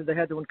animation, so they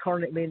had to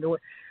incarnate me into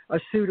a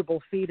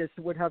suitable fetus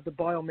that would have the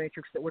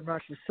biomatrix that would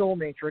match the soul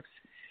matrix.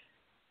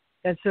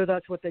 And so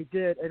that's what they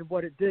did. And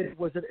what it did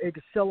was it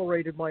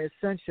accelerated my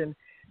ascension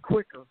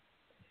quicker.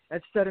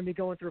 Instead of me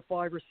going through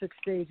 5 or 6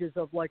 stages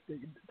of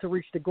to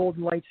reach the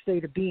golden light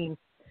state of being,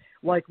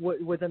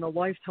 within a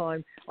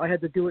lifetime, I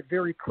had to do it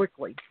very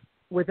quickly.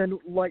 Within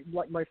like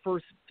my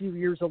first few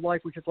years of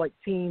life, which is like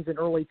teens and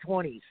early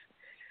 20s.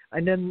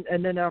 And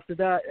then after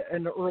that,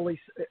 in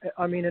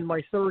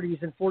my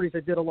 30s and 40s, I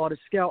did a lot of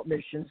scout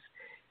missions,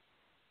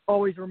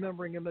 always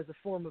remembering them as a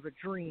form of a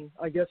dream.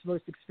 I guess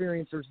most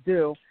experiencers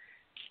do,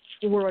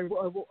 where I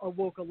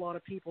awoke a lot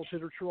of people to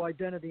their true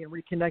identity and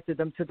reconnected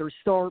them to their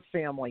star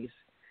families.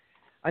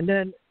 And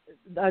then,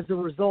 as a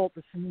result,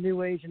 this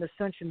New Age and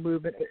Ascension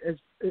movement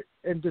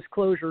and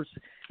disclosures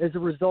is a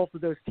result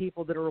of those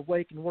people that are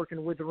awake and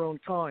working with their own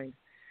kind.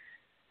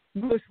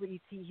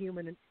 Mostly ET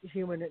human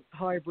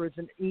hybrids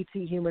and ET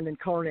human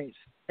incarnates.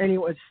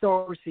 Anyway,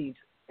 star seeds.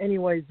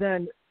 Anyways,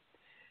 then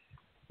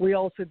we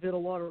also did a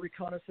lot of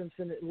reconnaissance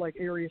in like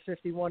Area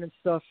 51 and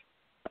stuff.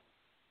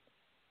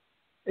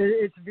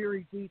 It's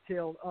very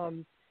detailed.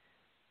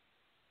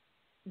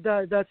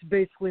 That's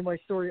basically my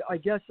story. I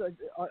guess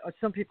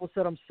some people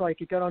said I'm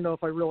psychic. I don't know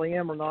if I really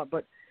am or not,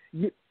 but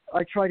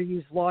I try to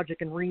use logic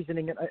and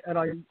reasoning, and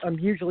I'm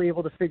usually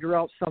able to figure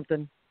out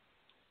something.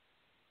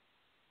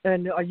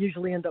 And I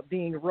usually end up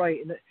being right.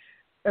 And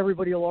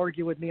everybody will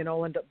argue with me, and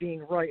I'll end up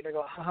being right. And I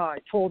go, haha, I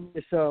told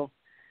you so.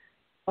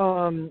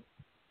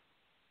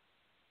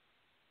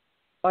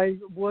 I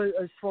was,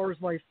 as far as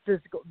my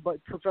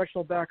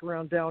professional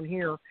background down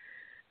here,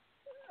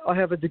 I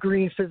have a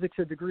degree in physics,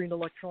 a degree in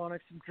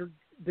electronics, a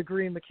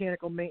degree in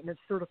mechanical maintenance,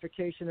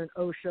 certification in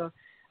OSHA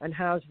and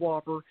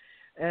HAZWOPER,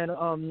 and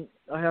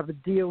I have a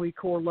DOE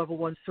Core Level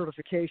 1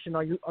 certification.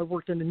 I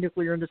worked in the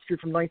nuclear industry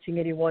from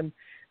 1981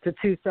 to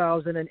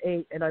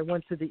 2008, and I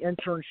went to the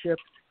internship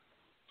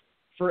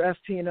for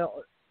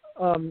FP&L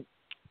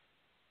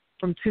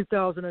from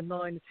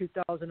 2009 to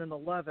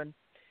 2011.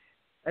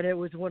 And it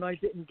was when I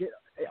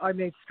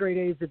made straight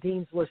A's, the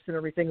dean's list and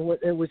everything.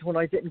 It was when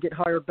I didn't get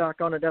hired back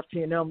on at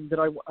FT&M that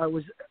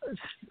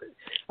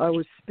I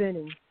was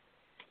spinning.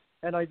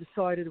 And I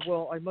decided,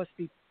 well, I must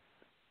be,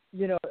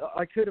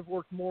 I could have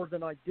worked more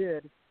than I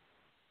did.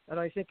 And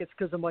I think it's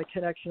because of my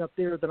connection up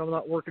there that I'm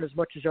not working as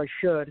much as I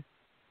should.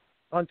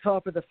 On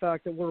top of the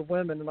fact that we're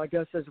women, and I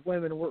guess as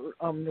women,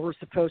 we're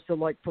supposed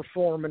to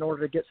perform in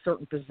order to get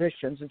certain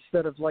positions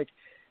instead of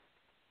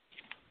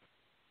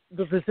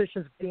the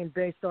positions being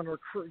based on our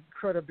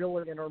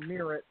credibility and our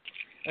merit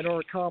and our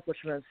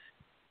accomplishments.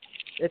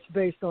 It's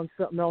based on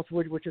something else,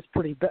 which is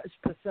pretty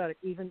pathetic,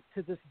 even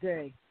to this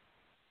day.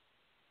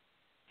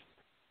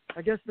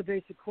 I guess the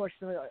basic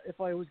question,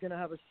 if I was going to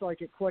have a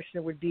psychic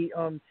question, would be,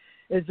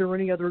 is there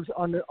any others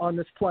on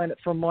this planet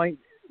from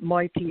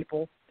my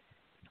people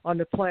on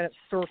the planet's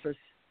surface?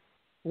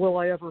 Will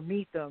I ever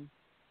meet them?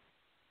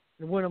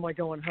 And when am I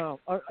going home?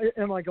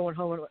 Am I going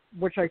home?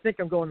 Which I think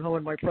I'm going home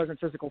in my present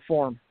physical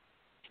form.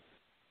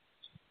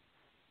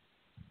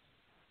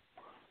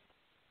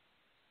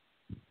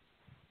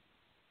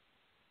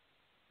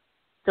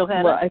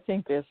 Johanna? Well, I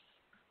think there's,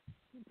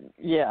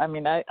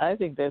 I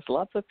think there's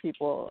lots of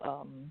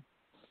people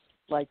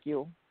like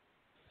you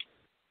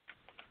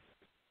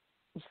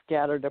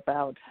scattered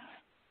about.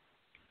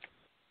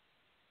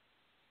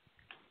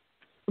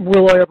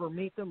 Will I ever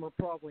meet them, or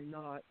probably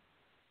not?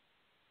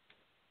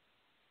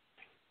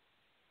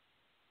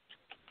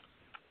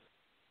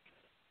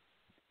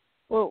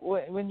 Well,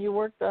 when you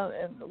worked on,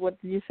 what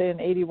did you say,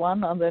 in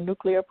 81 on the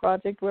nuclear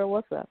project, where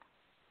was that?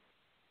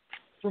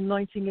 From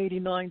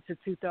 1989 to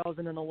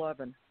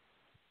 2011.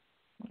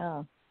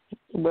 Oh.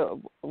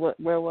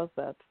 Where was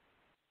that?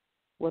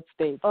 What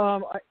state?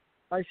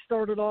 I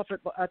started off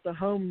at the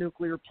home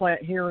nuclear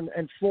plant here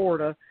in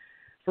Florida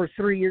for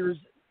 3 years.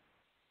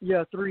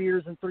 Yeah, 3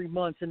 years and 3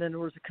 months, and then there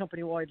was a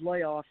company-wide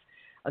layoff.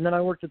 And then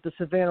I worked at the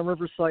Savannah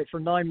River site for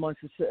 9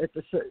 months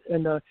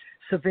in the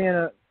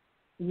Savannah,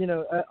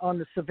 on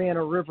the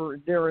Savannah River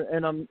there,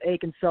 and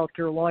Aiken, South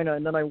Carolina.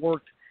 And then I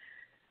worked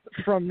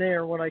from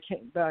there. When I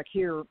came back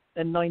here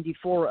in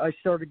 '94, I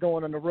started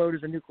going on the road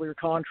as a nuclear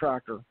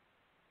contractor.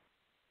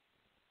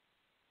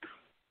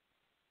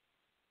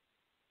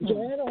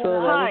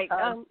 Hi.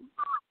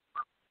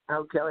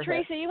 Okay,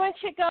 Theresa, you want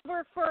to check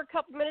over for a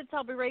couple minutes?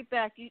 I'll be right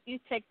back. You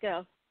take the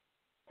helm.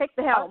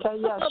 Okay,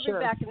 yeah, I'll sure.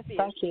 be back in a few.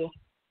 Thank you.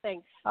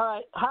 Thanks. All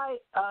right. Hi,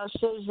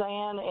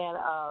 Suzanne and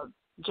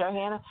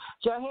Johanna.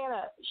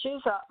 Johanna,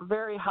 she's a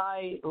very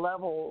high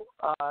level.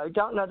 I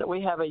don't know that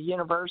we have a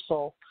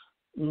universal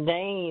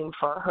name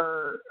for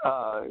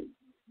her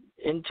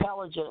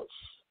intelligence,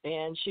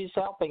 and she's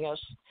helping us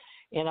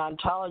in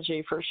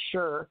ontology for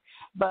sure.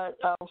 But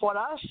what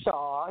I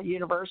saw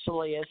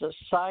universally as a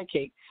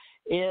psychic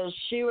is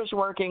she was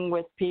working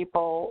with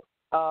people.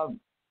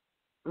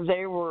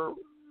 They were,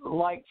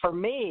 like, for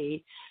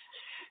me,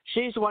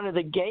 she's one of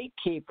the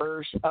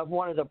gatekeepers of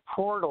one of the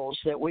portals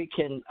that we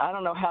can, I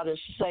don't know how to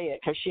say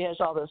it because she has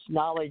all this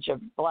knowledge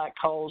of black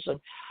holes, and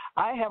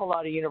I have a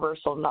lot of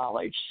universal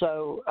knowledge.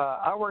 So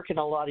I work in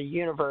a lot of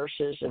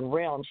universes and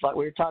realms, like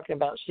we were talking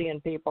about seeing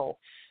people,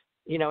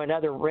 in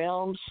other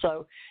realms.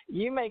 So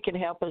you can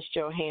help us,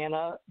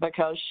 Johanna,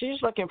 because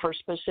she's looking for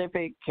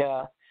specific,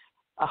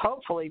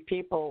 hopefully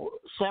people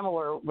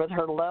similar with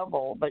her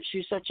level, but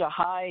she's such a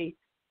high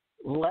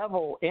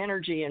level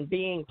energy and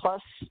being,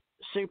 plus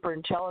super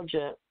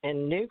intelligent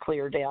and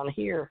nuclear down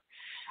here.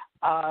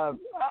 I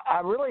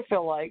really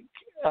feel like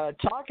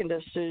talking to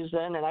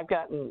Susan, and I've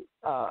got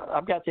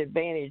the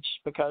advantage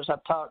because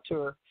I've talked to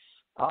her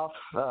off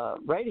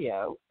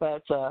radio.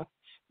 But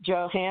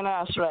Johanna,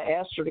 I sort of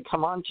asked her to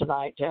come on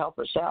tonight to help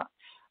us out.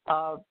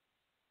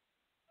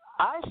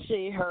 I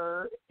see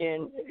her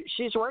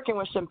she's working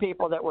with some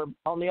people that were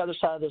on the other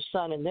side of the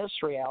sun in this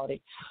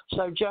reality.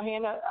 So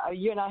Johanna,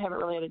 you and I haven't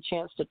really had a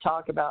chance to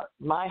talk about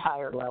my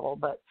higher level,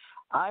 but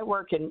I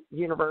work in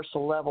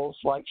universal levels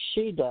like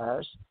she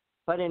does.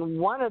 But in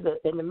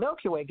the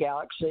Milky Way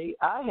galaxy,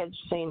 I had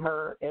seen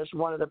her as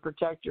one of the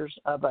protectors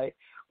of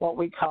what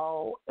we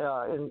call,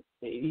 it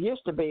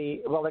used to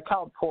be, well, they're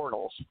called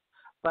portals.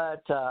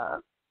 But,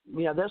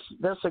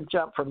 this would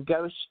jump from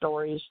ghost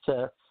stories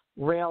to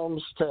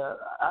realms to,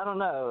 I don't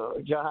know,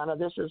 Johanna,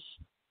 this is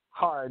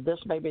hard. This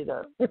may be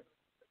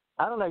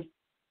I don't know,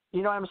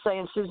 you know what I'm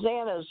saying?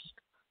 Susanna's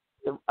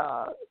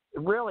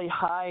really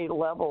high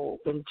level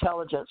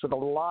intelligence with a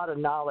lot of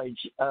knowledge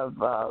of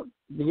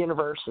the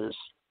universes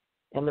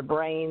and the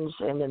brains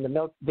and then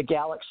the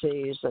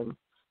galaxies, and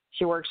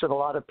she works with a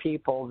lot of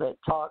people that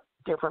talk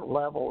different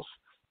levels.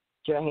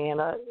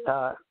 Johanna,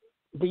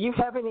 do you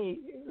have any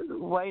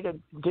way to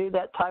do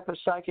that type of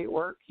psychic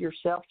work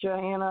yourself,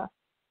 Johanna?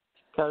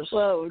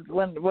 Well,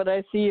 what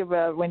I see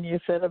about when you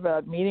said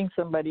about meeting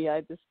somebody,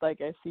 I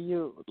see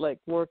you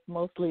work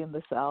mostly in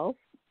the South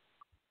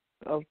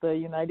of the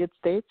United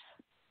States.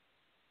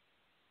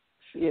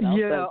 Yeah,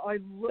 that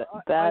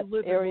I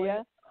live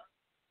area,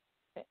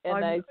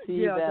 and I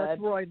see that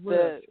that's where I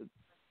live.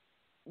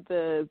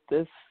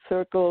 the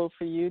circle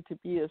for you to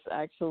be is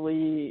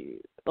actually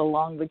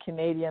along the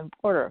Canadian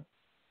border,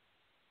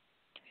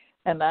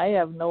 and I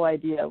have no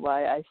idea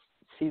why I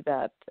see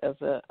that as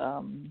a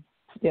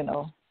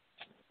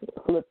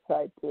flip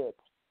side to it.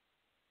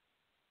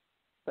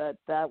 But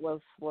that's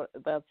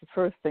the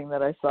first thing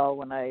that I saw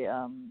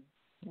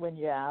when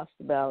you asked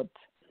about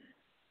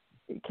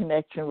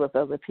connection with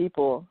other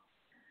people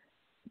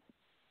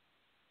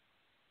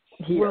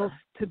here. Well,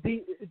 to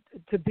be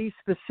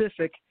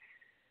specific,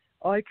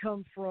 I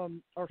come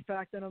from our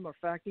Factanum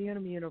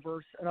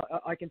universe, and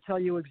I can tell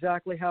you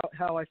exactly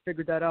how I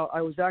figured that out.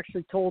 I was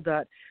actually told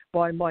that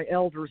by my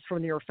elders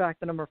from the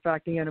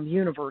Factanum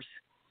universe,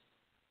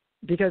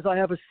 because I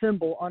have a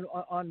symbol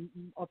on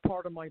a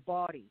part of my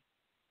body,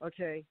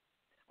 okay,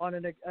 on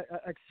an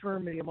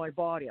extremity of my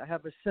body. I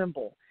have a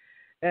symbol.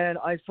 And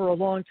for a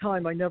long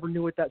time, I never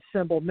knew what that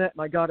symbol meant,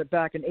 and I got it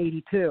back in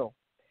 '82.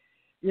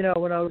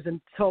 When I was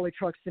in Tully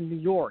Trucks in New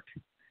York,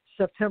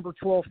 September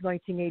 12th,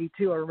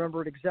 1982, I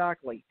remember it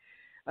exactly.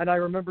 And I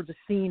remember the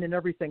scene and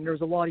everything. There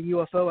was a lot of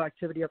UFO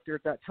activity up there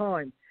at that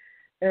time.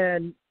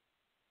 And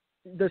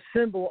the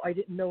symbol, I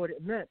didn't know what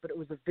it meant, but it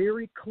was a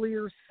very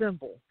clear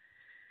symbol.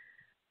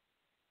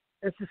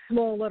 It's a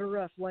small letter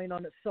F laying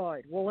on its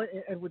side. Well,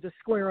 and with a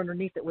square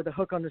underneath it with a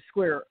hook on the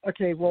square.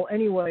 Okay, well,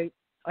 anyway,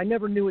 I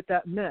never knew what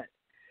that meant.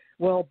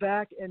 Well,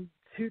 back in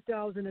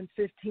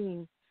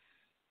 2015,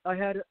 I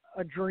had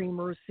a dream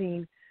or a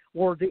scene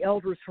where the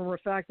elders from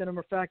Refactanum and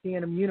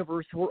Refactanum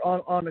universe were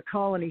on a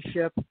colony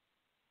ship,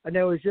 and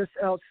it was just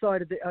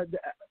outside of the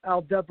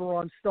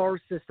Aldebaran star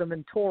system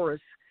in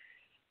Taurus,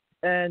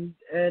 and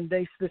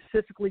they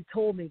specifically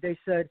told me, they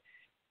said,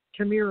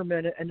 come here a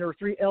minute, and there are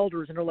 3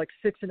 elders, and they're like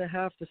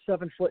 6.5 to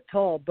 7 foot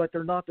tall, but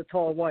they're not the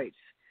tall whites,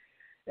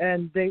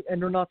 and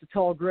they're not the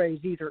tall grays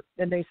either.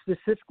 And they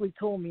specifically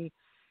told me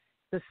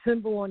the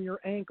symbol on your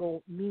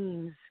ankle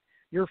means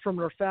you're from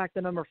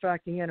Refactanum or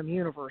Refactanum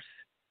universe.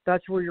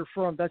 That's where you're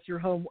from. That's your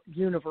home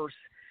universe,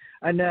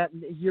 and that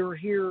you're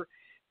here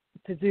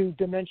to do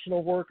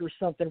dimensional work or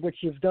something, which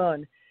you've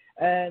done.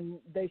 And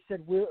they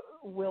said,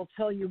 we'll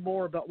tell you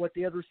more about what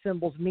the other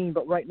symbols mean,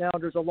 but right now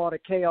there's a lot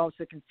of chaos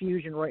and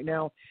confusion right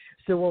now,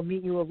 so we'll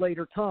meet you a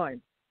later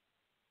time.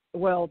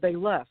 Well, they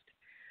left.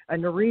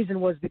 And the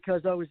reason was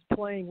because I was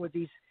playing with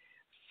these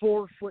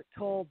 4 foot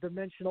tall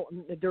dimensional,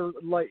 they're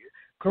like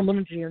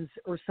Kermungans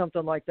or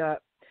something like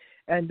that.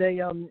 And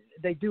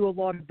they do a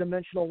lot of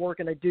dimensional work,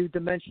 and they do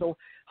dimensional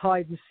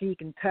hide and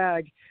seek and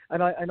tag,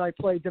 and I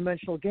play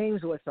dimensional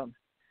games with them.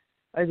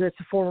 As it's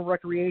a form of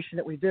recreation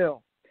that we do.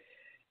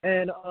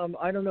 And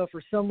I don't know,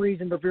 for some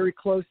reason they're very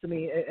close to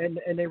me,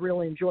 and they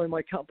really enjoy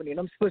my company. And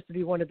I'm supposed to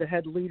be one of the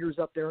head leaders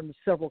up there in the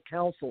several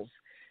councils.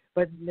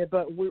 But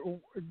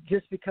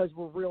just because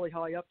we're really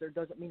high up there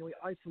doesn't mean we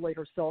isolate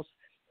ourselves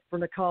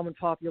from the common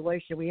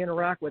population. We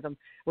interact with them.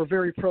 We're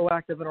very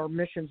proactive in our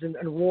missions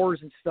and wars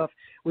and stuff.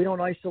 We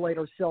don't isolate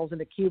ourselves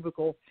in a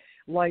cubicle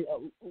like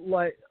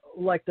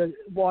the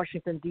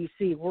Washington,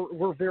 D.C.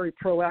 We're very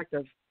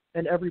proactive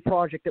in every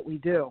project that we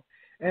do,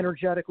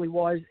 energetically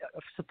wise,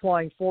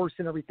 supplying force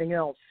and everything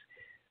else,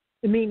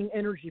 meaning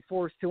energy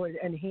force to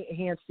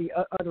enhance the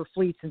other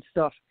fleets and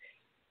stuff.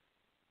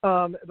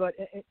 But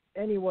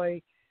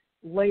anyway,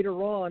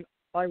 later on,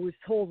 I was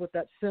told what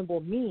that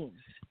symbol means.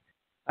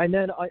 And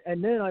then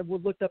I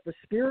would look up a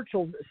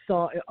spiritual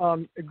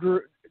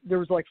group. There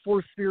was like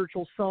 4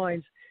 spiritual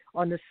signs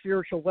on the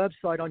spiritual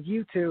website on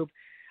YouTube,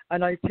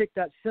 and I picked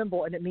that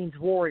symbol, and it means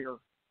warrior.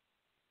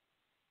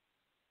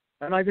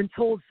 And I've been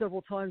told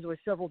several times by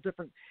several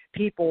different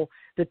people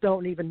that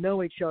don't even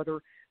know each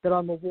other that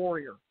I'm a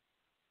warrior,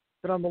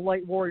 that I'm a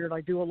light warrior, and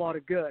I do a lot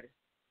of good.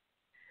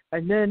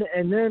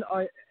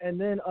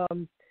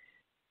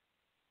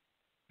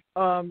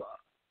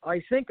 I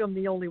think I'm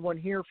the only one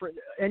here for.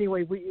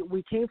 Anyway,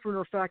 we came from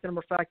the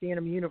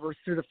Refactanum universe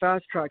through the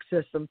fast track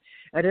system,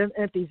 and it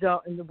empties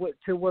out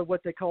to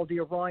what they call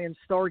the Orion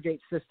Stargate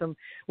system,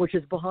 which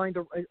is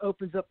it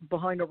opens up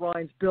behind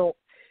Orion's belt.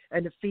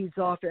 And it feeds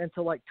off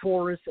into like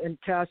Taurus and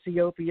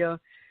Cassiopeia.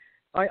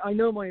 I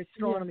know my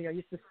astronomy. I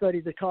used to study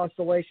the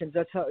constellations.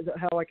 That's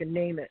how I can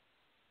name it.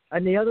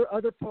 And the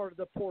other part of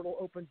the portal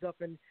opens up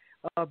in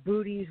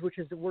Bootes, which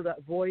is where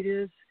that void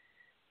is,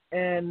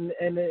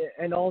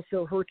 and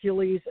also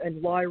Hercules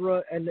and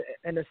Lyra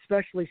and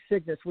especially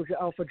Cygnus, which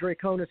Alpha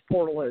Draconis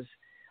portal is.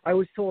 I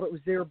was told it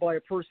was there by a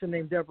person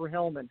named Deborah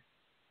Hellman.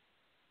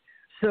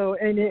 So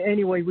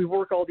anyway, we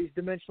work all these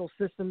dimensional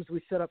systems.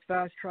 We set up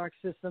fast track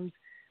systems.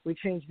 We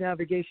change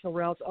navigational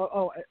routes.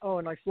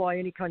 And I fly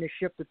any kind of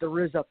ship that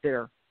there is up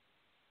there.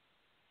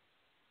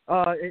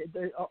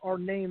 Our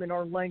name in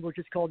our language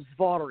is called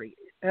Svari,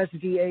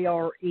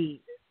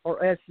 S-V-A-R-E,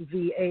 or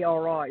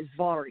S-V-A-R-I,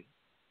 Svari.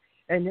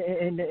 And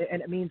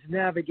it means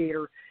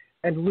navigator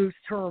in loose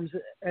terms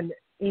in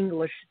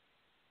English.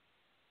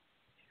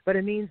 But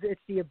it means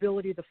it's the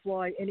ability to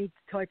fly any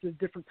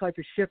different type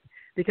of ship,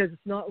 because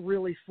it's not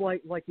really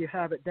flight like you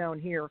have it down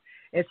here.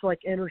 It's like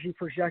energy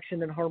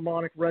projection and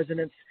harmonic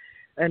resonance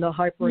and a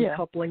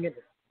hyper-coupling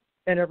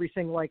and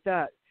everything like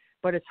that.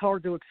 But it's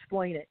hard to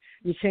explain it.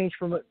 You change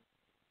from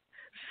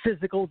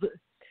physical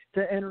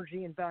to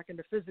energy and back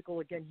into physical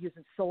again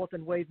using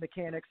Sullivan wave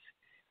mechanics,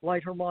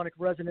 light harmonic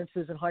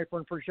resonances, and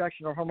hyper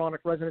projection or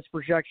harmonic resonance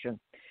projection.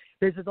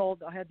 This is all.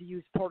 I had to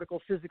use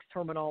particle physics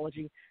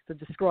terminology to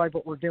describe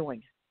what we're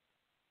doing.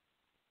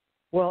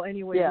 Well,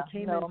 anyway,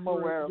 I'm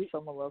aware of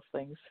some of those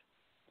things.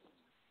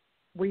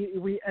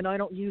 And I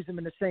don't use them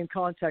in the same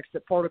context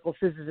that particle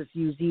physicists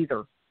use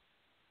either.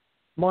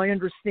 My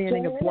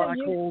understanding of black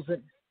holes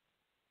and...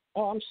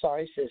 Oh, I'm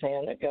sorry,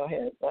 Susanna. Go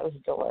ahead. That was a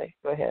delay.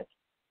 Go ahead.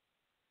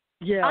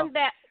 Yeah. I'm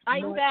back.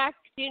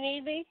 Do you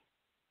need me?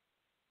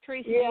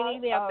 Theresa, do you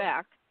need me? I'm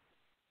back.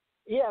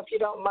 Yeah, if you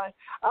don't mind.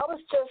 I was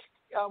just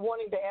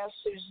wanting to ask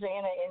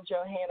Susanna and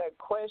Johanna a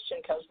question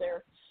because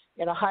they're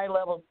in a high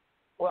level.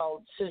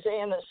 Well,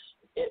 Susanna's,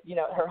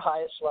 her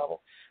highest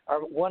level, or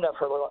one of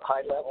her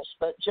high levels.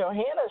 But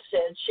Johanna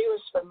said she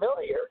was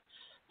familiar.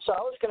 So I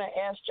was going to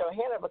ask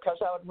Johanna, because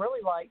I would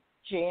really like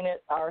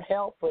Janet, our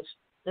help with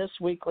this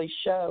weekly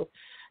show.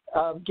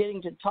 of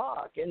getting to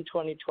talk in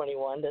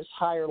 2021, this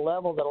higher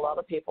level that a lot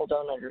of people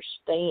don't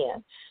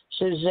understand.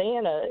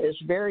 Susanna is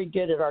very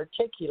good at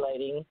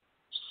articulating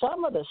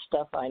some of the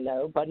stuff I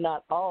know, but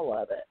not all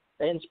of it.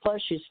 And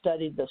plus, she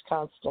studied the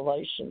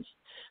constellations.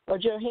 Well,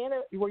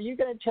 Johanna, were you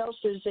going to tell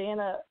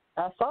Susanna?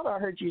 I thought I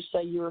heard you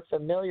say you were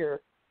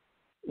familiar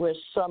with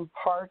some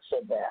parts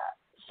of that.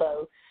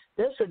 So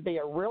this would be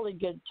a really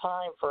good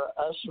time for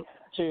us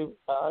to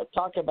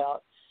talk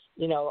about,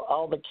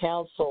 all the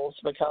councils,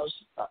 because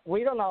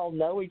we don't all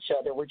know each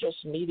other. We're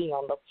just meeting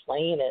on the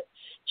planet.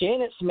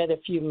 Janet's met a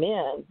few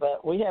men,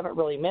 but we haven't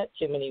really met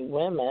too many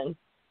women.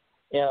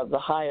 The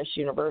highest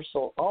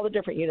universal, all the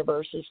different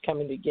universes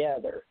coming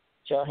together,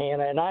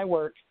 Johanna. And I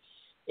work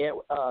at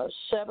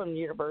 7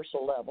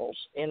 universal levels,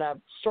 and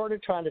I've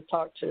started trying to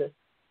talk to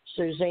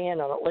Suzanne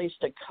on at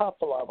least a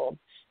couple of them.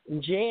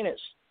 And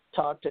Janet's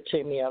talked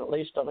to me on at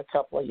least on a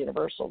couple of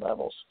universal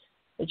levels.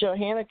 But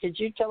Johanna, could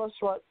you tell us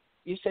what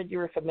you said you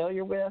were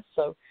familiar with,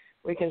 so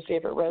we can see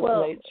if it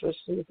resonates with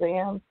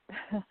Suzanne?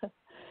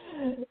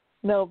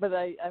 No, but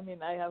I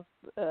have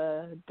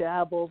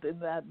dabbled in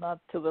that, not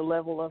to the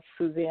level of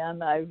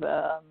Suzanne. I've,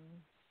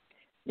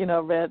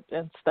 read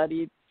and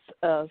studied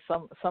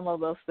some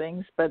of those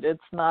things, but it's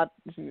not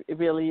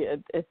really.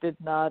 It did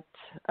not.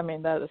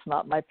 That is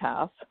not my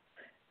path.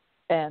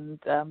 And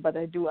but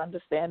I do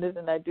understand it,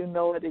 and I do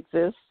know it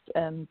exists,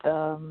 and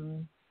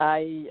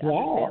I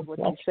understand what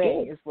you're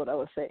saying. Is what I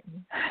was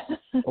saying.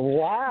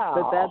 Wow.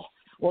 But that's.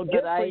 Well,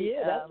 good for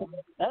you.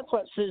 That's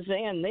what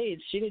Suzanne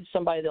needs. She needs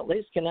somebody that at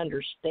least can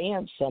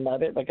understand some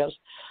of it, because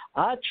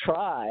I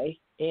try,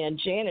 and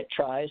Janet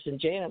tries, and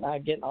Janet and I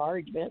get an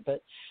argument,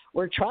 but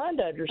we're trying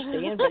to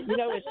understand. But,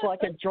 it's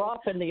like a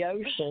drop in the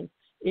ocean.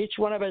 Each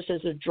one of us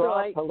is a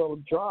drop, a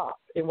little drop,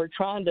 and we're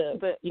trying to,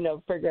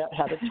 figure out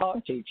how to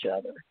talk to each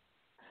other.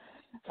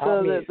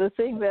 So the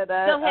thing that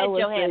I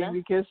was Johanna.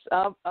 saying, because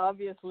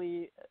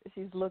obviously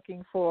she's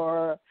looking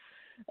for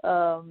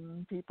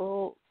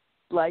people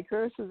like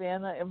her,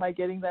 Susanna. Am I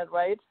getting that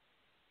right?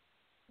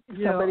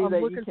 Yeah, somebody I'm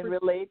that looking you can for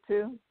relate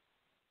to?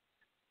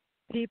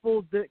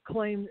 People that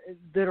claim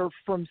that are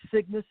from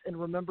Cygnus and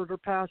remember their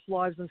past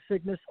lives in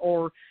Cygnus,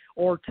 or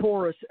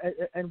Taurus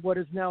and what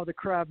is now the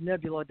Crab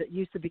Nebula that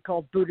used to be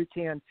called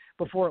Budokan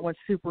before it went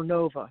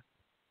supernova.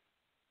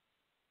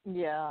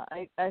 Yeah,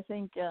 I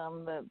think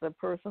the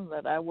person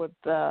that I would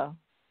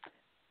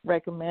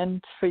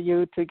recommend for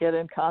you to get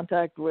in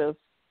contact with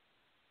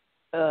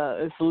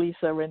is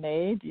Lisa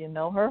Renee. Do you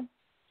know her?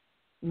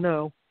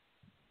 No.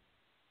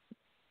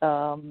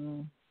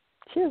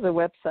 She has a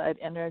website,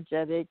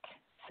 Energetic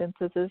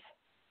Synthesis.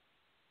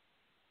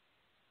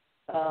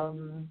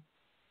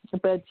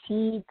 But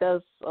she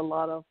does a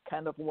lot of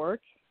kind of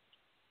work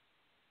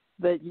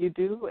that you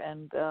do,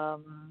 and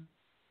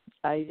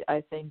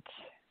I think,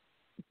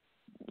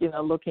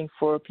 looking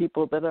for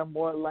people that are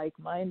more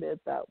like-minded,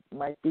 that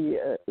might be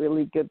a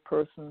really good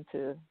person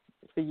for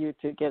you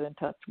to get in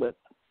touch with.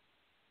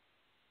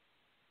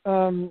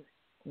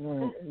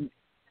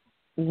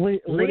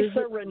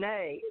 Lisa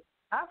Renee.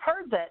 I've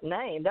heard that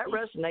name. That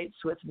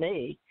resonates with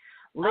me.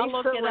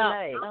 Lisa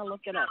Renee. I'll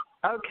look it up.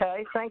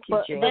 Okay, thank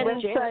you, Jan. The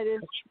website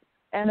is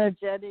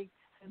Energetic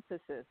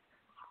Synthesis.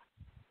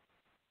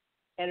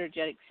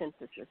 Energetic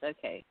Synthesis,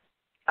 okay.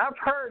 I've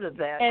heard of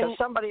that because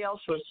somebody else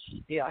was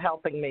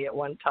helping me at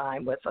one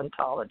time with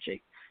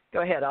ontology.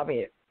 Go ahead, I'll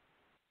mute.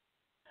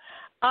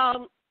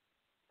 And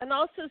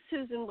also,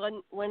 Susan,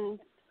 when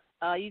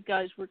you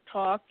guys were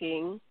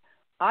talking,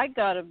 I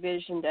got a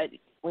vision that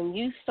when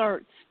you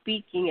start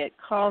speaking at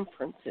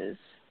conferences,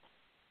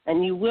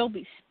 and you will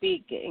be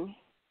speaking,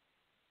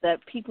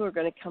 that people are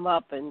going to come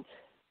up and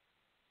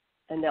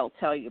they'll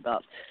tell you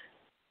about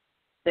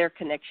their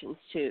connections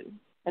too.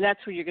 And that's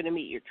where you're going to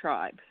meet your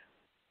tribe.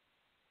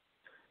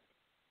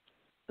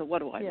 So what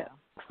do I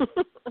know?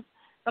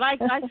 But I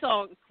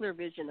saw a clear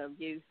vision of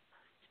you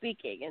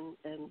speaking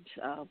and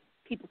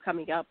people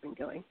coming up and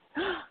going,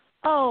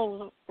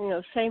 oh,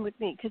 same with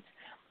me. Because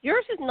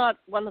yours is not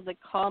one of the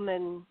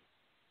common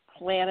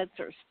planets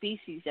or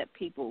species that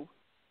people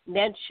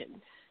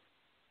mention.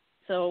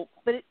 So,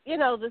 but,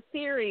 the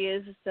theory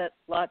is that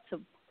lots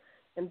of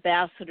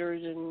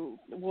ambassadors and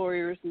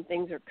warriors and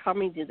things are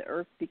coming to the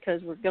Earth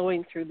because we're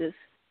going through this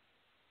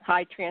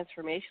high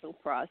transformational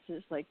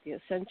process, like the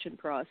Ascension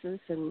process,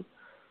 and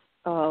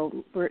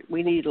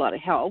we need a lot of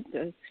help.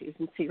 As you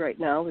can see right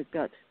now, we've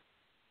got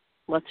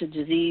lots of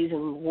disease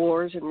and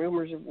wars and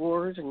rumors of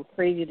wars and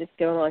craziness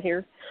going on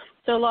here.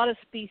 So a lot of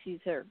species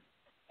are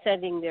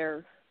sending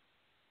their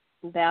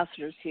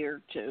ambassadors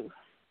here to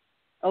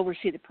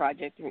oversee the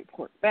project and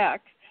report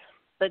back.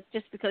 But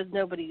just because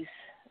nobody's,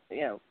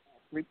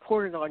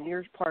 reported on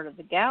your part of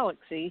the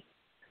galaxy,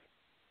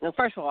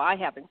 first of all, I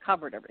haven't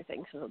covered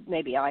everything, so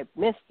maybe I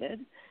missed it.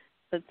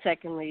 But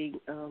secondly,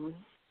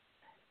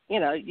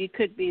 you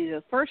could be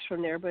the first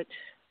one there, but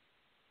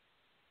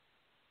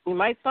you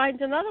might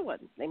find another one.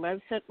 They might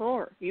have sent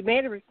more. You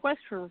made a request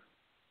for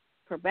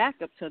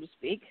backup, so to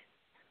speak,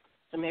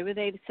 so maybe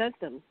they've sent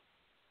them.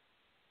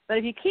 But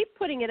if you keep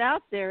putting it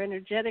out there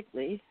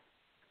energetically,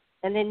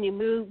 and then you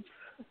move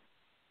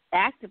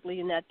actively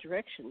in that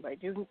direction by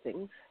doing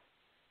things,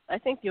 I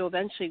think you'll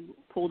eventually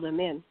pull them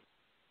in.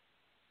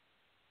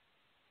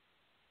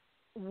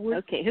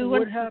 Okay, who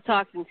wants the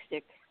talking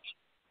stick?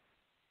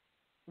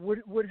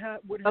 What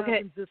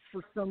happens if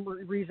for some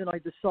reason I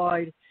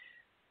decide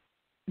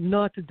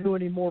not to do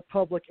any more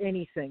public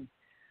anything?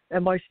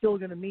 Am I still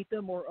going to meet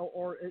them,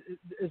 or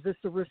is this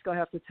the risk I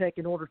have to take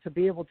in order to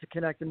be able to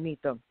connect and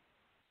meet them?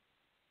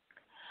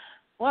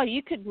 Well,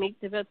 you could meet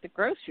them at the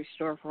grocery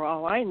store for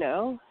all I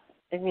know.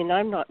 I mean,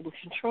 I'm not in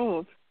control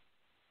of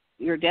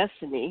your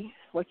destiny,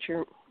 what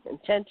your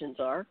intentions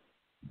are.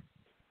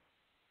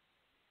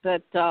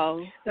 But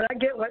I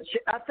get what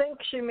I think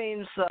she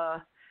means.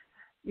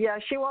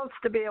 She wants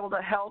to be able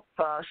to help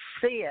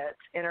see it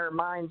in her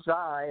mind's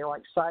eye,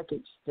 like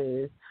psychics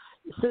do.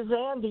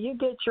 Suzanne, do you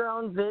get your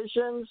own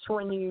visions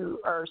when you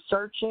are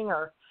searching,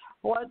 or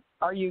what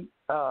are you?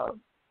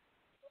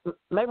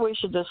 Maybe we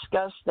should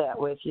discuss that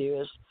with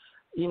you.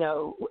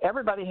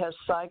 Everybody has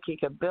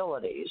psychic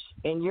abilities,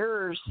 and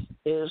yours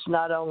is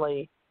not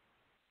only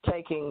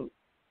taking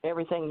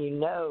everything you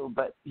know,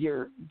 but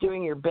you're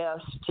doing your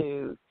best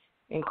to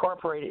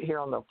incorporate it here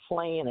on the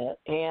planet.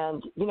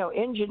 And,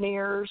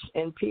 engineers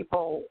and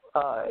people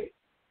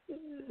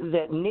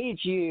that need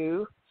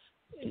you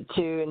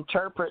to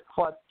interpret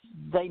what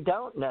they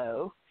don't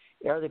know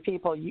are the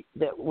people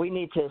that we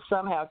need to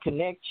somehow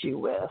connect you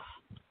with.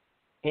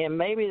 And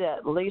maybe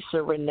that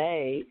Lisa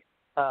Renee,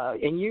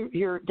 and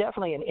you're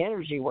definitely an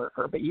energy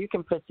worker, but you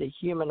can put the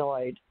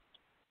humanoid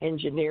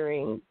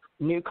engineering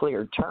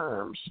nuclear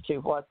terms to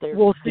what they're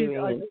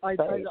doing in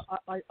space.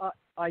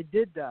 I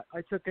did that.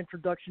 I took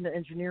Introduction to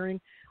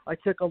Engineering. I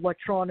took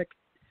Electronics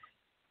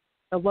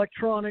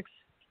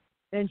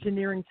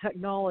Engineering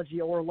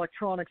Technology, or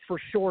electronics for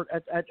short,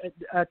 at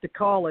the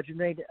college, and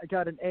they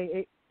got an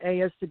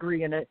AS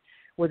degree in it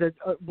with a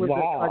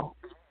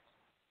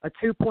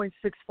 2.65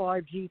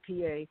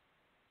 GPA.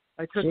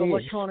 I took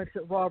electronics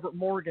at Robert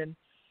Morgan,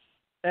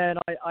 and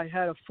I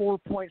had a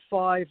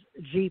 4.5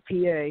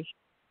 GPA.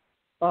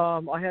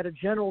 I had a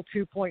general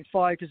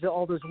 2.5 because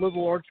all those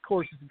liberal arts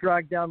courses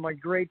dragged down my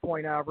grade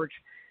point average.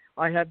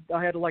 I had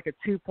like a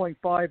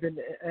 2.5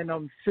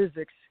 in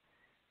physics.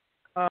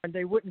 And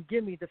they wouldn't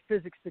give me the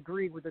physics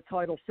degree with the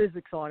title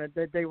physics on it.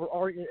 They were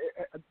arguing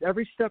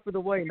every step of the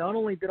way. Not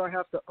only did I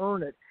have to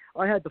earn it,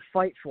 I had to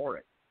fight for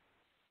it.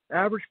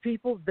 Average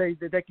people, they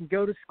can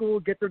go to school,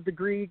 get their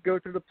degree, go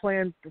through the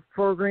planned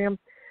program,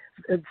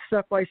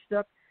 step by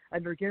step,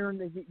 and they're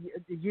guaranteed.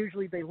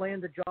 Usually, they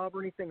land a job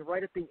or anything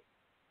right at the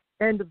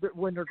end of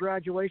when their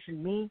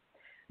graduation. Me,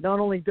 not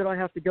only did I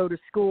have to go to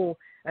school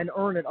and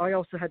earn it, I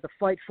also had to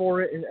fight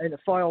for it and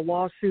file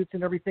lawsuits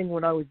and everything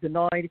when I was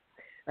denied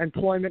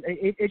employment.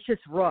 It's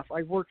just rough.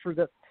 I worked for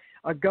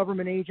a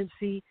government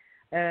agency,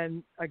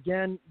 and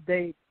again,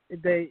 they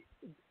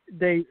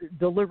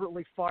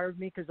deliberately fired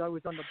me because I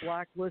was on the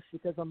blacklist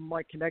because of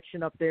my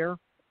connection up there.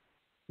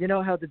 You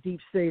know how the deep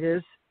state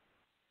is,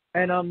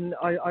 and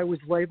I was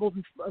labeled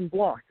and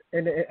blocked,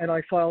 and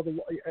I filed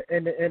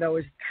and I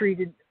was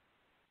treated.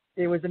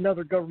 It was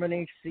another government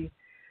agency,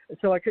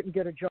 so I couldn't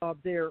get a job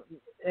there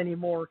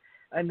anymore.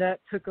 And that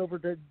took over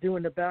to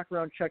doing the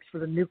background checks for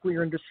the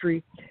nuclear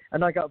industry,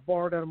 and I got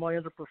barred out of my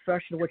other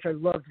profession, which I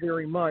loved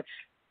very much.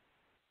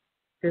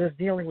 It was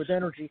dealing with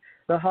energy.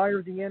 The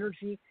higher the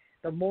energy,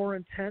 the more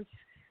intense,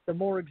 the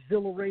more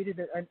exhilarated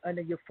and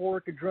a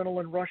euphoric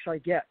adrenaline rush I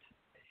get.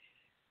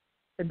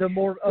 And the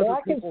more other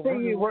people... I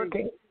can see you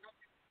working...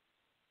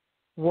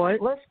 What?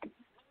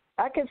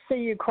 I can see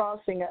you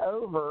crossing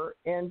over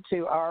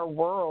into our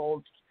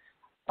world,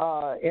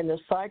 in the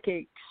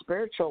psychic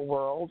spiritual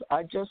world.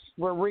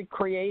 We're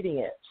recreating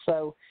it.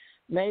 So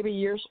maybe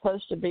you're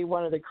supposed to be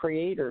one of the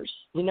creators.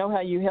 You know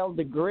how you held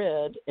the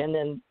grid, and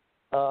then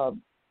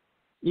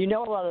you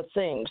know a lot of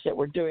things that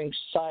we're doing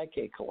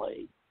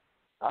psychically.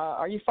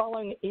 Are you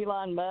following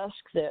Elon Musk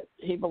that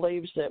he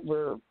believes that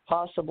we're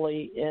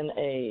possibly in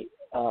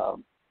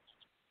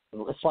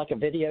it's like a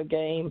video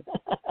game?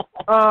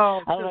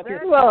 Oh, I don't know if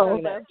you're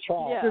following that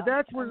track. Yeah. So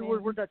that's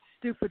where that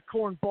stupid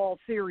cornball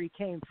theory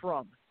came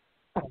from.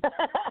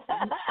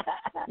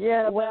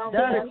 Yeah, well,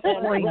 that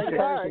explains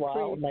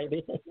it.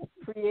 Maybe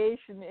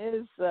creation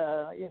is,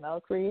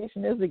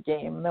 creation is a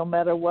game. No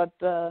matter what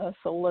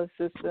solar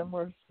system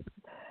or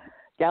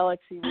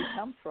galaxy we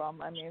come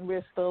from, I mean,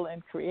 we're still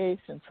in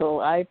creation. So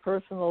I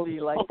personally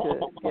like to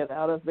get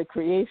out of the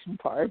creation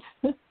part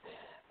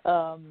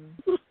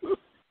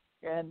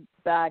and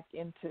back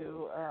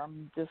into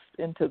just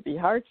into the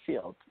heart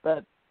field.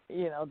 But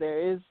there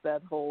is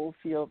that whole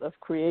field of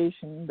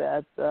creation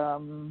that.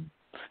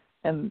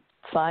 And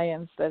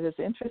science that is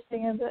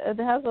interesting, and it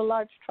has a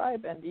large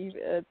tribe, and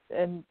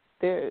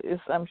there is,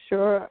 I'm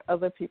sure,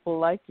 other people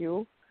like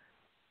you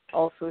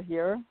also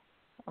here.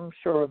 I'm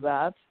sure of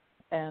that,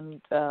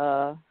 and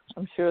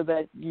I'm sure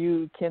that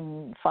you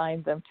can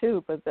find them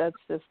too. But that's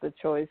just a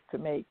choice to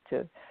make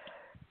to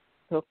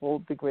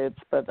hold the grids.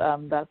 But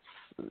that's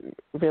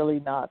really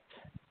not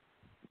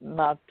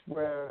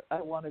where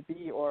I want to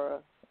be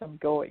or I'm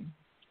going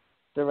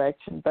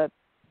direction. But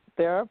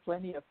there are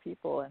plenty of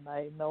people, and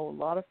I know a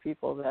lot of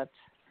people that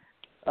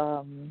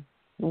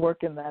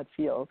work in that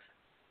field.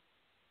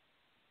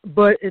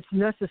 But it's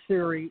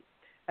necessary,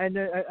 and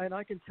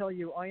I can tell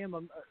you, I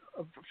am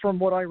from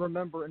what I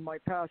remember in my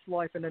past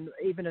life, and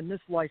even in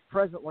this life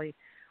presently,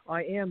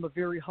 I am a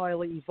very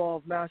highly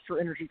evolved master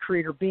energy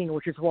creator being,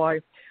 which is why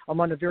I'm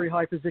on a very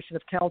high position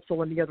of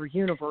counsel in the other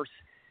universe.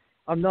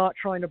 I'm not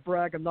trying to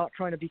brag. I'm not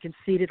trying to be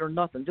conceited or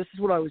nothing. This is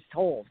what I was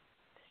told.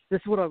 This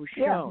is what I was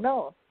shown.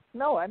 Yeah,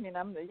 no. I mean,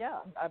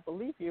 I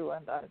believe you,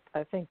 and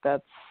I think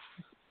that's,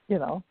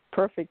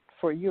 perfect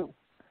for you.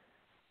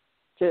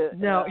 To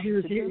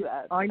do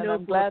that. I know.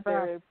 I'm glad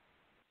there are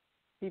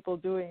people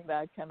doing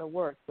that kind of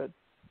work, but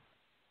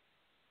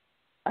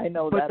I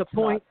know that's the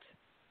point.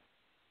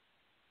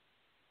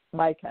 Not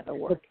my kind of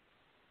work.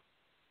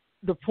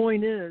 The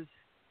point is,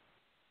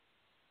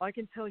 I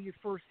can tell you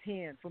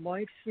firsthand from my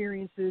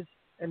experiences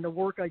and the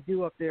work I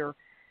do up there,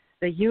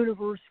 the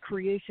universe,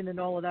 creation, and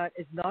all of that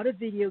is not a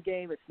video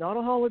game. It's not a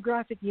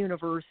holographic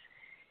universe.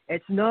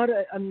 It's not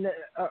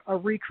a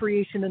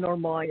recreation in our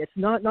mind. It's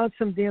not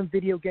some damn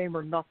video game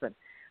or nothing.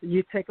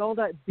 You take all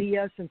that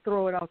BS and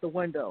throw it out the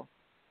window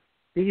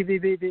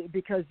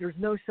because there's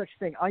no such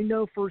thing. I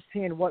know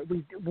firsthand what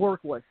we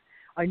work with.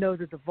 I know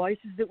the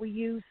devices that we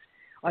use.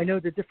 I know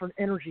the different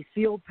energy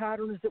field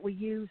patterns that we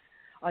use.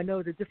 I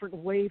know the different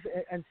wave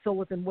and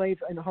silicon wave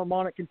and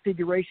harmonic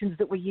configurations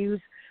that we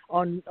use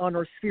on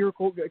our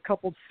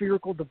coupled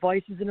spherical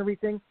devices and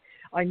everything.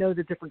 I know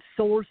the different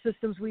solar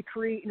systems we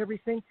create and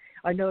everything.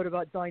 I know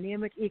about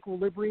dynamic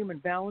equilibrium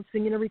and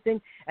balancing and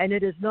everything. And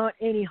it is not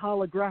any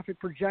holographic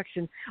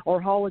projection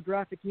or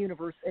holographic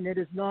universe, and it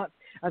is not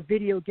a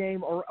video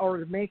game or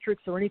the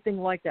Matrix or anything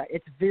like that.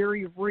 It's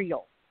very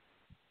real.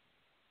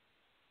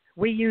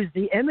 We use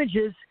the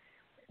images.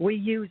 We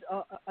use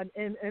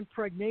an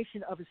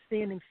impregnation of a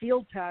standing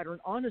field pattern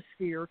on a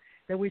sphere.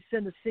 Then we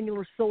send a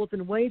singular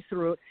soliton wave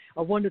through it,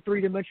 a 1 to 3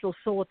 dimensional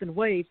soliton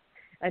wave,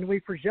 and we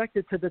project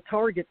it to the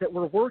target that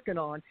we're working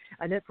on,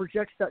 and it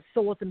projects that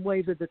soliton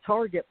wave to the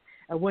target.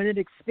 And when it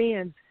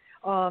expands,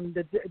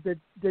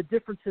 the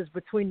differences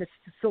between the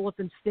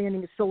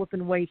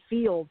soliton wave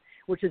field,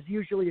 which is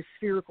usually a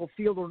spherical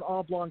field or an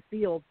oblong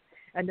field,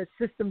 and the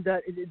system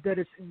that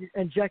is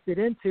injected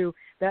into,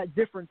 that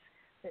difference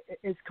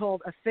is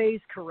called a phase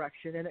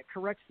correction, and it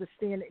corrects the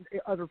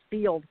other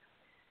field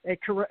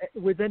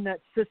within that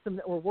system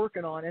that we're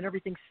working on, and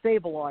everything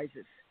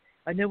stabilizes,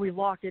 and then we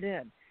lock it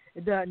in.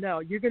 No,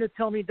 you're going to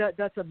tell me that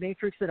that's a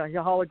matrix and a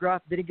holograph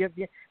didn't give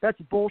you? That's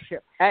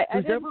bullshit. I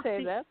didn't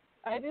say that.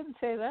 I didn't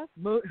say that.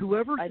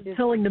 Whoever's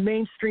telling the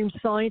mainstream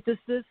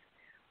scientists this,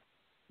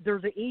 they're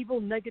the evil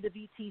negative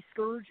ET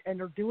scourge, and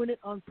they're doing it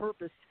on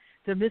purpose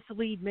to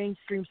mislead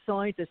mainstream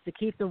scientists, to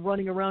keep them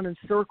running around in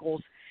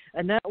circles,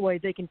 and that way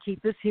they can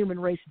keep this human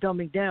race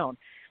dumbing down.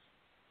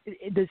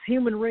 This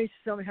human race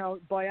somehow,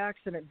 by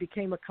accident,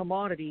 became a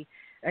commodity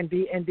and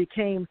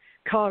became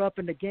caught up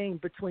in the game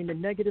between the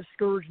negative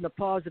scourge and the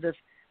positive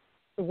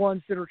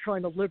ones that are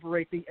trying to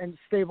liberate and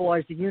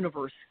stabilize the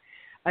universe.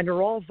 And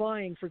they're all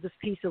vying for this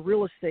piece of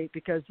real estate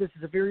because this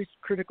is a very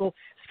critical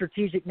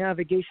strategic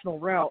navigational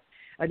route,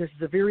 and this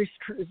is a very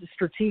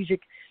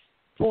strategic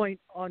point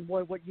on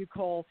what you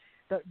call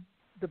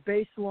the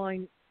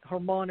baseline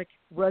harmonic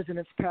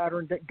resonance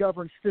pattern that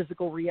governs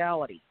physical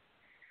reality.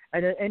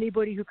 And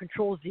anybody who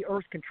controls the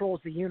earth controls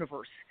the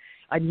universe.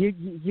 And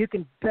you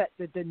can bet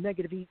that the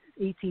negative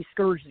ET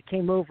scourge that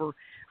came over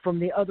from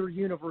the other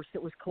universe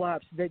that was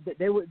collapsed,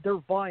 they're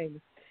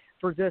vying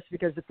for this,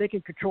 because if they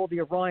can control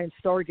the Orion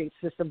Stargate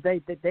system,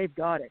 they've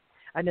got it.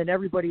 And then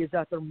everybody is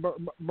at their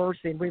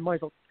mercy, and we might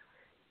as well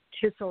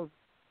kiss our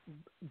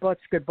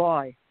butts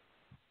goodbye.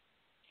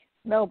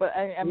 No, but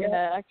I mean,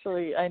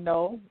 I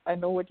know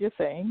what you're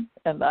saying,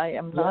 and I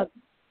am not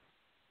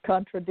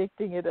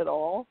contradicting it at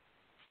all.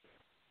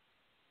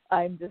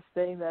 I'm just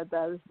saying that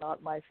is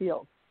not my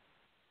field.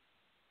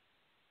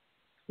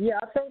 Yeah,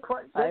 I think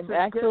I'm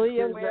actually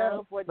aware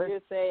of what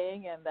you're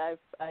saying,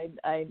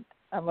 and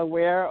I'm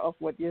aware of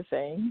what you're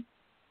saying,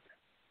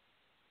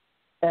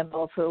 and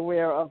also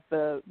aware of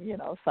the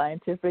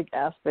scientific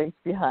aspects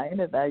behind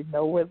it. I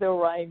know where the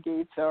Orion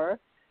gates are,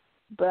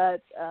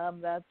 but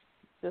that's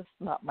just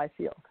not my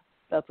field.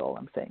 That's all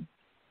I'm saying.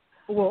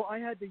 Well, I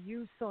had to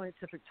use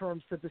scientific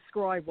terms to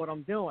describe what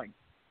I'm doing.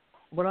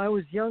 When I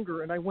was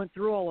younger and I went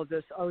through all of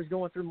this, I was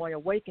going through my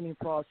awakening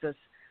process.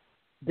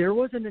 There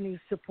wasn't any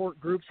support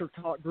groups or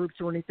talk groups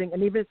or anything,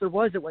 and even if there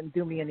was, it wouldn't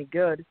do me any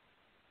good.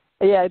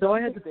 Yeah, so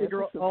I had to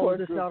figure all of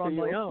this out on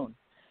my own.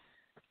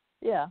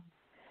 Yeah,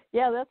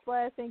 that's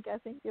why I think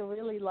you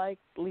really like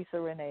Lisa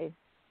Renee.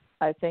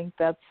 I think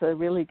that's a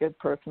really good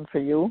person for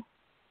you,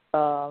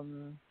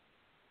 and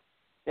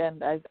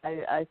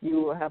I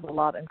you have a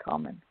lot in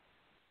common.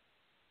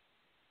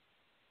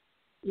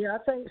 Yeah, I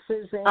think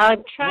Suzanne.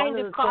 I'm trying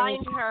to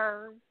find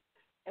her,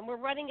 and we're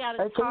running out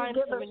of time,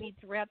 so we need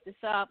to wrap this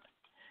up.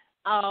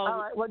 All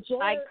right. Well,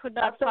 Janet, I could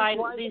not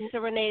find Lisa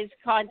Renee's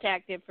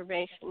contact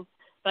information,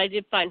 but I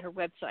did find her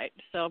website,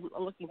 so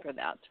I'm looking for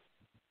that.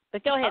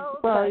 But go ahead. Oh,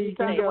 okay. Well, you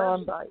can go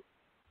on.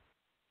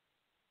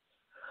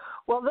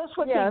 Well, this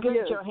would Yeah, be good,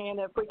 yes.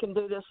 Johanna, if we can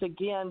do this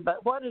again.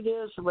 But what it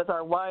is with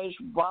our wise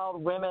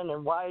wild women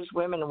and wise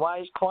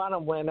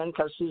quantum women,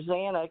 because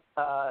Susanna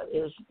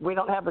we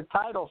don't have a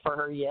title for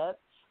her yet,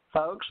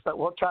 folks, but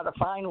we'll try to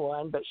find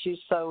one. But she's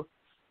so,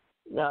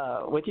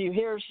 with you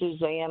here,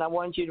 Suzanne, I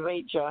wanted you to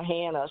meet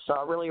Johanna, so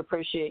I really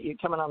appreciate you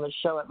coming on the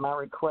show at my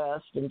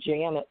request. And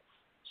Janet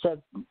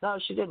said, no,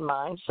 she didn't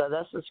mind, so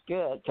this is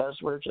good because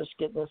we're just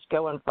getting this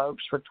going,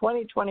 folks, for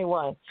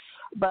 2021.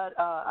 But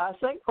I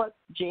think what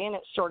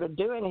Janet's sort of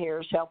doing here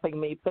is helping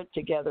me put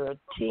together a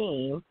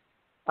team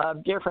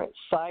of different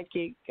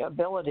psychic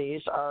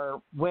abilities,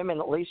 or women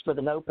at least with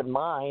an open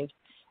mind,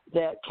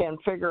 that can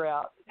figure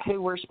out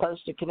who we're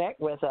supposed to connect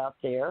with out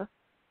there.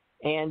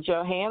 And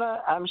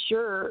Johanna, I'm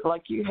sure,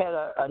 like you had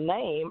a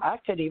name, I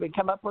could even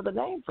come up with a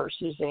name for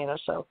Susanna,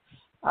 so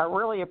I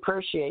really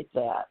appreciate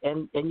that.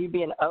 And you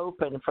being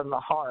open from the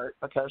heart,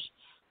 because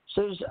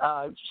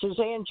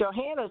Suzanne,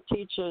 Johanna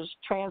teaches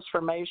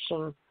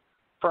transformation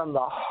from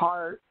the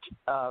heart,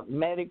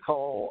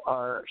 medical,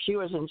 or she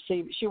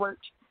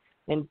worked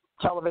in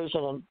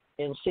television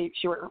and she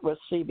worked with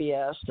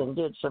CBS and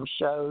did some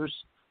shows,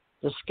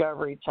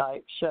 Discovery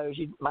type shows.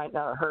 You might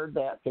not have heard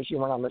that because you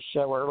weren't on the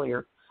show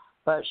earlier.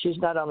 But she's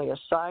not only a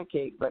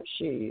psychic, but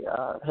she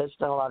has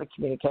done a lot of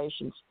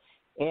communications.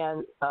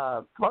 And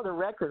for the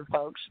record,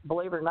 folks,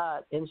 believe it or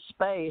not, in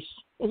space,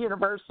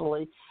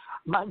 universally,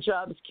 my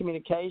job is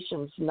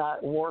communications,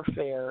 not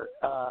warfare,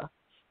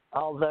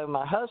 although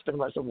my husband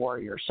was a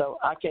warrior. So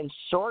I can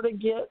sort of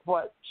get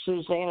what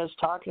Susanna's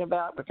talking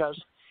about, because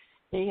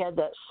he had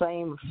that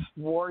same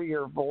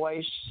warrior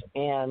voice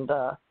and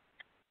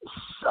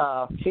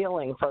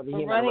feeling for the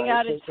human race. We're running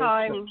out of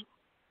time.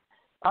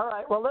 All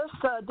right, well, let's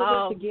do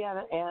this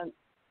again, and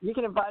you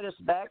can invite us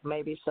back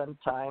maybe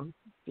sometime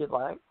if you'd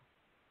like.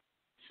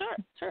 Sure,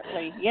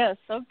 certainly. Yes,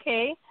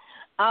 okay.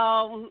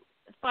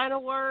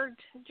 Final word,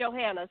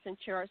 Johanna,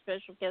 since you're our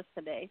special guest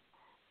today.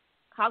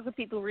 How can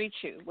people reach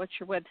you? What's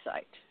your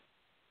website?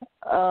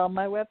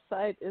 My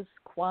website is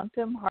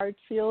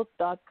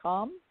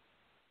quantumheartfield.com,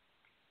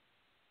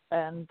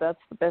 and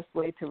that's the best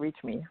way to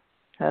reach me.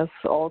 It has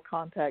all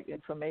contact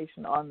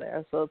information on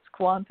there. So it's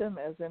quantum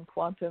as in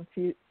quantum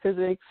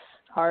physics,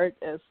 heart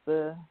as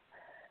the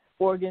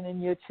organ in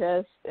your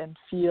chest, and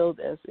field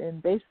as in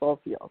baseball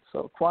field.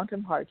 So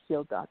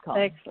quantumheartfield.com.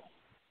 Excellent.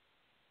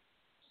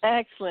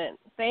 Excellent.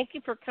 Thank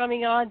you for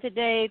coming on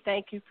today.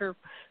 Thank you for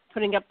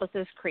putting up with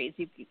us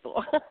crazy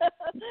people.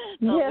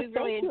 Yes, we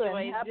really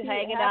enjoyed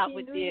hanging out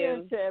with New you.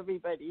 Year to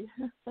everybody.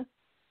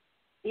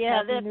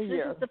 Yeah, This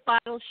is the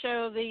final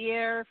show of the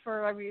year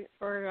for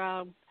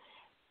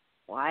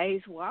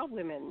Wise Wild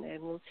Women,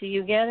 and we'll see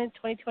you again in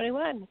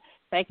 2021.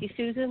 Thank you,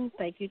 Susan.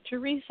 Thank you,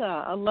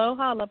 Theresa.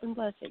 Aloha, love and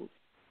blessings.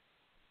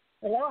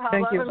 Aloha,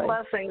 Thank love you. and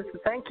blessings.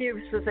 Thank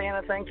you,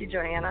 Susanna. Thank you,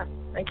 Johanna.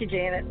 Thank you,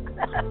 Janet.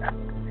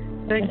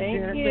 Thank you.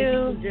 Thank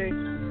you, Jay.